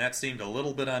left arm. That seemed a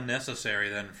little bit unnecessary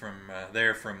then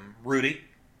from Rudy.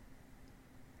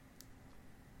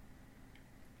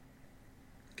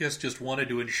 Guess just wanted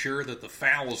to ensure that the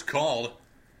foul was called.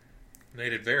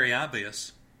 Made it very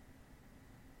obvious.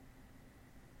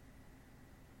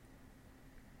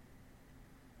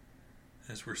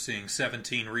 As we're seeing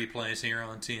 17 replays here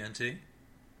on TNT.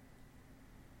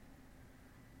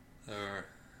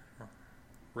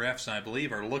 Refs, I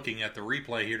believe, are looking at the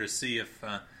replay here to see if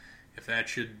that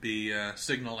should be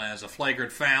signaled as a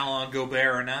flagrant foul on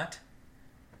Gobert or not.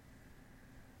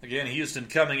 Again, Houston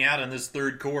coming out in this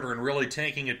third quarter and really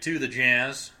taking it to the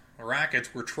Jazz. The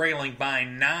Rockets were trailing by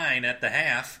 9 at the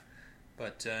half,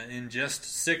 but in just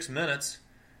 6 minutes,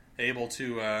 able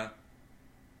to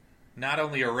not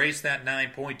only erase that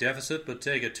 9-point deficit, but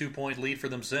take a 2-point lead for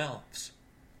themselves.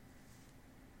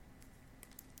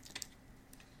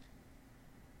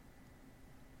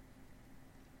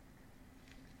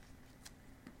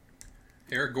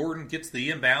 Eric Gordon gets the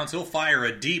inbounds. He'll fire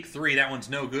a deep three. That one's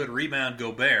no good. Rebound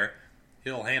Gobert.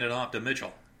 He'll hand it off to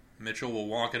Mitchell. Mitchell will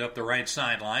walk it up the right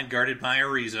sideline, guarded by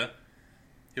Ariza.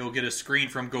 He'll get a screen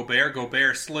from Gobert.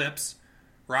 Gobert slips.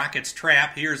 Rockets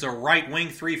trap. Here's a right wing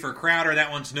three for Crowder.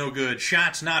 That one's no good.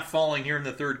 Shots not falling here in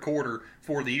the third quarter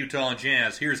for the Utah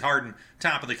Jazz. Here's Harden.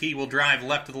 Top of the key. Will drive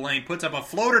left of the lane. Puts up a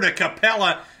floater to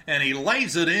Capella, and he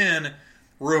lays it in.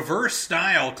 Reverse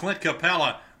style. Clint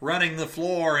Capella running the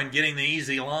floor and getting the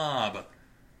easy lob.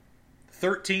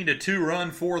 13-2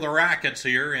 run for the Rockets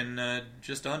here in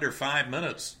just under 5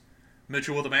 minutes.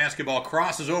 Mitchell with the basketball,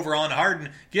 crosses over on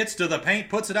Harden, gets to the paint,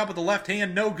 puts it up with the left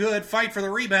hand, no good, fight for the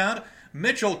rebound.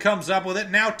 Mitchell comes up with it,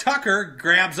 now Tucker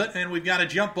grabs it, and we've got a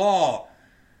jump ball.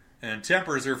 And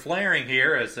tempers are flaring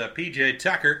here as P.J.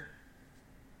 Tucker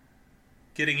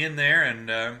getting in there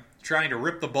and trying to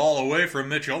rip the ball away from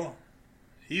Mitchell.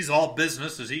 He's all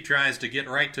business as he tries to get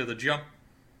right to the jump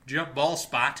ball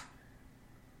spot.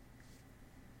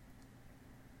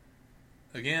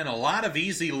 Again, a lot of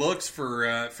easy looks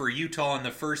for Utah in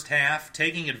the first half,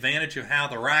 taking advantage of how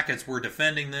the Rockets were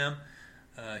defending them.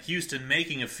 Houston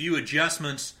making a few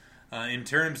adjustments in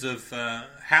terms of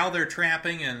how they're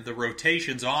trapping and the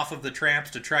rotations off of the traps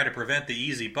to try to prevent the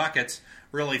easy buckets,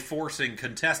 really forcing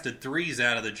contested threes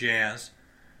out of the Jazz.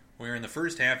 Where in the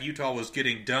first half, Utah was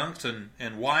getting dunked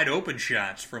and wide open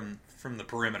shots from the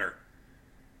perimeter.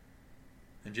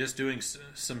 And just doing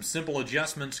some simple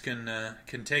adjustments can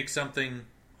take something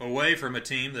away from a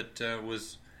team that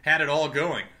had it all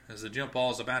going as the jump ball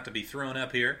is about to be thrown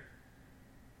up here.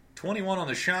 21 on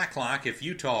the shot clock if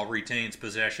Utah retains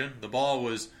possession. The ball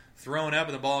was thrown up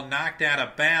and the ball knocked out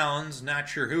of bounds. Not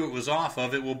sure who it was off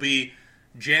of. It will be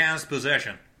Jazz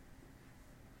possession.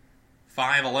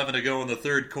 5:11 to go in the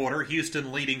third quarter.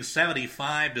 Houston leading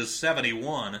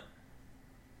 75-71.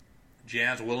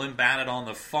 Jazz will inbound it on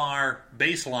the far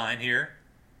baseline here.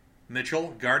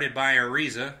 Mitchell, guarded by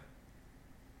Ariza,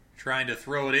 trying to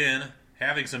throw it in,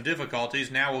 having some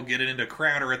difficulties. Now we'll get it into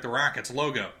Crowder at the Rockets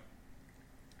logo.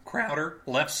 Crowder,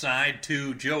 left side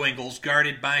to Joe Ingles,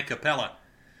 guarded by Capella.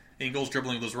 Ingles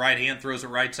dribbling with his right hand, throws it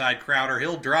right side. Crowder,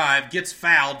 he'll drive, gets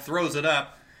fouled, throws it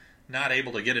up. Not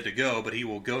able to get it to go, but he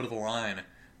will go to the line.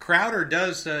 Crowder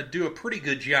does do a pretty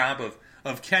good job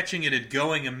of catching it and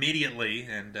going immediately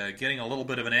and getting a little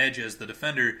bit of an edge as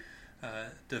the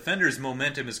defender's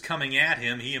momentum is coming at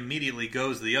him. He immediately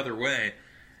goes the other way,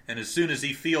 and as soon as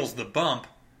he feels the bump,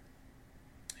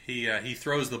 he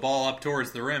throws the ball up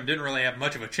towards the rim. Didn't really have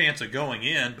much of a chance of going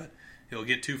in, but he'll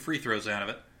get 2 free throws out of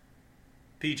it.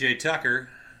 P.J. Tucker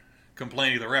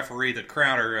complaining to the referee that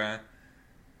Crowder,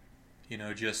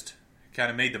 just kind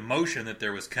of made the motion that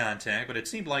there was contact, but it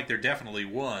seemed like there definitely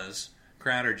was.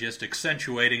 Crowder just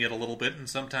accentuating it a little bit, and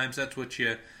sometimes that's what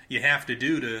you have to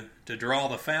do to draw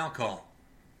the foul call.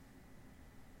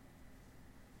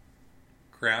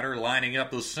 Crowder lining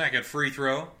up the second free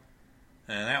throw,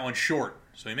 and that one's short.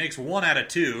 So he makes 1 out of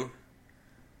 2.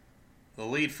 The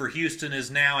lead for Houston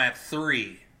is now at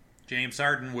 3. James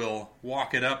Harden will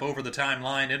walk it up over the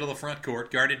timeline into the front court,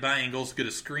 guarded by Ingles. Get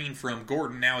a screen from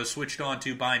Gordon, now is switched on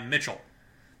to by Mitchell.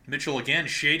 Mitchell again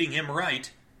shading him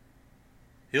right.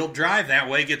 He'll drive that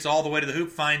way, gets all the way to the hoop,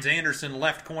 finds Anderson,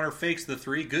 left corner, fakes the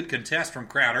three. Good contest from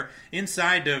Crowder.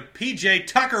 Inside to P.J.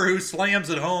 Tucker, who slams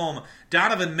it home.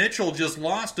 Donovan Mitchell just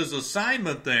lost his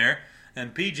assignment there,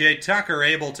 and P.J. Tucker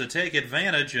able to take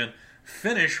advantage and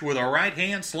finish with a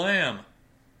right-hand slam.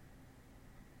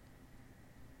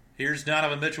 Here's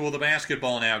Donovan Mitchell with the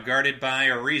basketball now, guarded by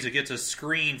Ariza. Gets a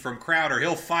screen from Crowder.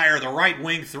 He'll fire. The right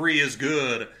wing three is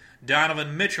good.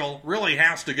 Donovan Mitchell really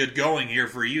has to get going here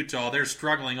for Utah. They're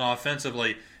struggling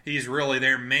offensively. He's really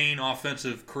their main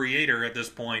offensive creator at this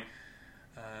point.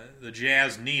 The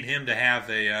Jazz need him to have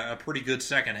a pretty good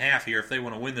second half here if they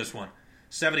want to win this one.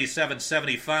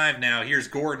 77-75 now. Here's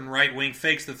Gordon, right wing,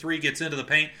 fakes the three, gets into the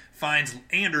paint, finds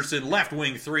Anderson, left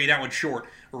wing three. That one's short.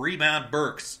 Rebound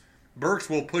Burks. Burks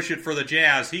will push it for the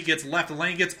Jazz. He gets left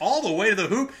lane, gets all the way to the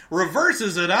hoop,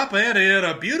 reverses it up and in.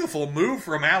 A beautiful move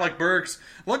from Alec Burks.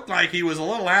 Looked like he was a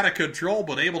little out of control,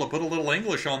 but able to put a little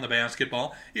English on the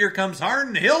basketball. Here comes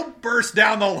Harden. He'll burst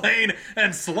down the lane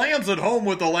and slams it home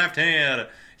with the left hand.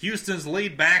 Houston's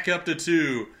lead back up to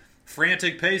 2.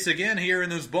 Frantic pace again here in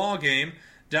this ball game.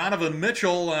 Donovan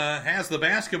Mitchell has the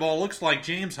basketball. Looks like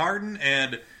James Harden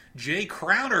and Jay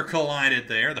Crowder collided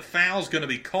there. The foul's going to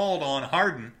be called on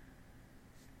Harden.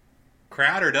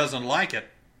 Crowder doesn't like it.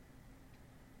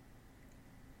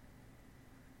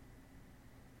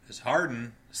 As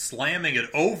Harden slamming it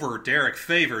over Derek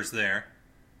Favors there.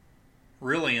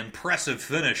 Really impressive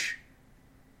finish.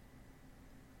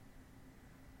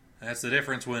 That's the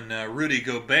difference when Rudy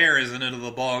Gobert isn't into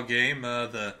the ball game.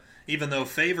 Even though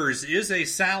Favors is a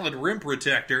solid rim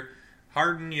protector,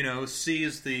 Harden,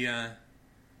 sees the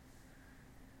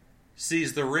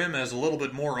rim as a little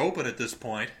bit more open at this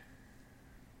point.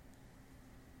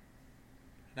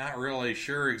 Not really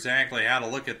sure exactly how to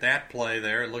look at that play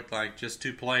there. It looked like just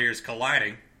two players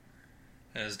colliding.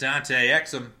 As Dante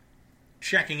Exum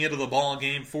checking into the ball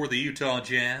game for the Utah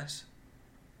Jazz.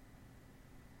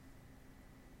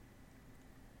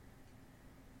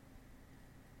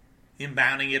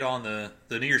 Inbounding it on the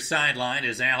near sideline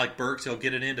is Alec Burks. He'll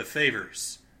get it into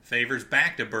Favors. Favors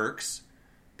back to Burks.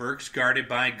 Burks guarded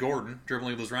by Gordon.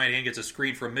 Dribbling with his right hand, gets a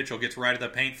screen from Mitchell. Gets right at the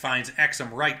paint, finds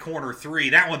Exum. Right corner three.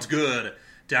 That one's good.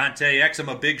 Dante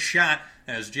Exum, a big shot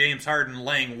as James Harden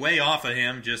laying way off of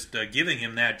him, just giving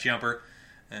him that jumper.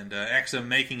 And Exum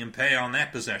making him pay on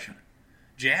that possession.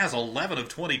 Jazz 11 of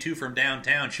 22 from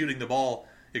downtown, shooting the ball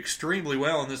extremely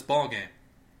well in this ball game.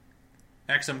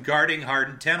 Exum guarding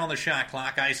Harden, 10 on the shot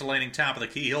clock, isolating top of the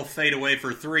key. He'll fade away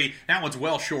for three. That one's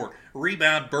well short.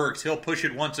 Rebound Burks. He'll push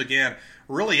it once again.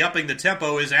 Really upping the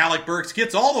tempo is Alec Burks.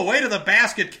 Gets all the way to the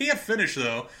basket. Can't finish,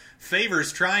 though.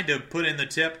 Favors trying to put in the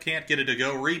tip. Can't get it to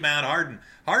go. Rebound Harden.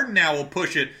 Harden now will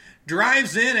push it.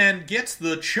 Drives in and gets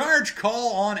the charge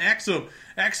call on Exum.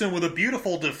 Exum with a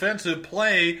beautiful defensive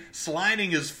play,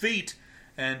 sliding his feet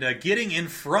and getting in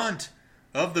front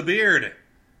of the Beard.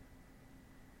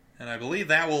 And I believe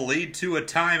that will lead to a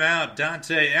timeout.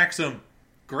 Dante Exum,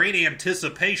 great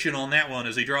anticipation on that one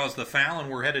as he draws the foul, and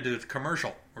we're headed to a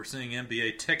commercial. We're seeing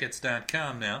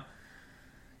NBAtickets.com now.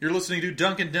 You're listening to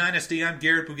Duncan Dynasty. I'm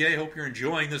Garrett Bouguet. Hope you're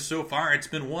enjoying this so far. It's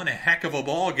been one heck of a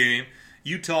ball game.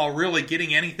 Utah really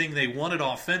getting anything they wanted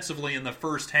offensively in the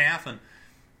first half, and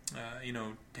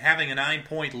having a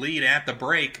 9-point lead at the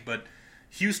break, but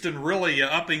Houston really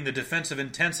upping the defensive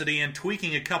intensity and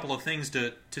tweaking a couple of things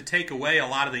to take away a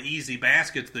lot of the easy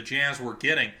baskets the Jazz were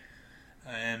getting,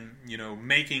 and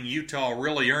making Utah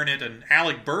really earn it. And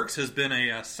Alec Burks has been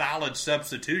a solid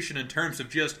substitution in terms of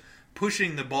just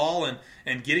pushing the ball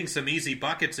and getting some easy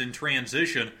buckets in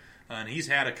transition. And he's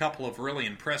had a couple of really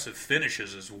impressive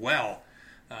finishes as well.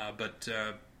 But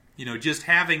just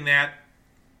having that,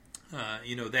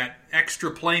 that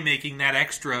extra playmaking, that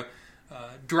extra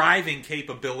driving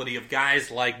capability of guys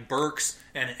like Burks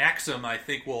and Exum, I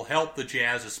think will help the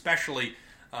Jazz, especially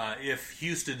if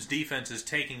Houston's defense is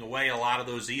taking away a lot of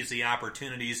those easy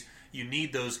opportunities. You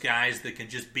need those guys that can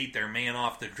just beat their man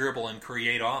off the dribble and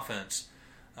create offense.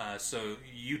 So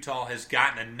Utah has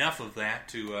gotten enough of that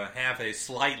to have a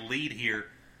slight lead here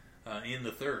in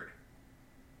the third.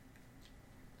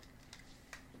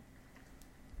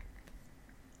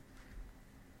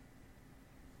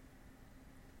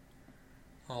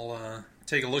 I'll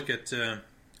take a look at a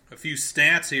few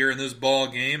stats here in this ball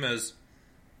game as,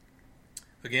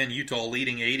 again, Utah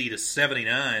leading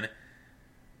 80-79.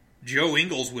 Joe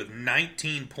Ingles with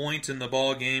 19 points in the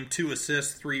ball game, 2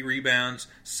 assists, 3 rebounds,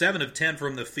 7 of 10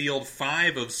 from the field,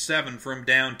 5 of 7 from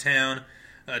downtown.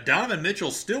 Donovan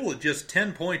Mitchell still with just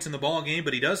 10 points in the ball game,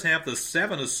 but he does have the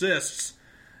 7 assists,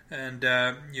 and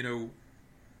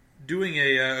doing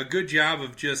a good job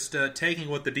of just taking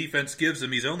what the defense gives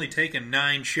him. He's only taken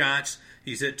 9 shots,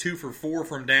 He's hit 2 for 4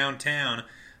 from downtown.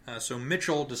 So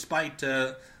Mitchell, despite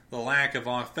the lack of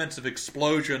offensive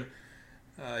explosion,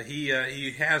 he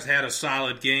has had a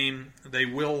solid game.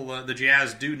 The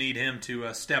Jazz do need him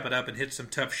to step it up and hit some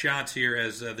tough shots here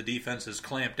as the defense has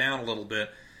clamped down a little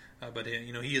bit. But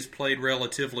he has played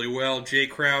relatively well. Jay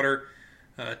Crowder,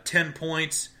 10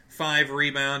 points, 5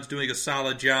 rebounds, doing a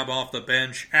solid job off the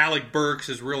bench. Alec Burks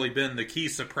has really been the key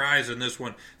surprise in this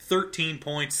one. 13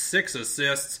 points, 6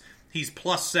 assists. He's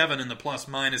 +7 in the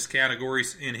plus-minus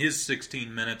categories in his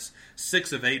 16 minutes,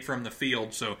 6 of 8 from the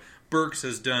field. So Burks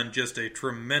has done just a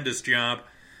tremendous job.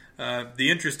 The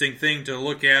interesting thing to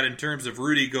look at in terms of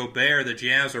Rudy Gobert, the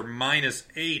Jazz are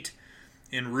 -8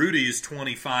 in Rudy's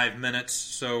 25 minutes.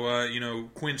 So,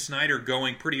 Quinn Snyder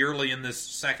going pretty early in this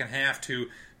second half to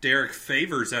Derek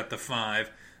Favors at the 5.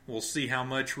 We'll see how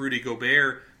much Rudy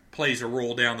Gobert plays a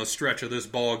role down the stretch of this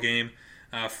ball game.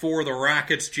 For the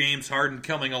Rockets, James Harden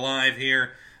coming alive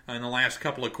here in the last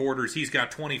couple of quarters. He's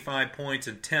got 25 points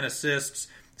and 10 assists,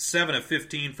 7 of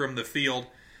 15 from the field.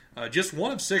 Just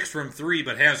 1 of 6 from 3,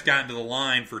 but has gotten to the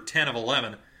line for 10 of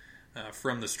 11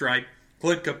 from the stripe.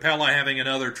 Clint Capella having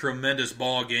another tremendous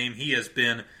ball game. He has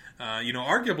been,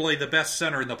 arguably the best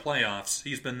center in the playoffs.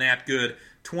 He's been that good.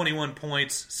 21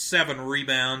 points, 7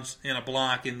 rebounds, and a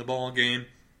block in the ball game.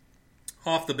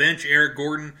 Off the bench, Eric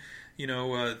Gordon,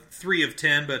 3 of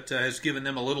 10, but has given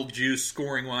them a little juice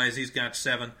scoring-wise. He's got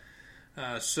 7.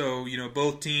 So,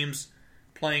 both teams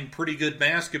playing pretty good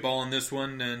basketball in this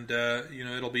one, and,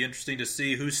 it'll be interesting to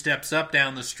see who steps up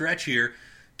down the stretch here.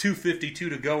 2:52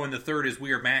 to go in the third as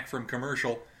we are back from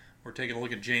commercial. We're taking a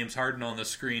look at James Harden on the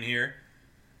screen here,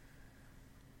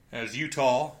 as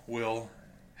Utah will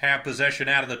have possession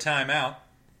out of the timeout.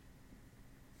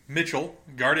 Mitchell,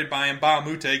 guarded by Mbah a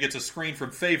Moute, gets a screen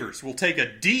from Favors. Will take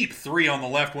a deep 3 on the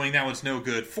left wing. That one's no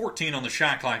good. 14 on the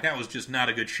shot clock. That was just not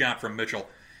a good shot from Mitchell.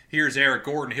 Here's Eric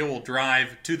Gordon. He will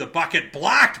drive to the bucket.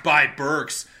 Blocked by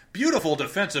Burks. Beautiful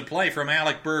defensive play from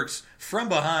Alec Burks from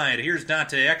behind. Here's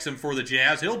Dante Exum for the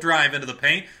Jazz. He'll drive into the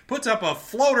paint. Puts up a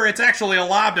floater. It's actually a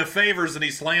lob to Favors, and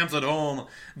he slams it home.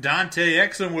 Dante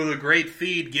Exum with a great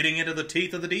feed, getting into the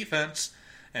teeth of the defense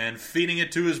and feeding it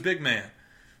to his big man.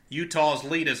 Utah's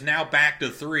lead is now back to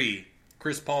 3.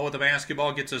 Chris Paul with the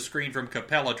basketball, gets a screen from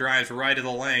Capella, drives right to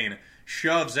the lane,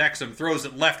 shoves Exum, throws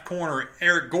it left corner.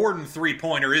 Eric Gordon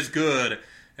three-pointer is good.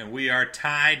 And we are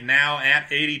tied now at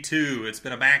 82. It's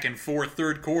been a back-and-forth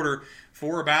third quarter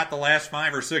for about the last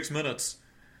 5 or 6 minutes.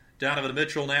 Donovan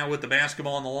Mitchell now with the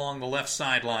basketball along the left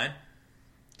sideline.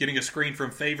 Getting a screen from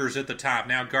Favors at the top,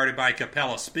 now guarded by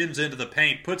Capella. Spins into the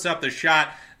paint, puts up the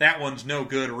shot. That one's no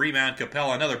good. Rebound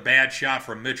Capella. Another bad shot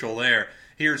from Mitchell there.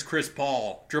 Here's Chris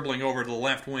Paul dribbling over to the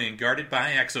left wing, guarded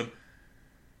by Exum.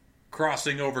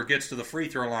 Crossing over, gets to the free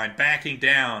throw line, backing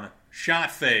down.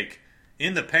 Shot fake.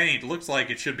 In the paint. Looks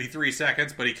like it should be 3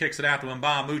 seconds, but he kicks it out to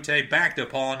Mbah a Moute. Back to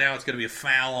Paul. Now it's going to be a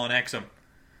foul on Exum.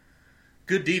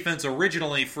 Good defense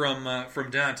originally from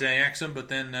Dante Exum, but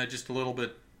then just a little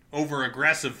bit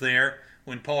over-aggressive there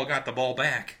when Paul got the ball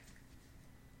back.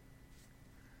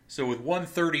 So with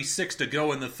 1:36 to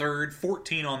go in the third,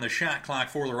 14 on the shot clock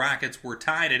for the Rockets, we're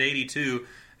tied at 82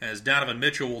 as Donovan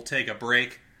Mitchell will take a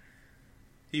break.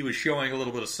 He was showing a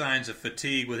little bit of signs of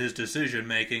fatigue with his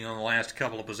decision-making on the last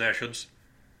couple of possessions.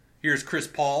 Here's Chris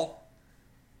Paul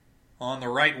on the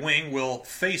right wing, will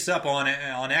face up on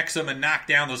Exum and knock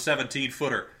down the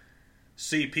 17-footer.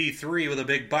 CP3 with a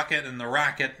big bucket, and the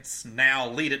Rockets now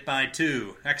lead it by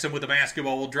 2. Exum with the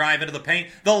basketball will drive into the paint.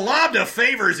 The lob to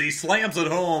Favors. He slams it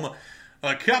home.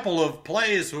 A couple of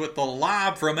plays with the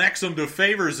lob from Exum to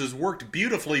Favors has worked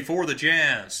beautifully for the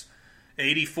Jazz.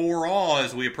 84 all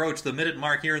as we approach the minute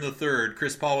mark here in the third.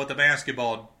 Chris Paul with the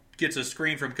basketball. Gets a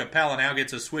screen from Capella. Now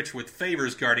gets a switch with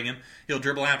Favors guarding him. He'll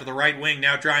dribble out to the right wing.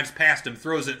 Now drives past him.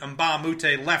 Throws it. Mbah a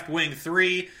Moute left wing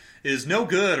 3 is no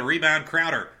good. A rebound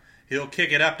Crowder. He'll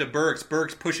kick it up to Burks.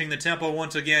 Burks pushing the tempo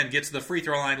once again. Gets to the free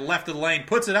throw line. Left of the lane.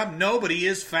 Puts it up. Nobody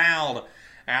is fouled.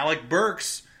 Alec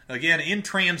Burks, again in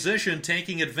transition,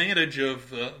 taking advantage of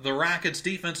the Rockets'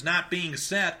 defense not being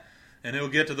set. And he'll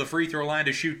get to the free throw line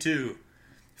to shoot 2.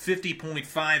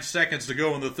 50.5 seconds to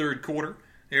go in the third quarter.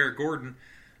 Eric Gordon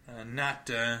not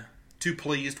too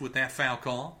pleased with that foul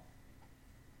call.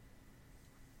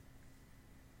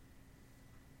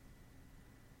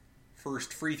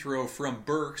 First free throw from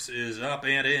Burks is up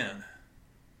and in.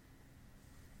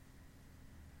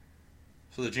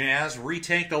 So the Jazz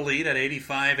retake the lead at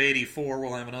 85-84.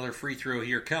 We'll have another free throw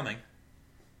here coming.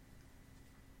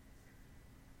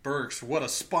 Burks, what a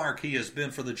spark he has been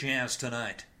for the Jazz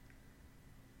tonight.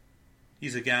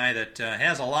 He's a guy that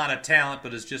has a lot of talent,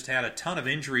 but has just had a ton of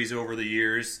injuries over the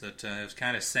years that has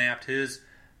kind of sapped his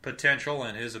potential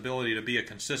and his ability to be a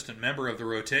consistent member of the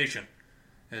rotation.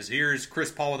 As here's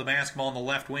Chris Paul with the basketball on the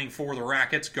left wing for the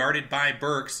Rockets, guarded by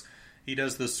Burks. He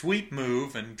does the sweep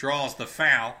move and draws the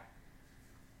foul.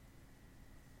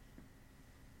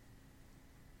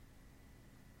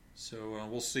 So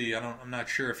we'll see. I'm not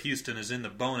sure if Houston is in the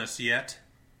bonus yet.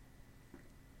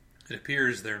 It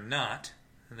appears they're not,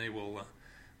 and they will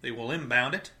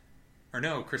inbound it. Or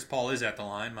no, Chris Paul is at the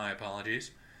line. My apologies.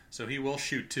 So he will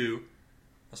shoot two.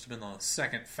 Must have been the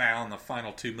second foul in the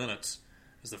final 2 minutes,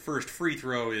 as the first free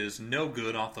throw is no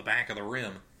good off the back of the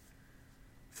rim.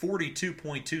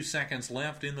 42.2 seconds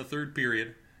left in the third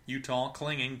period. Utah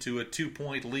clinging to a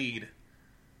 2-point lead.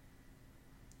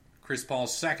 Chris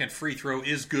Paul's second free throw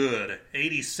is good.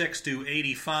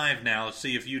 86-85 now. Let's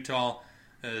see if Utah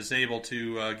is able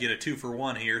to get a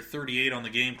 2-for-1 here. 38 on the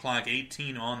game clock,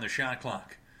 18 on the shot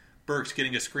clock. Burks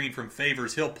getting a screen from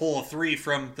Favors. He'll pull a three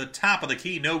from the top of the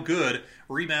key. No good.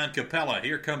 Rebound Capella.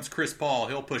 Here comes Chris Paul.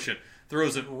 He'll push it.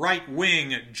 Throws it right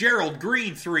wing. Gerald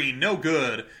Green three. No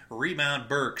good. Rebound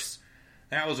Burks.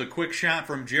 That was a quick shot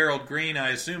from Gerald Green. I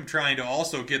assume trying to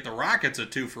also get the Rockets a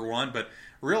 2-for-1, but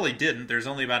really didn't. There's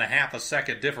only about a half a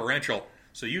second differential.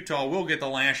 So Utah will get the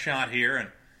last shot here, and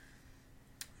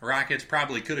Rockets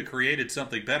probably could have created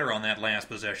something better on that last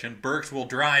possession. Burks will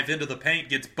drive into the paint,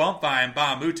 gets bumped by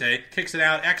Mbah a Moute, kicks it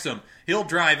out. Exum, he'll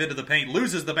drive into the paint,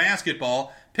 loses the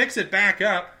basketball, picks it back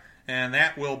up, and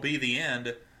that will be the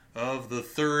end of the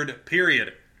third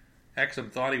period.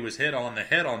 Exum thought he was hit on the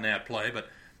head on that play, but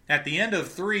at the end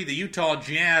of three, the Utah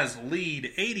Jazz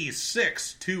lead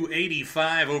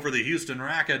 86-85 over the Houston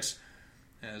Rockets.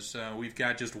 As we've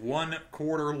got just 1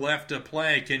 quarter left to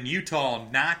play. Can Utah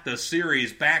knock the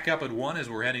series back up at 1 as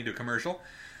we're heading to commercial?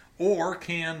 Or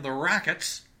can the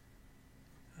Rockets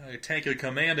take a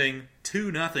commanding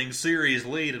 2-0 series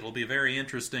lead? It'll be very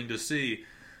interesting to see.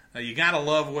 You got to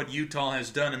love what Utah has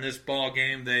done in this ball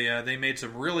game. They made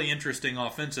some really interesting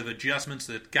offensive adjustments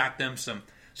that got them some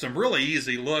really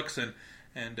easy looks and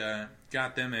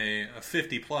got them a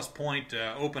 50-plus point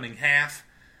opening half.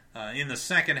 In the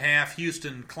second half,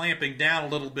 Houston clamping down a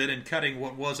little bit and cutting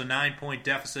what was a 9-point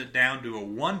deficit down to a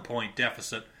 1-point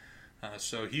deficit.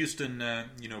 So Houston,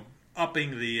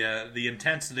 upping the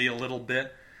intensity a little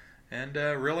bit, and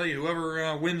really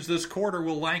whoever wins this quarter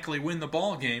will likely win the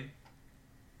ball game.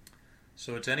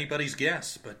 So it's anybody's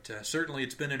guess, but certainly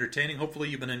it's been entertaining. Hopefully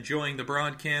you've been enjoying the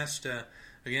broadcast.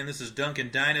 Again, this is Duncan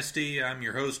Dynasty. I'm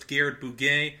your host, Garrett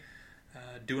Bouguet,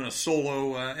 doing a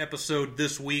solo episode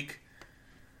this week.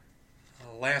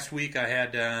 Last week I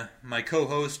had my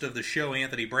co-host of the show,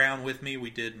 Anthony Brown, with me.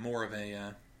 We did more of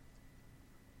a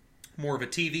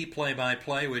TV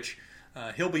play-by-play, which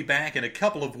he'll be back in a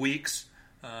couple of weeks.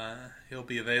 He'll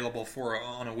be available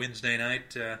on a Wednesday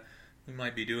night. We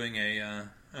might be doing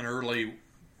an early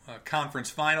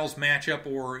conference finals matchup,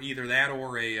 or either that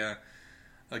or a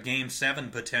Game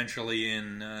 7 potentially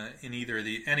in either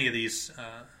any of these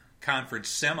conference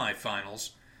semifinals.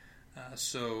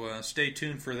 So stay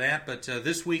tuned for that. But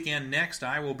this weekend next,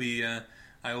 I will be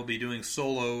doing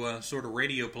solo sort of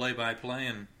radio play-by-play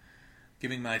and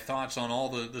giving my thoughts on all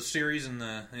the series and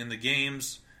the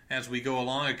games as we go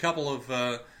along. A couple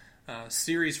of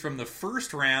series from the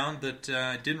first round that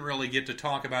didn't really get to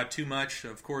talk about too much.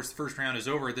 Of course, the first round is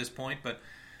over at this point, but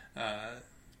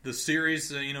the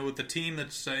series, with the team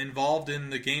that's involved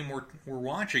in the game we're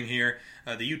watching here,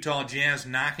 the Utah Jazz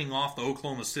knocking off the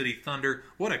Oklahoma City Thunder.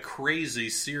 What a crazy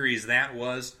series that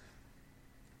was.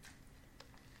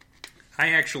 I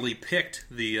actually picked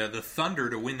the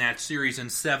Thunder to win that series in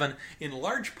 7, in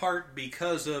large part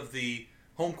because of the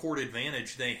home court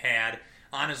advantage they had.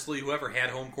 Honestly, whoever had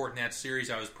home court in that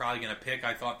series, I was probably going to pick.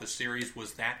 I thought the series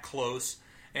was that close,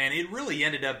 and it really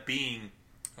ended up being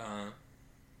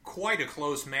quite a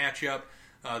close matchup.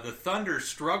 The Thunder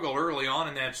struggled early on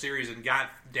in that series and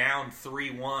got down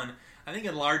 3-1. I think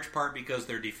in large part because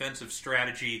their defensive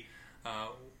strategy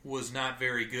was not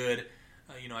very good.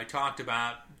 I talked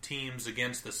about teams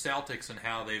against the Celtics and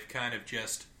how they've kind of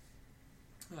just,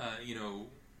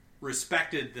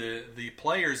 respected the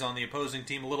players on the opposing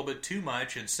team a little bit too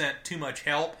much and sent too much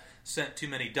help, sent too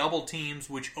many double teams,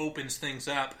 which opens things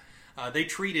up. They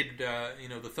treated,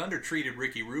 the Thunder treated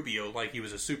Ricky Rubio like he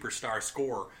was a superstar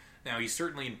scorer. Now, he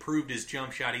certainly improved his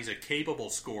jump shot. He's a capable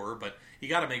scorer, but you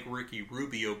got to make Ricky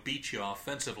Rubio beat you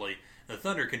offensively. The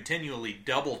Thunder continually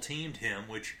double-teamed him,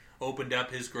 which opened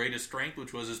up his greatest strength,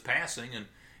 which was his passing, and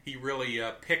he really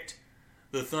picked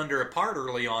the Thunder apart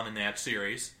early on in that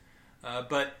series.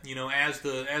 But as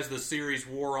the series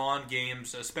wore on,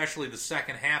 games, especially the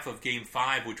second half of Game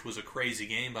 5, which was a crazy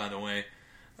game, by the way,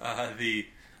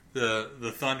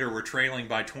 the Thunder were trailing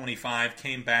by 25,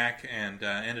 came back and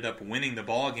ended up winning the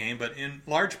ball game. But in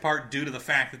large part due to the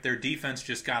fact that their defense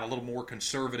just got a little more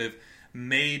conservative,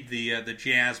 made the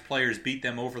Jazz players beat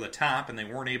them over the top, and they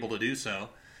weren't able to do so.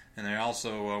 And they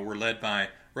also were led by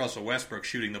Russell Westbrook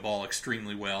shooting the ball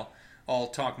extremely well. I'll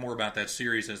talk more about that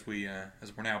series as we're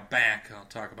now back. I'll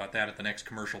talk about that at the next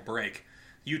commercial break.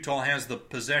 Utah has the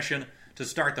possession to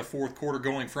start the fourth quarter,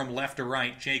 going from left to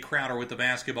right. Jay Crowder with the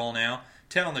basketball now.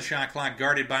 10 on the shot clock,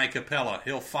 guarded by Capella.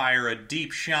 He'll fire a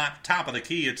deep shot, top of the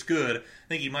key. It's good. I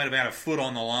think he might have had a foot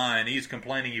on the line. He's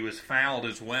complaining he was fouled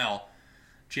as well.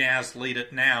 Jazz lead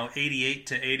it now,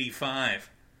 88-85.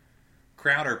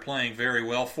 Crowder playing very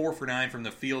well, 4 for 9 from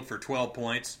the field for 12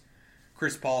 points.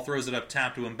 Chris Paul throws it up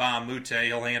top to Mbah Moute.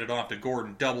 He'll hand it off to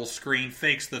Gordon. Double screen,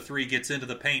 fakes the three, gets into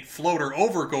the paint. Floater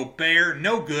over Gobert,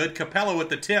 no good. Capella with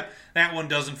the tip. That one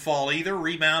doesn't fall either.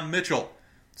 Rebound Mitchell.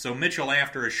 So Mitchell,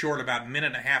 after a short about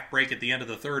minute-and-a-half break at the end of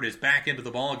the third, is back into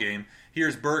the ballgame.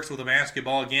 Here's Burks with the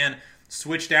basketball again.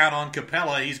 Switched out on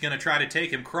Capella. He's going to try to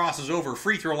take him. Crosses over.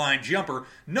 Free throw line jumper.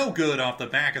 No good off the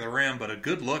back of the rim, but a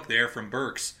good look there from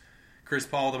Burks. Chris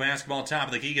Paul with the basketball, top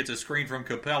of the key, gets a screen from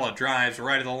Capella, drives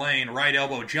right of the lane, right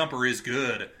elbow jumper is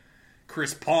good.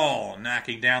 Chris Paul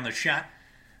knocking down the shot,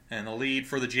 and the lead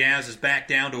for the Jazz is back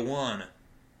down to 1.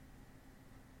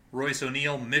 Royce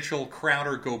O'Neal, Mitchell,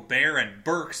 Crowder, Gobert, and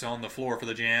Burks on the floor for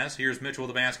the Jazz. Here's Mitchell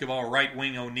with the basketball, right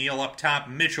wing O'Neal up top,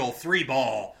 Mitchell,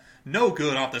 3-ball. No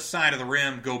good off the side of the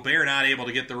rim. Gobert not able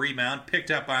to get the rebound,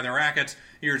 picked up by the Rockets.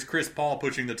 Here's Chris Paul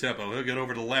pushing the tempo. He'll get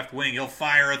over to the left wing. He'll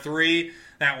fire a 3.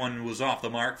 That one was off the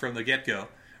mark from the get-go.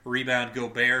 Rebound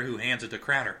Gobert, who hands it to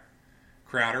Crowder.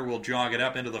 Crowder will jog it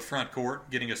up into the front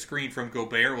court, getting a screen from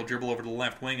Gobert. Will dribble over to the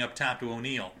left wing up top to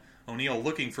O'Neal. O'Neal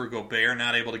looking for Gobert,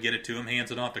 not able to get it to him,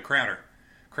 hands it off to Crowder.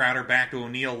 Crowder back to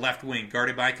O'Neal, left wing,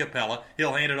 guarded by Capella.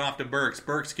 He'll hand it off to Burks.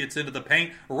 Burks gets into the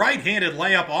paint. Right-handed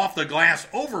layup off the glass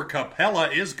over Capella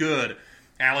is good.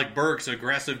 Alec Burks,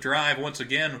 aggressive drive once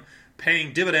again,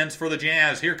 paying dividends for the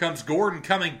Jazz. Here comes Gordon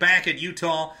coming back at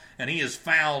Utah, and he is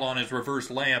fouled on his reverse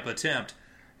layup attempt.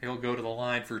 He'll go to the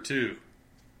line for 2.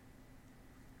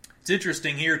 It's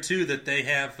interesting here, too, that they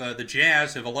have the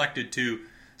Jazz have elected to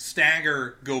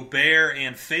stagger Gobert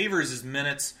and Favors'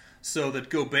 minutes so that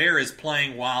Gobert is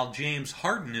playing while James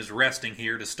Harden is resting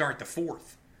here to start the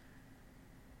fourth.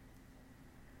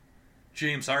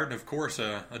 James Harden, of course,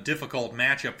 a difficult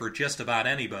matchup for just about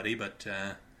anybody, but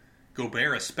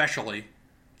Gobert especially,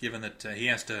 given that he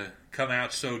has to come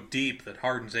out so deep that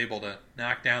Harden's able to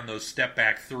knock down those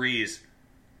step-back threes,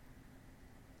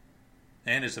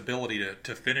 and his ability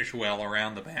to finish well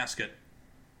around the basket.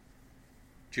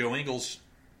 Joe Ingles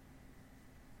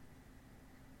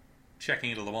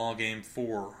checking into the ball game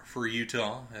for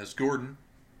Utah, as Gordon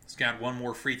has got one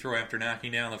more free throw after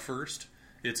knocking down the first.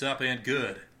 It's up and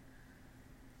good.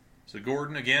 So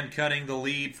Gordon again cutting the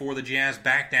lead for the Jazz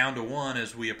back down to 1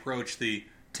 as we approach the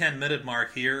 10-minute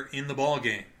mark here in the ball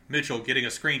game. Mitchell getting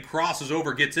a screen, crosses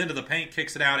over, gets into the paint,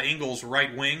 kicks it out. Ingles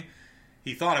right wing.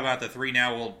 He thought about the 3,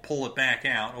 now will pull it back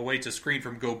out. Awaits a screen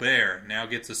from Gobert. Now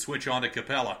gets a switch on to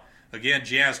Capella. Again,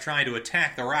 Jazz trying to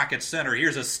attack the Rockets center.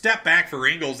 Here's a step back for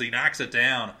Ingles. He knocks it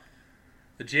down.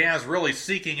 The Jazz really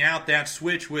seeking out that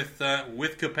switch with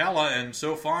Capella, and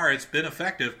so far it's been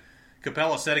effective.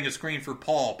 Capella setting a screen for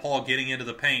Paul. Paul getting into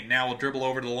the paint. Now will dribble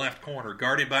over to the left corner.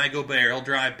 Guarded by Gobert. He'll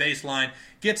drive baseline.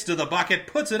 Gets to the bucket.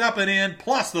 Puts it up and in.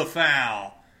 Plus the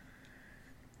foul.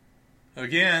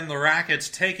 Again, the Rockets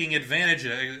taking advantage.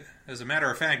 As a matter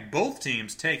of fact, both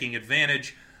teams taking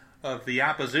advantage of the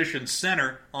opposition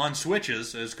center on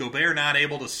switches, as Gobert not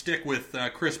able to stick with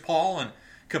Chris Paul and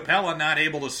Capella not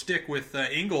able to stick with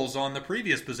Ingles on the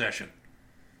previous possession.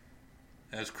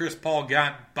 As Chris Paul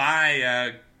got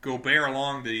by Gobert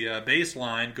along the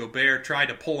baseline, Gobert tried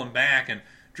to pull him back and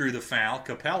drew the foul.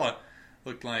 Capella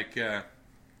looked like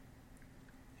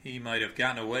he might have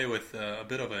gotten away with a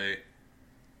bit of a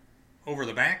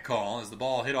over-the-back call as the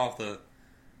ball hit off the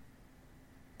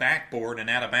backboard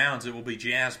and out of bounds. It will be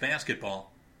Jazz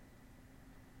basketball.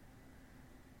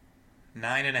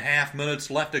 9.5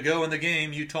 minutes left to go in the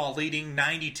game. Utah leading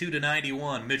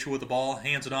 92-91. Mitchell with the ball,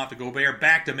 hands it off to Gobert.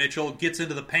 Back to Mitchell, gets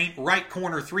into the paint. Right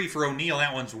corner 3 for O'Neal.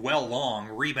 That one's well long.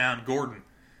 Rebound Gordon.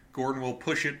 Gordon will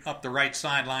push it up the right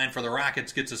sideline for the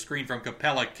Rockets. Gets a screen from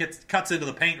Capella. Cuts into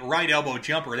the paint. Right elbow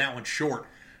jumper. That one's short.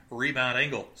 Rebound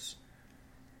Ingles.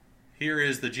 Here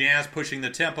is the Jazz pushing the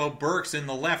tempo. Burks in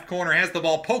the left corner has the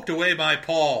ball poked away by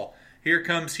Paul. Here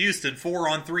comes Houston,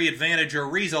 4-on-3 advantage.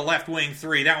 Ariza left wing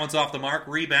 3. That one's off the mark.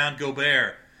 Rebound,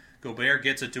 Gobert. Gobert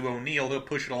gets it to O'Neal. They'll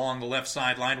push it along the left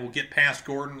sideline. Will get past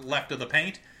Gordon, left of the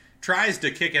paint. Tries to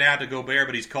kick it out to Gobert,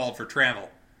 but he's called for travel.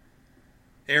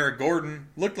 Eric Gordon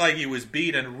looked like he was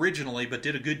beat originally, but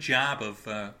did a good job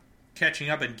of catching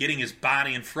up and getting his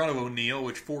body in front of O'Neal,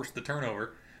 which forced the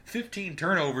turnover. 15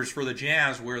 turnovers for the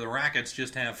Jazz, where the Rockets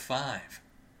just have 5.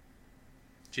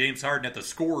 James Harden at the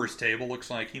scorer's table. Looks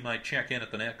like he might check in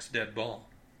at the next dead ball.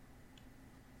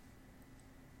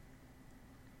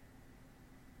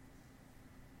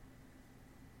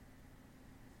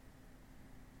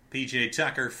 P.J.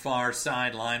 Tucker, far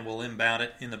sideline, will inbound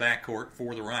it in the backcourt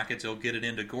for the Rockets. He'll get it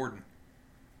into Gordon.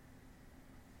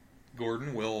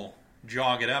 Gordon will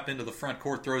jog it up into the front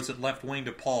court, throws it left wing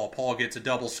to Paul. Paul gets a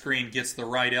double screen, gets the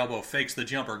right elbow, fakes the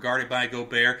jumper, guarded by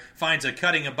Gobert, finds a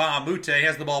cutting Mbah a Moute,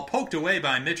 has the ball poked away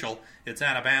by Mitchell. It's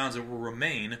out of bounds. It will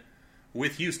remain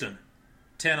with Houston.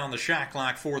 10 on the shot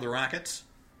clock for the Rockets.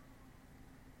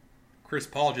 Chris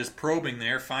Paul just probing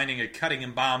there, finding a cutting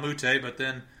Mbah a Moute, but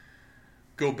then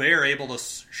Gobert able to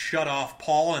shut off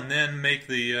Paul and then make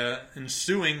the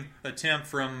ensuing attempt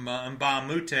from Mbah a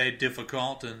Moute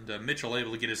difficult, and Mitchell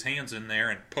able to get his hands in there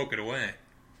and poke it away.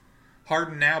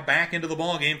 Harden now back into the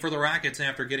ballgame for the Rockets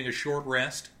after getting a short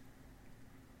rest.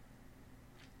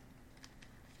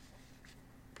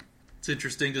 It's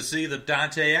interesting to see that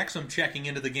Dante Exum checking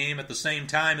into the game at the same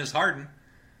time as Harden.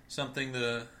 Something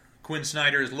the Quinn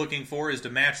Snyder is looking for is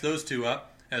to match those two up.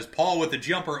 As Paul with the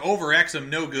jumper over Exum,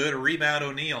 no good. A rebound,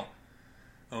 O'Neal.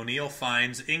 O'Neal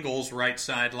finds Ingles right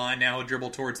sideline. Now a dribble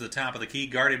towards the top of the key,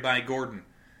 guarded by Gordon.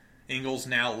 Ingles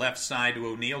now left side to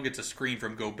O'Neal, gets a screen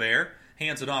from Gobert,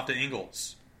 hands it off to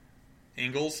Ingles.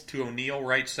 Ingles to O'Neal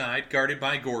right side, guarded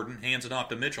by Gordon, hands it off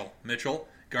to Mitchell. Mitchell,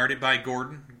 guarded by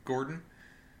Gordon.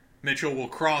 Mitchell will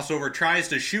cross over, tries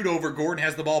to shoot over Gordon,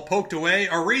 has the ball poked away.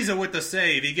 Ariza with the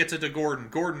save. He gets it to Gordon.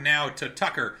 Gordon now to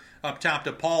Tucker. Up top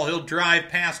to Paul. He'll drive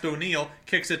past O'Neal.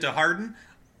 Kicks it to Harden.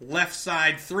 Left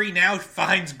side 3 now.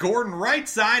 Finds Gordon right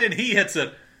side, and he hits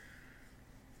it.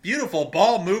 Beautiful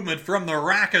ball movement from the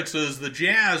Rockets as the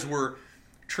Jazz were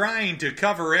trying to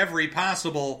cover every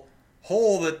possible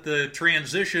hole that the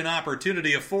transition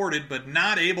opportunity afforded, but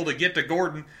not able to get to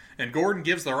Gordon. And Gordon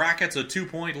gives the Rockets a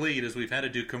 2-point lead as we've had to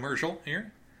do commercial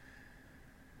here.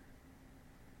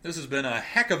 This has been a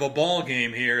heck of a ball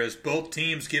game here as both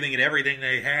teams giving it everything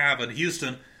they have. And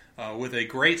Houston with a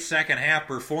great second half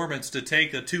performance to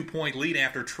take the 2-point lead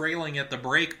after trailing at the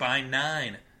break by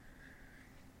 9.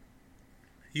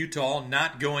 Utah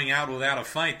not going out without a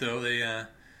fight, though.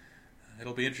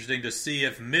 It'll be interesting to see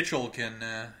if Mitchell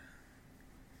can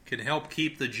help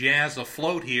keep the Jazz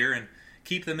afloat here and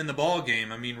keep them in the ball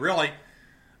game. I mean, really,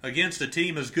 against a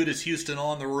team as good as Houston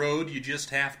on the road, you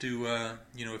just have to,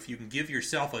 if you can give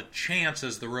yourself a chance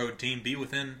as the road team, be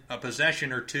within a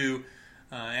possession or two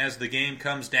as the game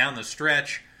comes down the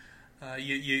stretch,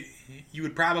 you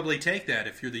would probably take that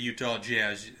if you're the Utah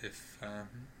Jazz. If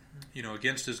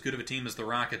against as good of a team as the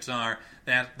Rockets are,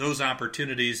 that those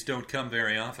opportunities don't come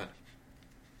very often.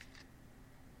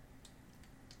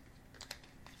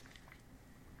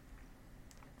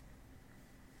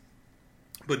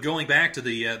 But going back to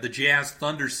the Jazz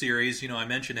Thunder series, I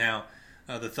mentioned how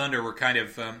the Thunder were kind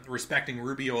of respecting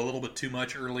Rubio a little bit too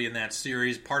much early in that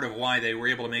series. Part of why they were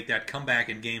able to make that comeback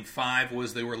in Game 5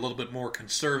 was they were a little bit more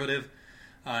conservative.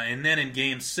 And then in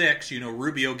Game 6,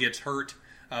 Rubio gets hurt,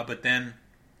 but then,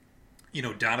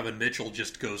 Donovan Mitchell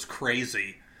just goes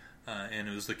crazy. And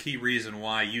it was the key reason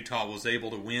why Utah was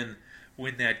able to win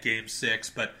that Game 6.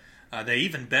 But they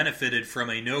even benefited from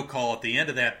a no call at the end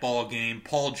of that ball game.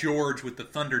 Paul George with the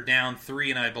Thunder down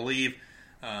 3, and I believe,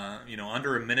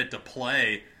 under a minute to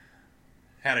play,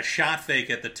 had a shot fake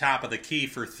at the top of the key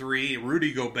for 3.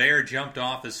 Rudy Gobert jumped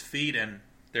off his feet, and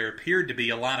there appeared to be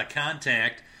a lot of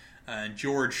contact. And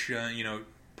George,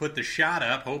 put the shot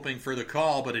up, hoping for the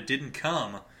call, but it didn't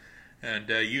come. And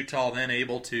Utah then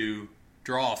able to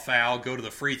draw a foul, go to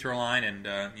the free throw line, and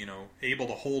able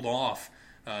to hold off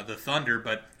the Thunder.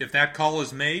 But if that call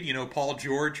is made, Paul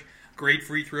George, great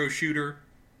free throw shooter,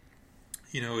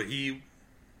 he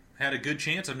had a good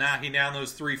chance of knocking down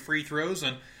those 3 free throws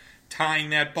and tying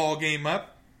that ball game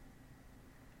up.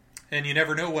 And you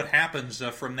never know what happens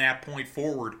from that point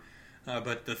forward.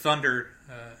 But the Thunder,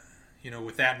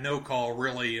 with that no call,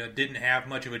 really didn't have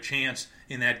much of a chance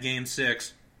in that Game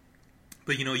 6.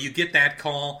 But, you get that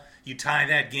call, you tie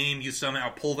that game, you somehow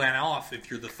pull that off if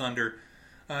you're the Thunder.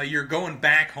 You're going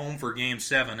back home for Game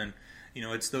 7, and,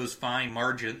 it's those fine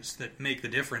margins that make the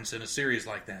difference in a series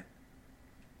like that.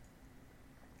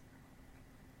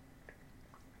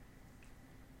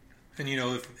 And,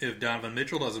 if Donovan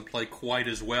Mitchell doesn't play quite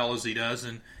as well as he does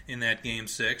in that Game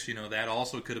 6, that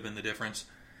also could have been the difference.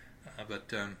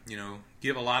 But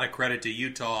give a lot of credit to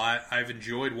Utah. I've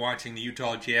enjoyed watching the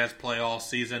Utah Jazz play all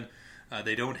season.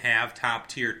 They don't have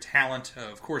top-tier talent.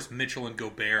 Of course, Mitchell and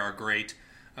Gobert are great.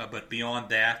 But beyond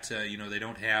that, they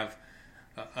don't have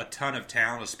a ton of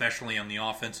talent, especially on the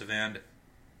offensive end.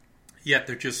 Yet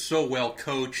they're just so well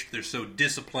coached. They're so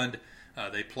disciplined.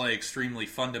 They play extremely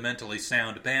fundamentally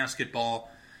sound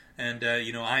basketball. And,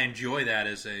 I enjoy that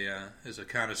as a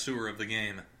connoisseur of the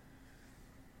game.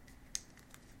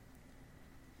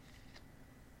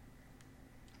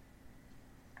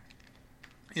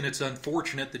 And it's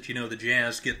unfortunate that, the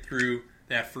Jazz get through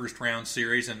that first-round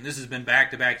series. And this has been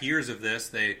back-to-back years of this.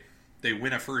 They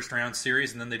win a first-round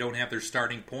series, and then they don't have their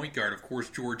starting point guard. Of course,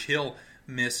 George Hill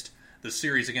missed the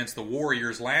series against the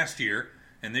Warriors last year.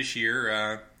 And this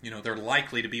year, they're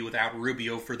likely to be without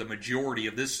Rubio for the majority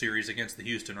of this series against the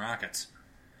Houston Rockets.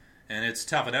 And it's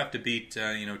tough enough to beat,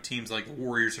 teams like the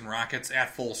Warriors and Rockets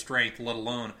at full strength, let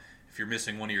alone if you're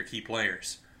missing one of your key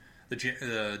players.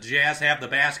 The Jazz have the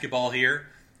basketball here.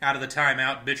 Out of the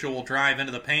timeout, Mitchell will drive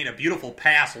into the paint. A beautiful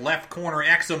pass, left corner,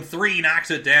 Exum 3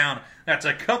 knocks it down. That's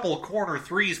a couple corner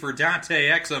threes for Dante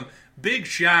Exum. Big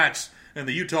shots, and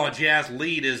the Utah Jazz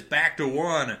lead is back to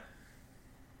 1.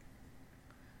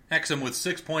 Exum with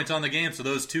 6 points on the game, so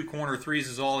those 2 corner threes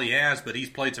is all he has, but he's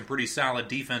played some pretty solid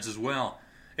defense as well.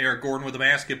 Eric Gordon with the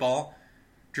basketball.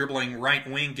 Dribbling right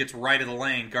wing, gets right of the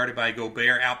lane, guarded by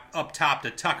Gobert. Out up top to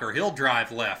Tucker. He'll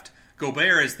drive left.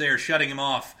 Gobert is there, shutting him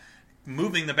off.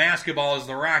 Moving the basketball as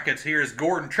the Rockets. Here's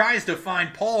Gordon. Tries to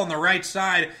find Paul on the right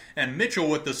side, and Mitchell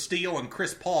with the steal, and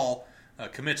Chris Paul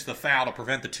commits the foul to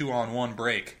prevent the 2-on-1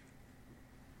 break.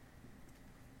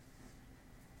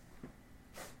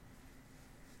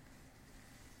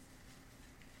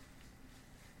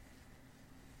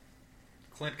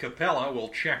 Clint Capella will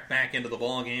check back into the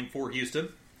ballgame for Houston.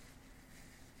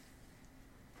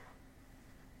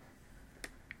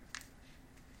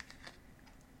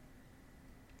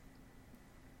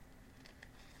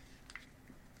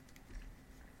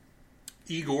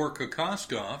 Igor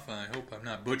Kokoskov, I hope I'm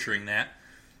not butchering that,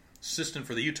 assistant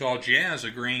for the Utah Jazz,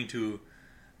 agreeing to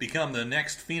become the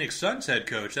next Phoenix Suns head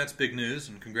coach. That's big news,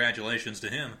 and congratulations to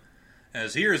him.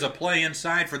 As here's a play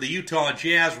inside for the Utah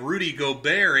Jazz. Rudy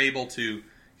Gobert able to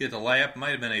get the layup. Might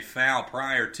have been a foul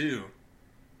prior to.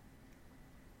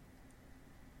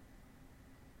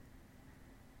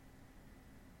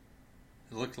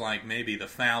 It looked like maybe the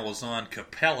foul was on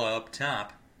Capella up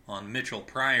top on Mitchell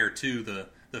prior to the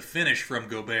finish from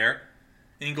Gobert.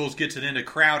 Ingles gets it into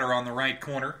Crowder on the right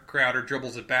corner. Crowder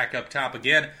dribbles it back up top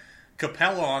again.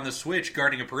 Capella on the switch,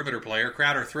 guarding a perimeter player.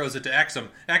 Crowder throws it to Exum.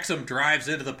 Exum drives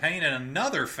into the paint, and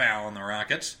another foul on the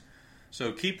Rockets.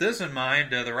 So keep this in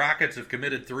mind. The Rockets have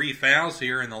committed 3 fouls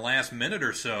here in the last minute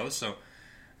or so. So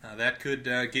that could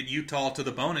get Utah to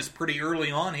the bonus pretty early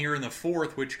on here in the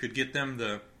fourth, which could get them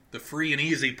the free and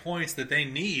easy points that they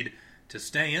need to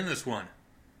stay in this one.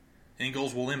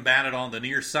 Ingles will inbound it on the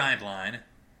near sideline.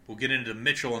 We'll get into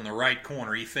Mitchell in the right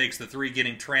corner. He fakes the 3,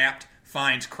 getting trapped.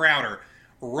 Finds Crowder.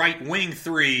 Right wing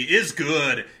 3 is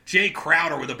good. Jay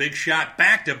Crowder with a big shot.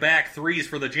 Back-to-back threes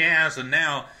for the Jazz. And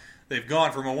now they've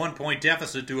gone from a 1-point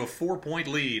deficit to a 4-point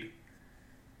lead.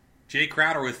 Jay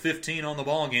Crowder with 15 on the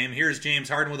ball game. Here's James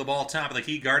Harden with the ball top of the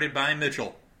key, guarded by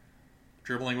Mitchell.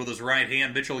 Dribbling with his right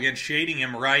hand. Mitchell again shading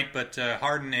him right, but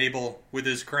Harden able with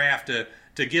his craft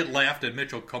to get left, and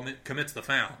Mitchell commits the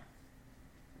foul.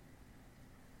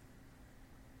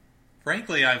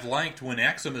 Frankly, I've liked when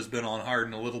Exum has been on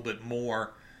Harden a little bit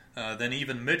more than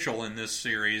even Mitchell in this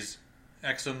series.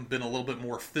 Exum been a little bit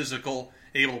more physical,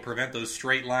 able to prevent those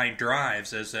straight line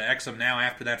drives, as Exum now,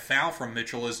 after that foul from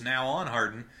Mitchell, is now on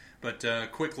Harden. But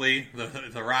quickly,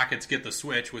 the Rockets get the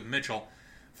switch with Mitchell.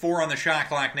 4 on the shot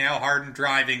clock now. Harden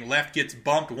driving. Left gets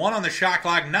bumped. 1 on the shot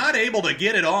clock. Not able to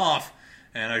get it off.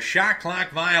 And a shot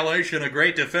clock violation. A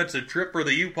great defensive trip for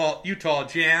the Utah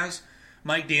Jazz.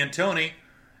 Mike D'Antoni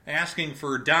asking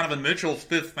for Donovan Mitchell's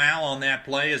 5th foul on that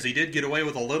play, as he did get away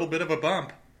with a little bit of a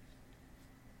bump.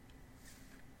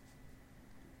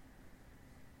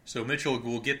 So Mitchell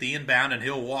will get the inbound, and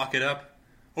he'll walk it up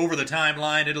over the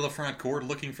timeline into the front court,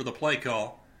 looking for the play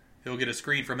call. He'll get a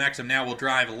screen from Exum. Now will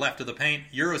drive left of the paint.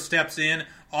 Euro steps in.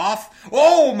 Off.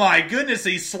 Oh, my goodness.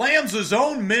 He slams his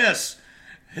own miss.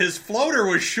 His floater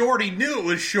was short. He knew it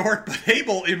was short, but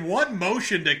able in one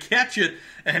motion to catch it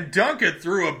and dunk it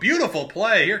through. A beautiful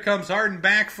play. Here comes Harden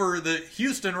back for the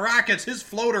Houston Rockets. His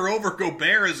floater over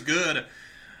Gobert is good.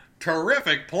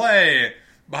 Terrific play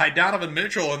by Donovan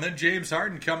Mitchell, and then James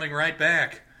Harden coming right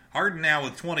back. Harden now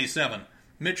with 27.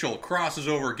 Mitchell crosses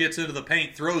over, gets into the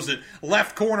paint, throws it.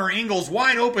 Left corner, Ingles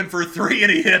wide open for three,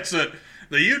 and he hits it.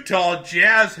 The Utah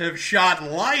Jazz have shot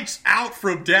lights out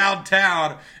from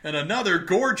downtown, and another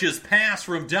gorgeous pass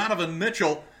from Donovan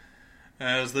Mitchell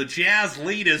as the Jazz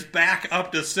lead is back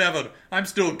up to 7. I'm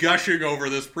still gushing over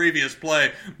this previous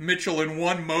play. Mitchell in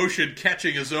one motion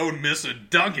catching his own miss and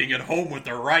dunking it home with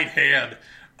the right hand.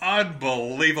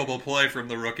 Unbelievable play from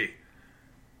the rookie.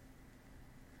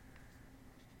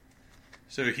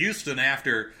 So Houston,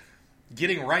 after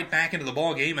getting right back into the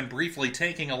ball game and briefly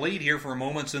taking a lead here for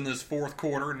moments in this fourth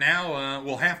quarter, now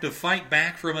will have to fight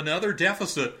back from another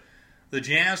deficit. The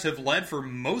Jazz have led for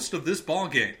most of this ball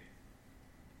game.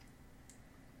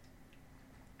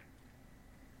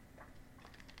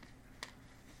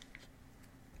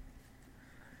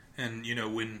 And, you know,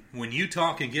 when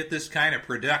Utah can get this kind of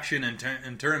production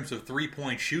in terms of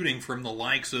three-point shooting from the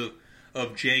likes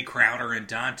of Jay Crowder and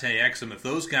Dante Exum, if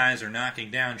those guys are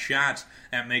knocking down shots,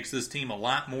 that makes this team a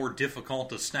lot more difficult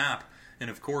to stop. And,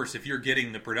 of course, if you're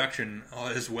getting the production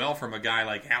as well from a guy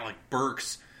like Alec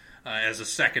Burks as a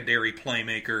secondary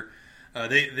playmaker,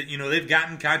 they've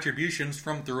gotten contributions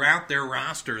from throughout their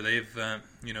roster. They've,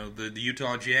 the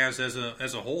Utah Jazz as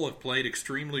a whole have played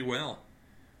extremely well.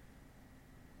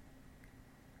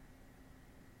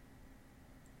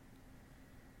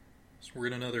 We're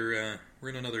in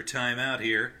another timeout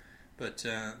here, but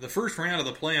the first round of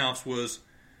the playoffs was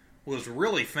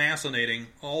really fascinating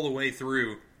all the way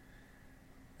through.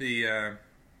 The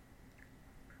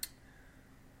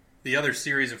other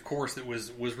series, of course, that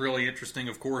was really interesting,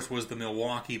 of course, was the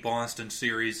Milwaukee-Boston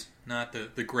series. Not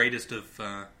the greatest of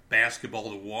basketball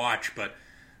to watch, but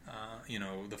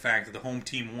the fact that the home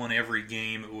team won every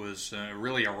game, it was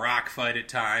really a rock fight at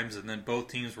times, and then both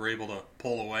teams were able to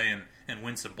pull away and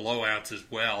win some blowouts as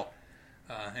well.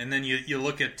 And then you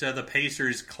look at the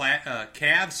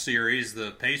Pacers-Cavs series.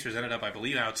 The Pacers ended up, I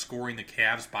believe, outscoring the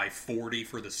Cavs by 40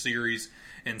 for the series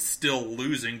and still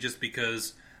losing just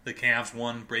because the Cavs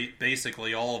won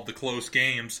basically all of the close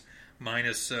games,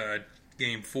 minus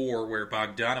Game 4 where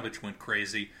Bogdanovich went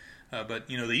crazy. But,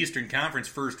 the Eastern Conference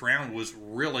first round was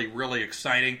really, really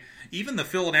exciting. Even the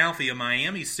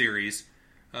Philadelphia-Miami series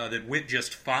that went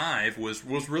just 5 was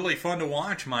really fun to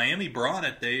watch. Miami brought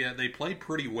it. They played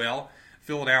pretty well.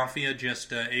 Philadelphia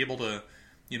just able to,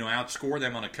 outscore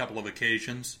them on a couple of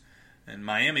occasions. And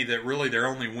Miami, that really their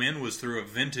only win was through a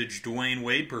vintage Dwayne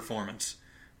Wade performance,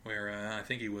 where I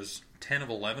think he was 10 of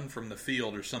 11 from the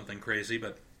field or something crazy.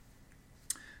 But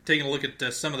taking a look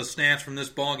at some of the stats from this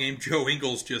ballgame, Joe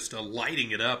Ingles just lighting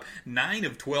it up. 9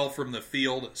 of 12 from the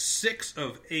field, 6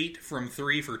 of 8 from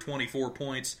 3 for 24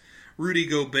 points. Rudy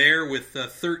Gobert with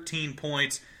 13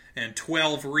 points and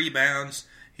 12 rebounds.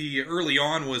 He early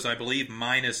on was, I believe,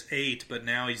 -8, but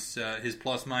now his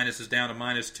plus-minus is down to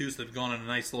 -2, so they've gone on a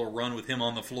nice little run with him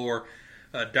on the floor.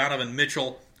 Donovan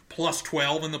Mitchell,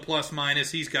 +12 in the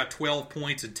plus-minus. He's got 12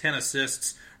 points and 10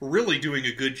 assists, really doing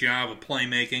a good job of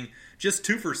playmaking. Just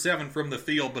 2 for 7 from the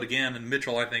field, but again, and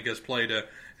Mitchell, I think, has played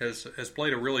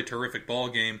a really terrific ball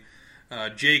game.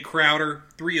 Jay Crowder,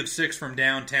 3 of 6 from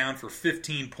downtown for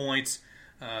 15 points,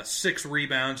 6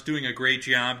 rebounds, doing a great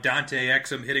job. Dante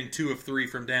Exum hitting 2 of 3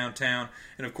 from downtown.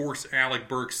 And, of course, Alec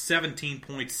Burks, 17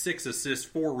 points, 6 assists,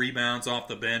 4 rebounds off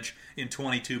the bench in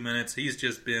 22 minutes. He's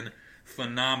just been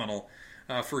phenomenal.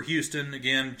 For Houston,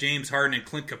 again, James Harden and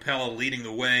Clint Capella leading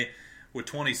the way with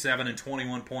 27 and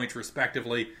 21 points,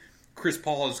 respectively. Chris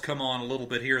Paul has come on a little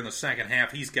bit here in the second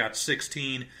half. He's got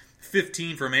 16,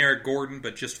 15 from Eric Gordon,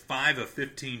 but just 5 of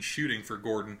 15 shooting for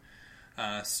Gordon.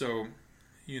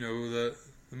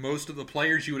 Most of the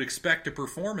players you would expect to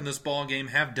perform in this ball game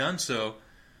have done so,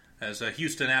 as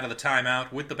Houston out of the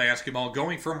timeout with the basketball,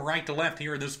 going from right to left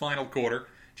here in this final quarter.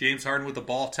 James Harden with the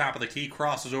ball, top of the key,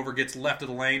 crosses over, gets left of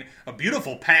the lane. A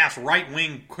beautiful pass, right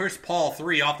wing, Chris Paul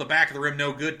 3 off the back of the rim,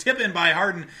 no good. Tip in by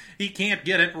Harden, he can't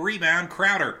get it. Rebound,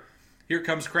 Crowder. Here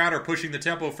comes Crowder pushing the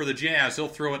tempo for the Jazz. He'll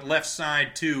throw it left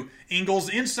side to Ingles,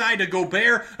 inside to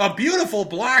Gobert. A beautiful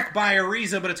block by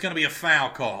Ariza, but it's going to be a foul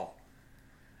call.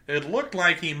 It looked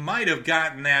like he might have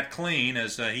gotten that clean,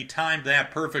 as he timed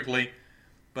that perfectly,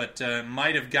 but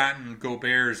might have gotten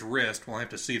Gobert's wrist. We'll have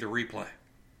to see the replay.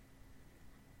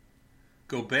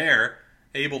 Gobert,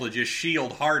 able to just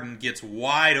shield Harden, gets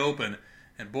wide open.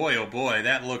 And boy, oh boy,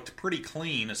 that looked pretty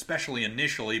clean, especially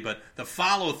initially, but the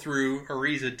follow-through,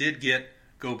 Ariza did get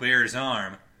Gobert's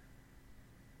arm.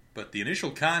 But the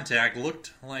initial contact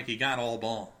looked like he got all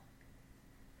ball.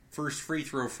 First free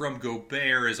throw from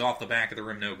Gobert is off the back of the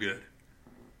rim, no good.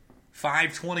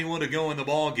 5:21 to go in the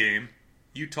ball game.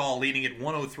 Utah leading it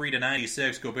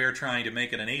 103-96. Gobert trying to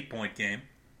make it an 8-point game.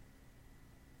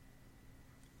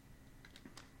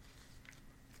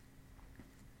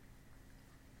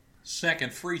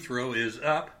 Second free throw is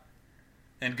up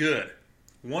and good.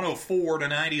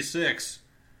 104-96.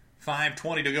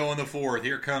 5:20 to go in the fourth.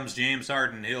 Here comes James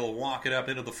Harden. He'll walk it up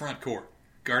into the front court.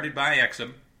 Guarded by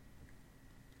Exum.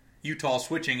 Utah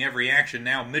switching every action.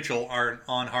 Now Mitchell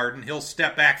on Harden. He'll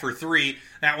step back for three.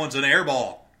 That one's an air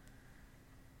ball.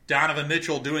 Donovan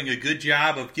Mitchell doing a good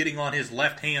job of getting on his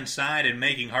left-hand side and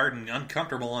making Harden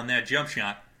uncomfortable on that jump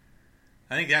shot.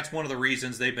 I think that's one of the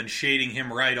reasons they've been shading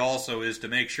him right also, is to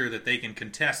make sure that they can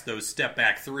contest those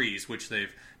step-back threes, which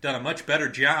they've done a much better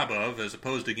job of as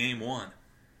opposed to Game 1.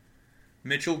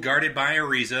 Mitchell guarded by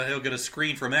Ariza. He'll get a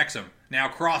screen from Exum. Now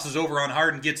crosses over on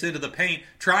Harden, gets into the paint,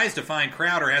 tries to find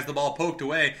Crowder, has the ball poked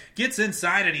away, gets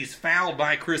inside, and he's fouled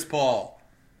by Chris Paul.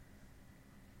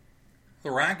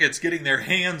 The Rockets getting their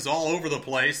hands all over the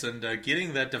place and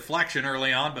getting that deflection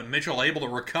early on, but Mitchell able to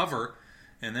recover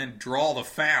and then draw the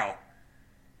foul.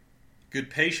 Good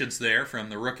patience there from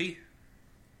the rookie.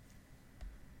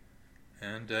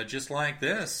 And just like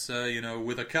this,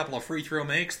 with a couple of free throw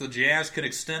makes, the Jazz could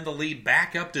extend the lead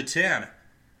back up to 10.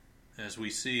 As we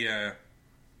see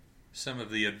some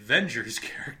of the Avengers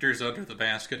characters under the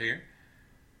basket here.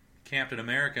 Captain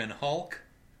America and Hulk.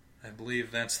 I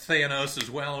believe that's Thanos as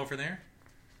well over there.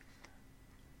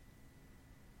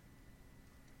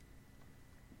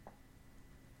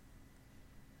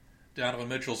 Donovan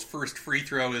Mitchell's first free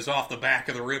throw is off the back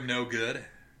of the rim, no good.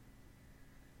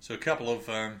 So a couple of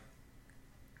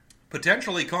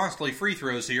potentially costly free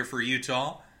throws here for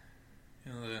Utah.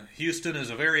 Houston is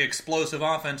a very explosive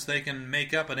offense. They can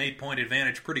make up an 8-point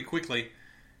advantage pretty quickly.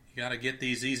 You got to get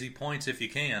these easy points if you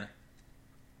can.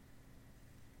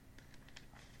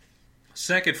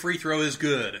 Second free throw is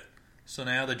good. So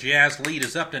now the Jazz lead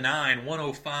is up to 9,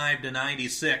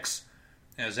 105-96.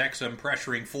 As Exum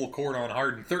pressuring full court on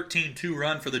Harden. 13-2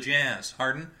 run for the Jazz.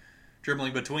 Harden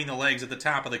dribbling between the legs at the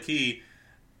top of the key.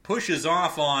 Pushes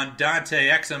off on Dante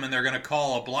Exum, and they're going to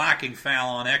call a blocking foul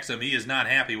on Exum. He is not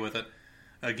happy with it.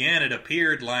 Again, it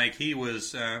appeared like he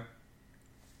was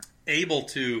able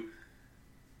to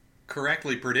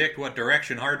correctly predict what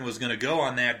direction Harden was going to go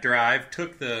on that drive.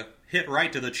 Took the hit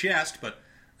right to the chest, but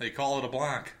they call it a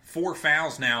block. 4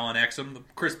 fouls now on Exum.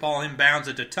 Chris Paul inbounds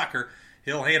it to Tucker.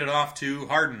 He'll hand it off to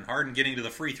Harden. Harden getting to the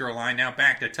free throw line. Now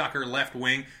back to Tucker, left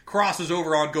wing. Crosses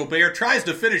over on Gobert. Tries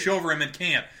to finish over him and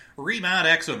can't. Rebound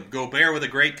Exum. Gobert with a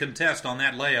great contest on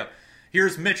that layup.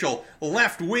 Here's Mitchell.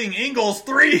 Left wing. Ingles,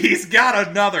 three. He's got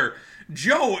another.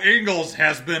 Joe Ingles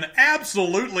has been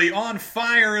absolutely on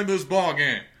fire in this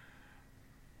ballgame.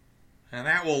 And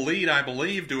that will lead, I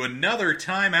believe, to another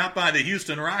timeout by the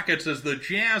Houston Rockets as the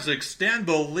Jazz extend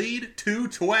the lead to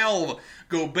 12.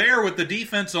 Gobert with the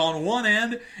defense on one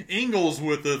end, Ingles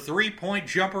with the three-point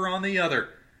jumper on the other.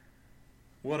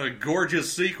 What a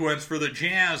gorgeous sequence for the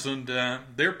Jazz, and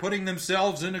they're putting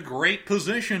themselves in a great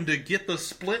position to get the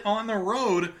split on the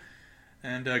road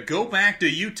and go back to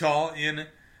Utah in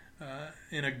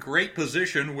a great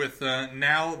position with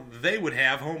now they would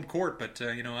have home court. But,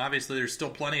 obviously there's still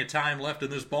plenty of time left in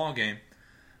this ball game.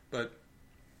 But,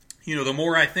 the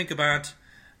more I think about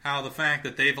how the fact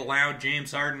that they've allowed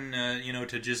James Harden,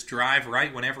 to just drive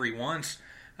right whenever he wants,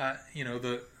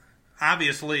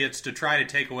 obviously it's to try to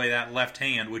take away that left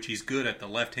hand, which he's good at, the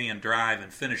left-hand drive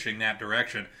and finishing that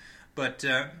direction. But,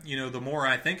 the more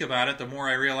I think about it, the more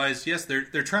I realize, yes,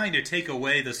 they're trying to take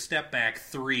away the step-back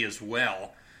three as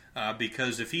well.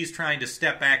 Because if he's trying to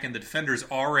step back and the defender's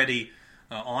already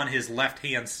on his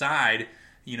left-hand side,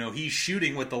 he's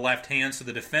shooting with the left hand, so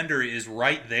the defender is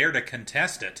right there to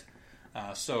contest it.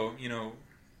 So,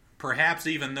 perhaps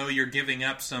even though you're giving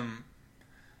up some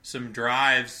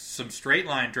drives, some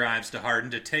straight-line drives to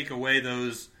Harden to take away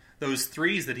those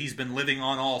threes that he's been living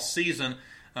on all season,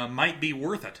 might be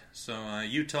worth it. So,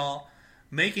 Utah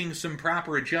making some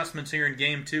proper adjustments here in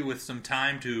Game 2 with some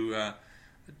time to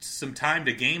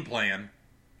game plan,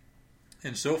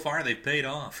 and so far they've paid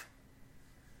off.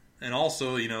 And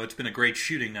also, it's been a great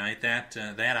shooting night. That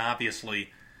obviously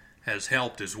has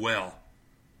helped as well.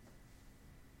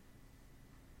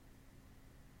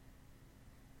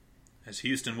 As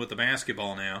Houston with the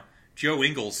basketball now. Joe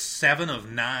Ingles, 7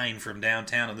 of 9 from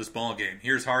downtown in this ballgame.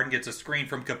 Here's Harden, gets a screen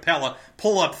from Capella.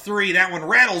 Pull up three, that one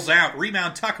rattles out.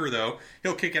 Rebound Tucker, though.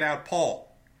 He'll kick it out Paul.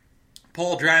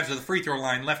 Paul drives to the free throw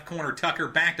line. Left corner, Tucker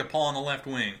back to Paul on the left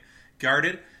wing.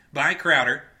 Guarded by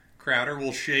Crowder. Crowder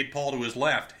will shade Paul to his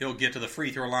left. He'll get to the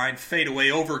free throw line. Fade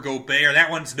away over Gobert. That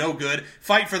one's no good.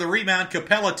 Fight for the rebound.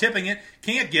 Capella tipping it.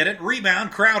 Can't get it.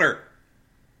 Rebound Crowder.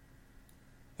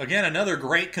 Again, another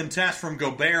great contest from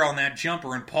Gobert on that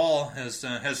jumper, and Paul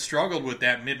has struggled with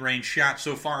that mid-range shot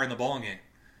so far in the ballgame.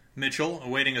 Mitchell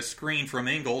awaiting a screen from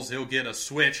Ingles. He'll get a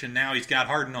switch, and now he's got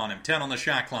Harden on him. 10 on the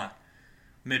shot clock.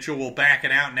 Mitchell will back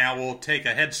it out now. Will take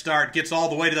a head start. Gets all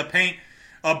the way to the paint.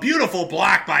 A beautiful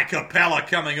block by Capella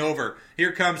coming over.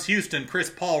 Here comes Houston.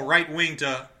 Chris Paul right wing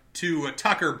to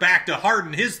Tucker. Back to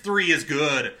Harden. His three is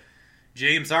good.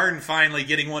 James Harden finally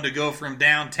getting one to go from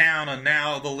downtown, and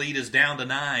now the lead is down to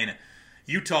 9.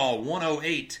 Utah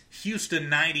 108, Houston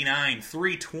 99,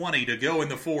 3:20 to go in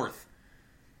the fourth.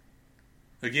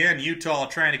 Again, Utah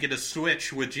trying to get a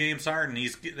switch with James Harden.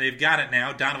 They've got it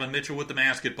now. Donovan Mitchell with the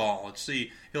basketball. Let's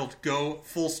see. He'll go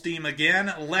full steam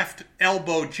again. Left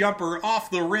elbow jumper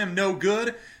off the rim. No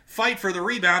good. Fight for the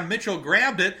rebound. Mitchell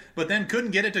grabbed it, but then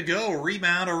couldn't get it to go.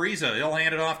 Rebound Ariza. He'll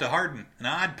hand it off to Harden. An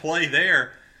odd play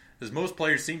there, as most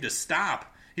players seem to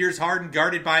stop. Here's Harden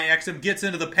guarded by Exum. Gets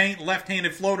into the paint.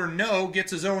 Left-handed floater. No.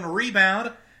 Gets his own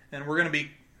rebound. And we're going to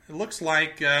be... It looks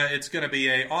like it's going to be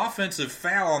an offensive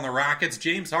foul on the Rockets.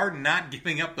 James Harden not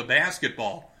giving up the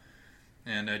basketball.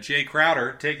 And Jay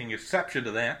Crowder taking exception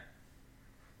to that.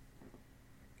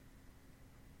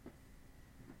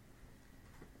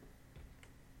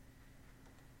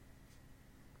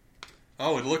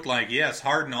 Oh, it looked like, yes,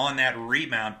 Harden on that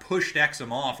rebound pushed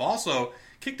Exum off. Also,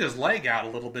 kicked his leg out a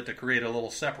little bit to create a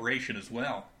little separation as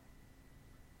well.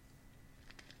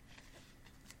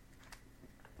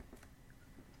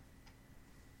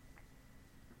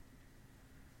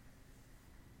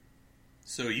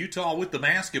 So Utah with the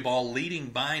basketball, leading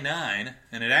by 9,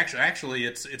 and it actually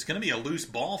it's going to be a loose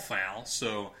ball foul.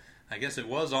 So I guess it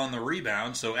was on the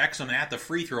rebound. So Exum at the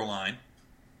free throw line.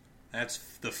 That's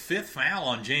the 5th foul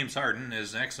on James Harden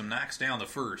as Exum knocks down the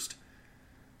first.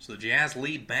 So the Jazz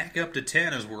lead back up to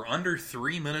 10 as we're under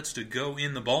 3 minutes to go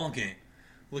in the ball game.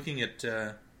 Looking at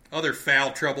other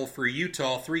foul trouble for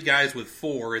Utah, 3 guys with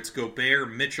 4. It's Gobert,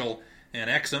 Mitchell, and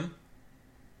Exum.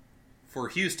 For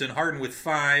Houston, Harden with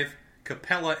 5.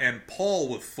 Capella and Paul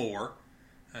with 4,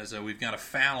 as we've got a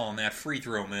foul on that free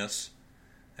throw miss.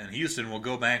 And Houston will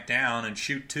go back down and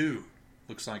shoot 2.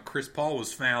 Looks like Chris Paul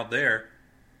was fouled there.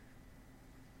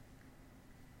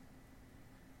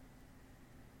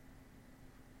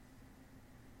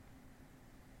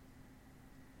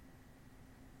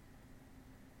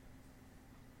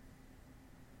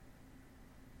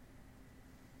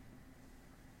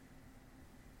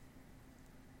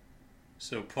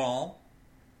 So Paul...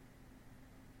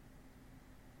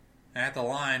 At the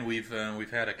line, we've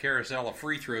had a carousel of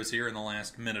free throws here in the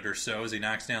last minute or so as he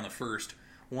knocks down the first.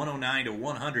 109 to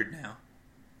 100 now.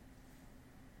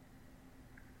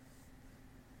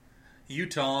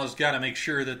 Utah has got to make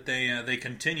sure that they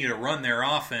continue to run their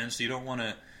offense. You don't want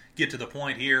to get to the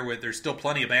point here where there's still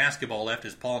plenty of basketball left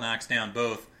as Paul knocks down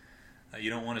both. You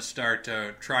don't want to start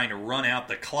trying to run out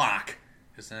the clock,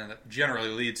 because that generally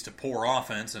leads to poor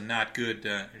offense and not good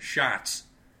shots.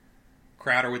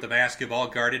 Crowder with the basketball,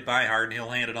 guarded by Harden. He'll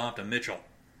hand it off to Mitchell.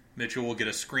 Mitchell will get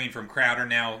a screen from Crowder.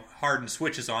 Now Harden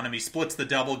switches on him. He splits the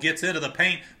double, gets into the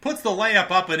paint, puts the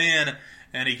layup up and in,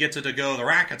 and he gets it to go. The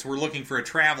Rockets were looking for a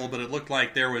travel, but it looked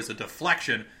like there was a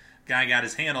deflection. Guy got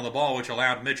his hand on the ball, which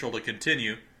allowed Mitchell to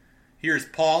continue. Here's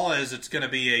Paul, as it's going to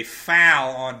be a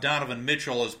foul on Donovan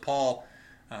Mitchell as Paul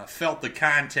felt the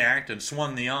contact and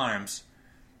swung the arms.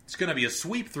 It's going to be a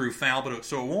sweep-through foul,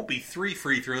 so it won't be 3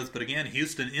 free throws. But again,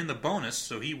 Houston in the bonus,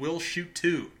 so he will shoot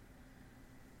 2.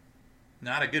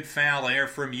 Not a good foul there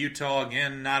from Utah.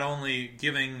 Again, not only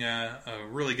giving a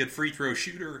really good free throw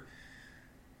shooter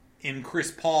in Chris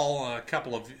Paul a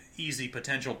couple of easy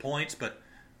potential points, but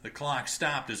the clock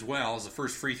stopped as well, as the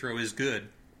first free throw is good.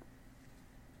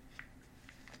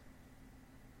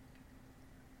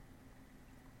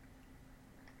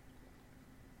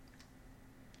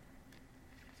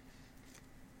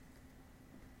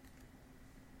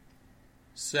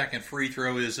 Second free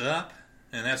throw is up,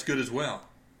 and that's good as well.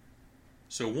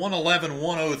 So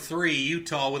 111-103,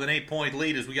 Utah with an 8-point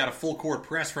lead as we got a full court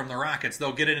press from the Rockets.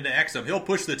 They'll get it into Exum. He'll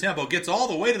push the tempo, gets all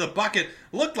the way to the bucket.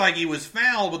 Looked like he was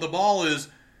fouled, but the ball is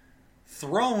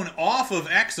thrown off of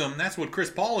Exum. That's what Chris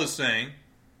Paul is saying.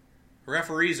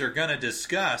 Referees are going to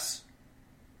discuss.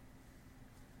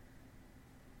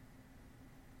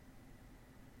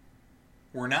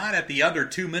 We're not at the under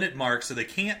 2-minute mark, so they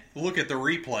can't look at the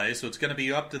replay, so it's going to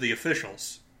be up to the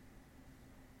officials.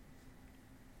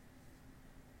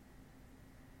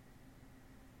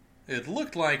 It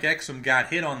looked like Exum got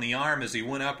hit on the arm as he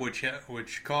went up, which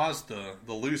caused the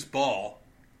loose ball.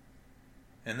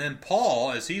 And then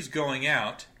Paul, as he's going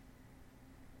out,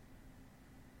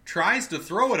 tries to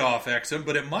throw it off Exum,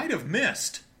 but it might have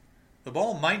missed. The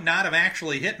ball might not have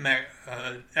actually hit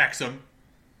Exum.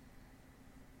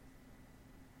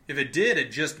 If it did,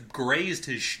 it just grazed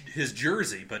his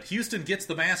jersey. But Houston gets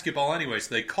the basketball anyway,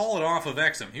 so they call it off of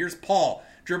Exum. Here's Paul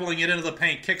dribbling it into the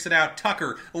paint, kicks it out.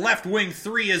 Tucker, left wing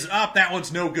three is up. That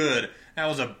one's no good. That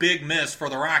was a big miss for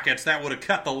the Rockets. That would have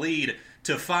cut the lead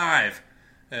to 5.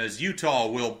 As Utah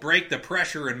will break the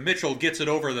pressure and Mitchell gets it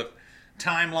over the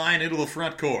timeline into the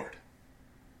front court.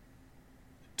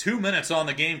 2 minutes on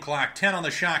the game clock, 10 on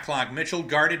the shot clock. Mitchell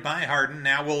guarded by Harden.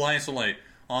 Now will isolate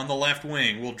on the left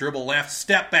wing. Will dribble left.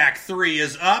 Step back three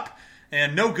is up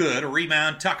and no good. A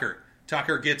rebound, Tucker.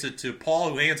 Tucker gets it to Paul,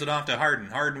 who hands it off to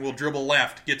Harden. Harden will dribble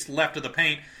left, gets left of the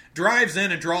paint, drives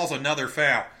in and draws another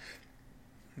foul.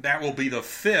 That will be the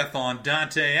 5th on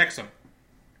Dante Exum.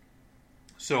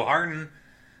 So Harden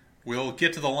will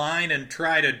get to the line and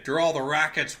try to draw the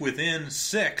Rockets within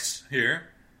 6 here.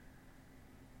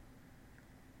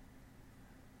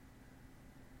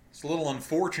 It's a little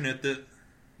unfortunate that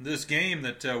this game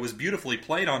that was beautifully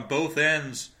played on both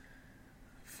ends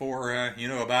for,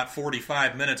 about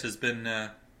 45 minutes has been,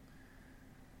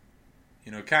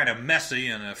 kind of messy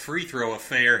and a free throw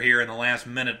affair here in the last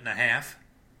minute and a half.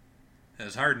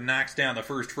 As Harden knocks down the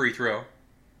first free throw.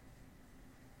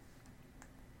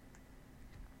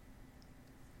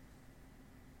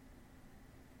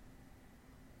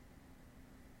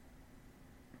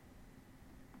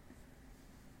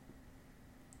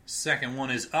 Second one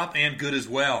is up and good as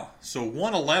well. So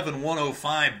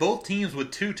 111-105. Both teams with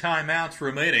 2 timeouts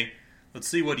remaining. Let's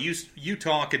see what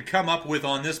Utah can come up with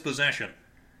on this possession.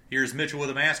 Here's Mitchell with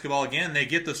the basketball again. They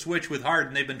get the switch with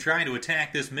Harden. They've been trying to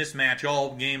attack this mismatch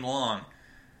all game long.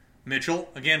 Mitchell,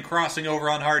 again crossing over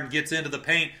on Harden, gets into the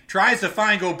paint. Tries to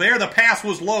find Gobert. The pass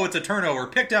was low. It's a turnover.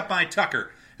 Picked up by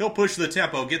Tucker. He'll push the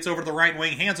tempo. Gets over to the right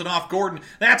wing. Hands it off Gordon.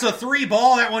 That's a 3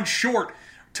 ball. That one's short.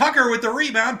 Tucker with the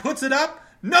rebound. Puts it up.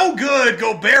 No good.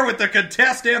 Gobert with the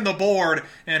contest and the board.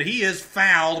 And he is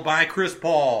fouled by Chris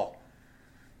Paul.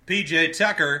 P.J.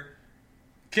 Tucker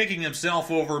kicking himself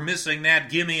over missing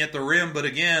that gimme at the rim. But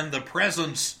again, the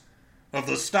presence of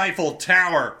the stifled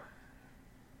tower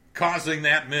causing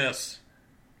that miss.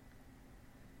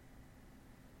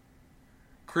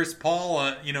 Chris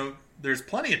Paul, there's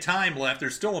plenty of time left.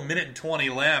 There's still 1 minute and 20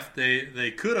 left.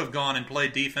 They could have gone and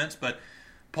played defense, but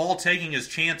Paul taking his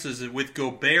chances with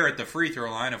Gobert at the free throw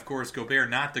line. Of course, Gobert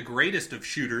not the greatest of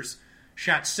shooters.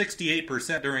 Shot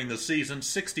 68% during the season,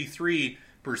 63%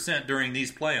 during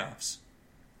these playoffs.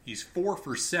 He's 4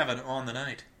 for 7 on the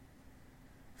night.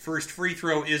 First free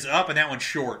throw is up, and that one's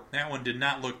short. That one did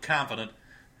not look confident.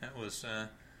 That was, a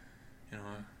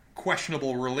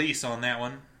questionable release on that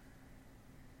one.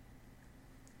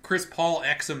 Chris Paul,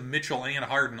 Exum, Mitchell, and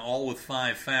Harden all with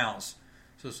 5 fouls.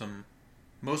 So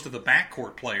most of the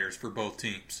backcourt players for both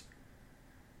teams.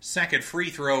 Second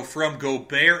free throw from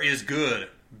Gobert is good.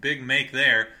 Big make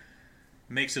there.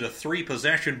 Makes it a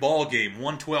 3-possession ball game.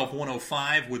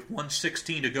 112-105 with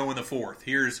 1:16 to go in the fourth.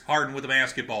 Here's Harden with the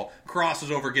basketball. Crosses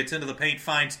over, gets into the paint,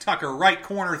 finds Tucker. Right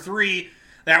corner 3.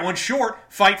 That one's short.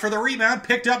 Fight for the rebound.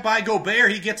 Picked up by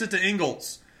Gobert. He gets it to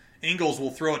Ingles. Ingles will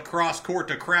throw it cross court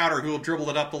to Crowder, who will dribble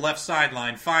it up the left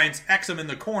sideline. Finds Exum in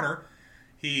the corner.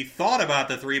 He thought about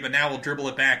the 3, but now will dribble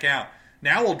it back out.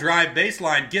 Now will drive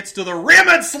baseline, gets to the rim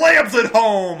and slams it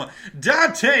home.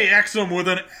 Dante Exum with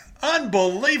an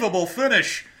unbelievable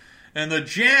finish. And the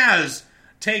Jazz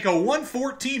take a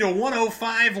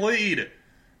 114-105 lead.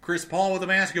 Chris Paul with the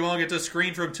basketball gets a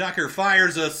screen from Tucker.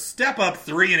 Fires a step-up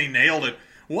 3, and he nailed it.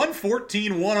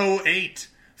 114-108.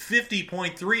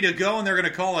 50.3 to go, and they're going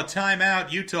to call a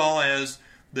timeout. Utah, as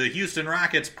the Houston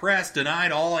Rockets press,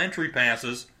 denied all entry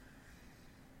passes.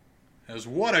 As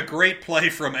what a great play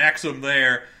from Exum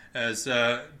there, as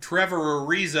Trevor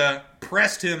Ariza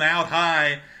pressed him out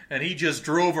high, and he just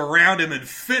drove around him and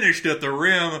finished at the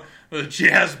rim. The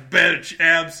Jazz bench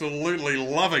absolutely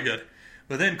loving it.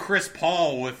 But then Chris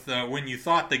Paul, with when you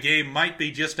thought the game might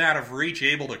be just out of reach,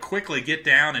 able to quickly get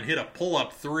down and hit a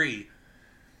pull-up 3.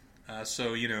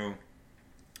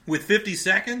 With 50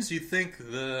 seconds, you think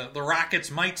the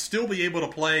Rockets might still be able to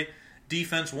play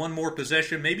defense one more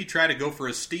possession, maybe try to go for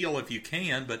a steal if you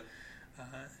can, but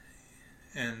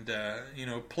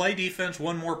play defense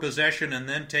one more possession and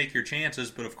then take your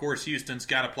chances. But of course, Houston's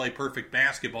got to play perfect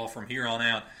basketball from here on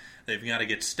out. They've got to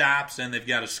get stops and they've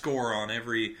got to score on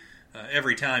every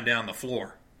time down the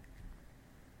floor.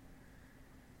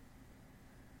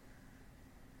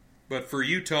 But for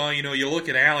Utah, you look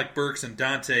at Alec Burks and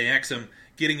Dante Exum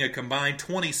getting a combined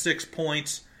 26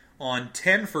 points on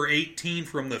 10 for 18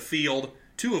 from the field,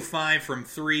 2 of 5 from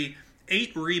 3,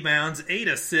 8 rebounds, 8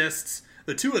 assists.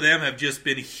 The two of them have just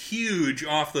been huge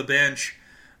off the bench.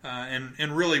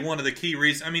 And really one of the key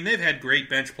reasons, I mean, they've had great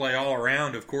bench play all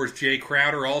around. Of course, Jay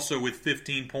Crowder also with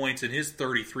 15 points in his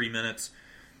 33 minutes.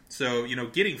 So,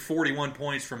 getting 41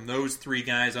 points from those three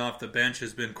guys off the bench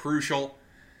has been crucial.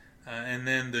 And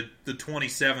then the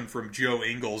 27 from Joe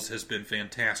Ingles has been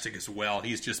fantastic as well.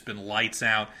 He's just been lights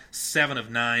out, 7 of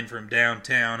 9 from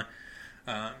downtown.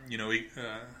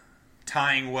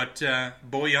 Tying what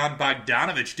Bojan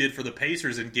Bogdanovic did for the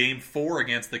Pacers in Game 4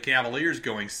 against the Cavaliers,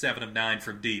 going 7 of 9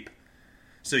 from deep.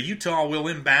 So Utah will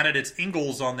inbound it. It's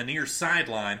Ingles on the near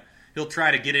sideline. He'll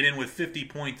try to get it in with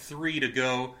 50.3 to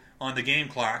go on the game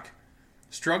clock.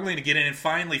 Struggling to get in and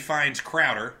finally finds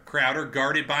Crowder. Crowder,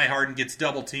 guarded by Harden, gets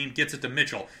double-teamed, gets it to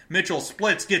Mitchell. Mitchell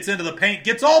splits, gets into the paint,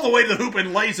 gets all the way to the hoop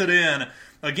and lays it in.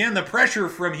 Again, the pressure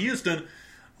from Houston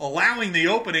allowing the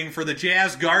opening for the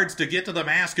Jazz guards to get to the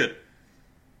basket.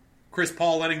 Chris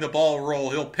Paul letting the ball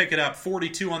roll. He'll pick it up.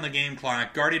 42 on the game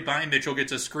clock. Guarded by Mitchell.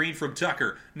 Gets a screen from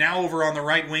Tucker. Now over on the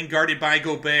right wing. Guarded by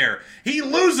Gobert. He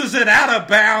loses it out of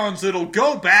bounds. It'll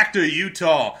go back to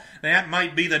Utah. That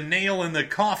might be the nail in the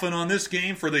coffin on this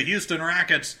game for the Houston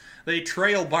Rockets. They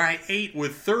trail by 8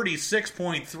 with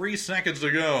 36.3 seconds to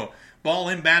go. Ball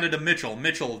inbounded to Mitchell.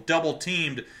 Mitchell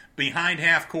double-teamed behind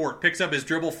half court. Picks up his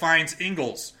dribble. Finds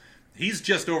Ingles. He's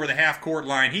just over the half court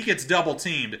line. He gets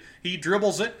double-teamed. He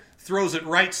dribbles it. Throws it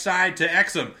right side to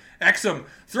Exum. Exum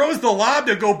throws the lob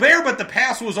to Gobert, but the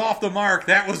pass was off the mark.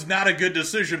 That was not a good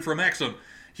decision from Exum.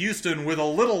 Houston with a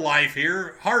little life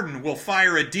here. Harden will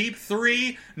fire a deep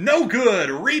three. No good.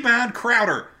 Rebound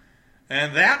Crowder.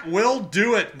 And that will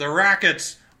do it. The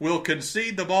Rockets will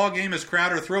concede the ball game as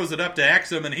Crowder throws it up to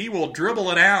Exum, and he will dribble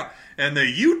it out. And the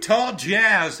Utah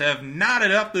Jazz have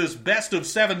knotted up this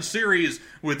best-of-7 series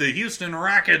with the Houston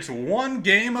Rockets 1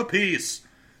 game apiece.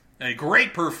 A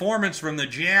great performance from the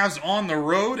Jazz on the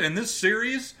road, and this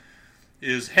series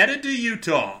is headed to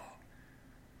Utah.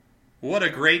 What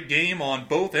a great game on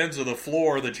both ends of the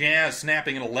floor. The Jazz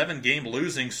snapping an 11-game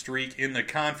losing streak in the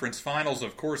conference finals.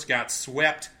 Of course, got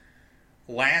swept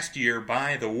last year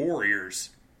by the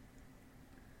Warriors.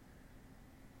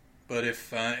 But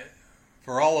if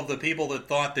for all of the people that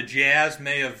thought the Jazz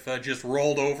may have just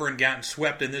rolled over and gotten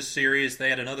swept in this series, they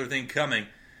had another thing coming.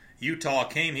 Utah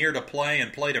came here to play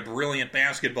and played a brilliant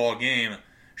basketball game.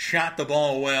 Shot the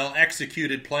ball well,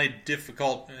 executed, played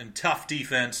difficult and tough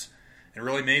defense, and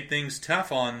really made things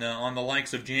tough on the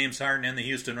likes of James Harden and the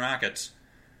Houston Rockets.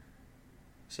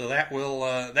 So that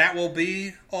will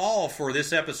be all for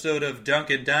this episode of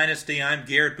Duncan Dynasty. I'm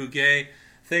Garrett Bouguet.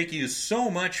 Thank you so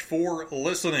much for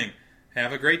listening.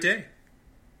 Have a great day.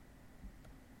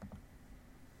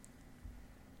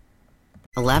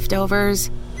 Leftovers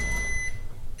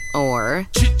or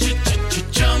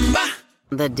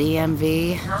the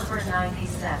DMV Number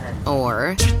 97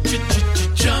 or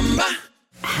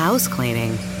house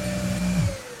cleaning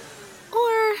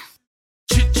or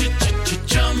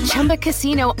Chumba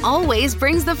Casino always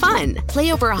brings the fun.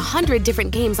 Play over 100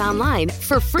 different games online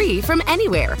for free from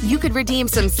anywhere. You could redeem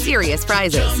some serious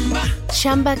prizes.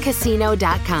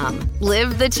 ChumbaCasino.com.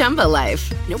 Live the Chumba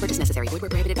life. No purchase necessary. Void where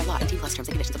prohibited by law. 18+ terms and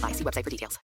conditions apply. See website for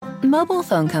details. Mobile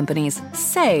phone companies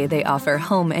say they offer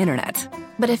home internet.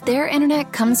 But if their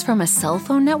internet comes from a cell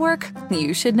phone network,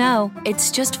 you should know. It's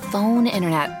just phone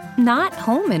internet, not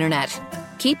home internet.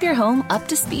 Keep your home up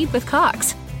to speed with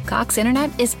Cox. Cox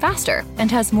Internet is faster and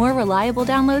has more reliable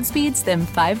download speeds than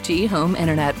 5G home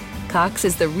internet. Cox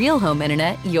is the real home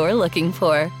internet you're looking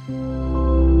for.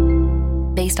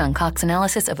 Based on Cox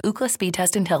analysis of Ookla speed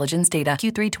test intelligence data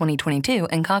Q3 2022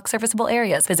 and Cox serviceable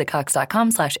areas, visit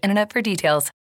cox.com/internet for details.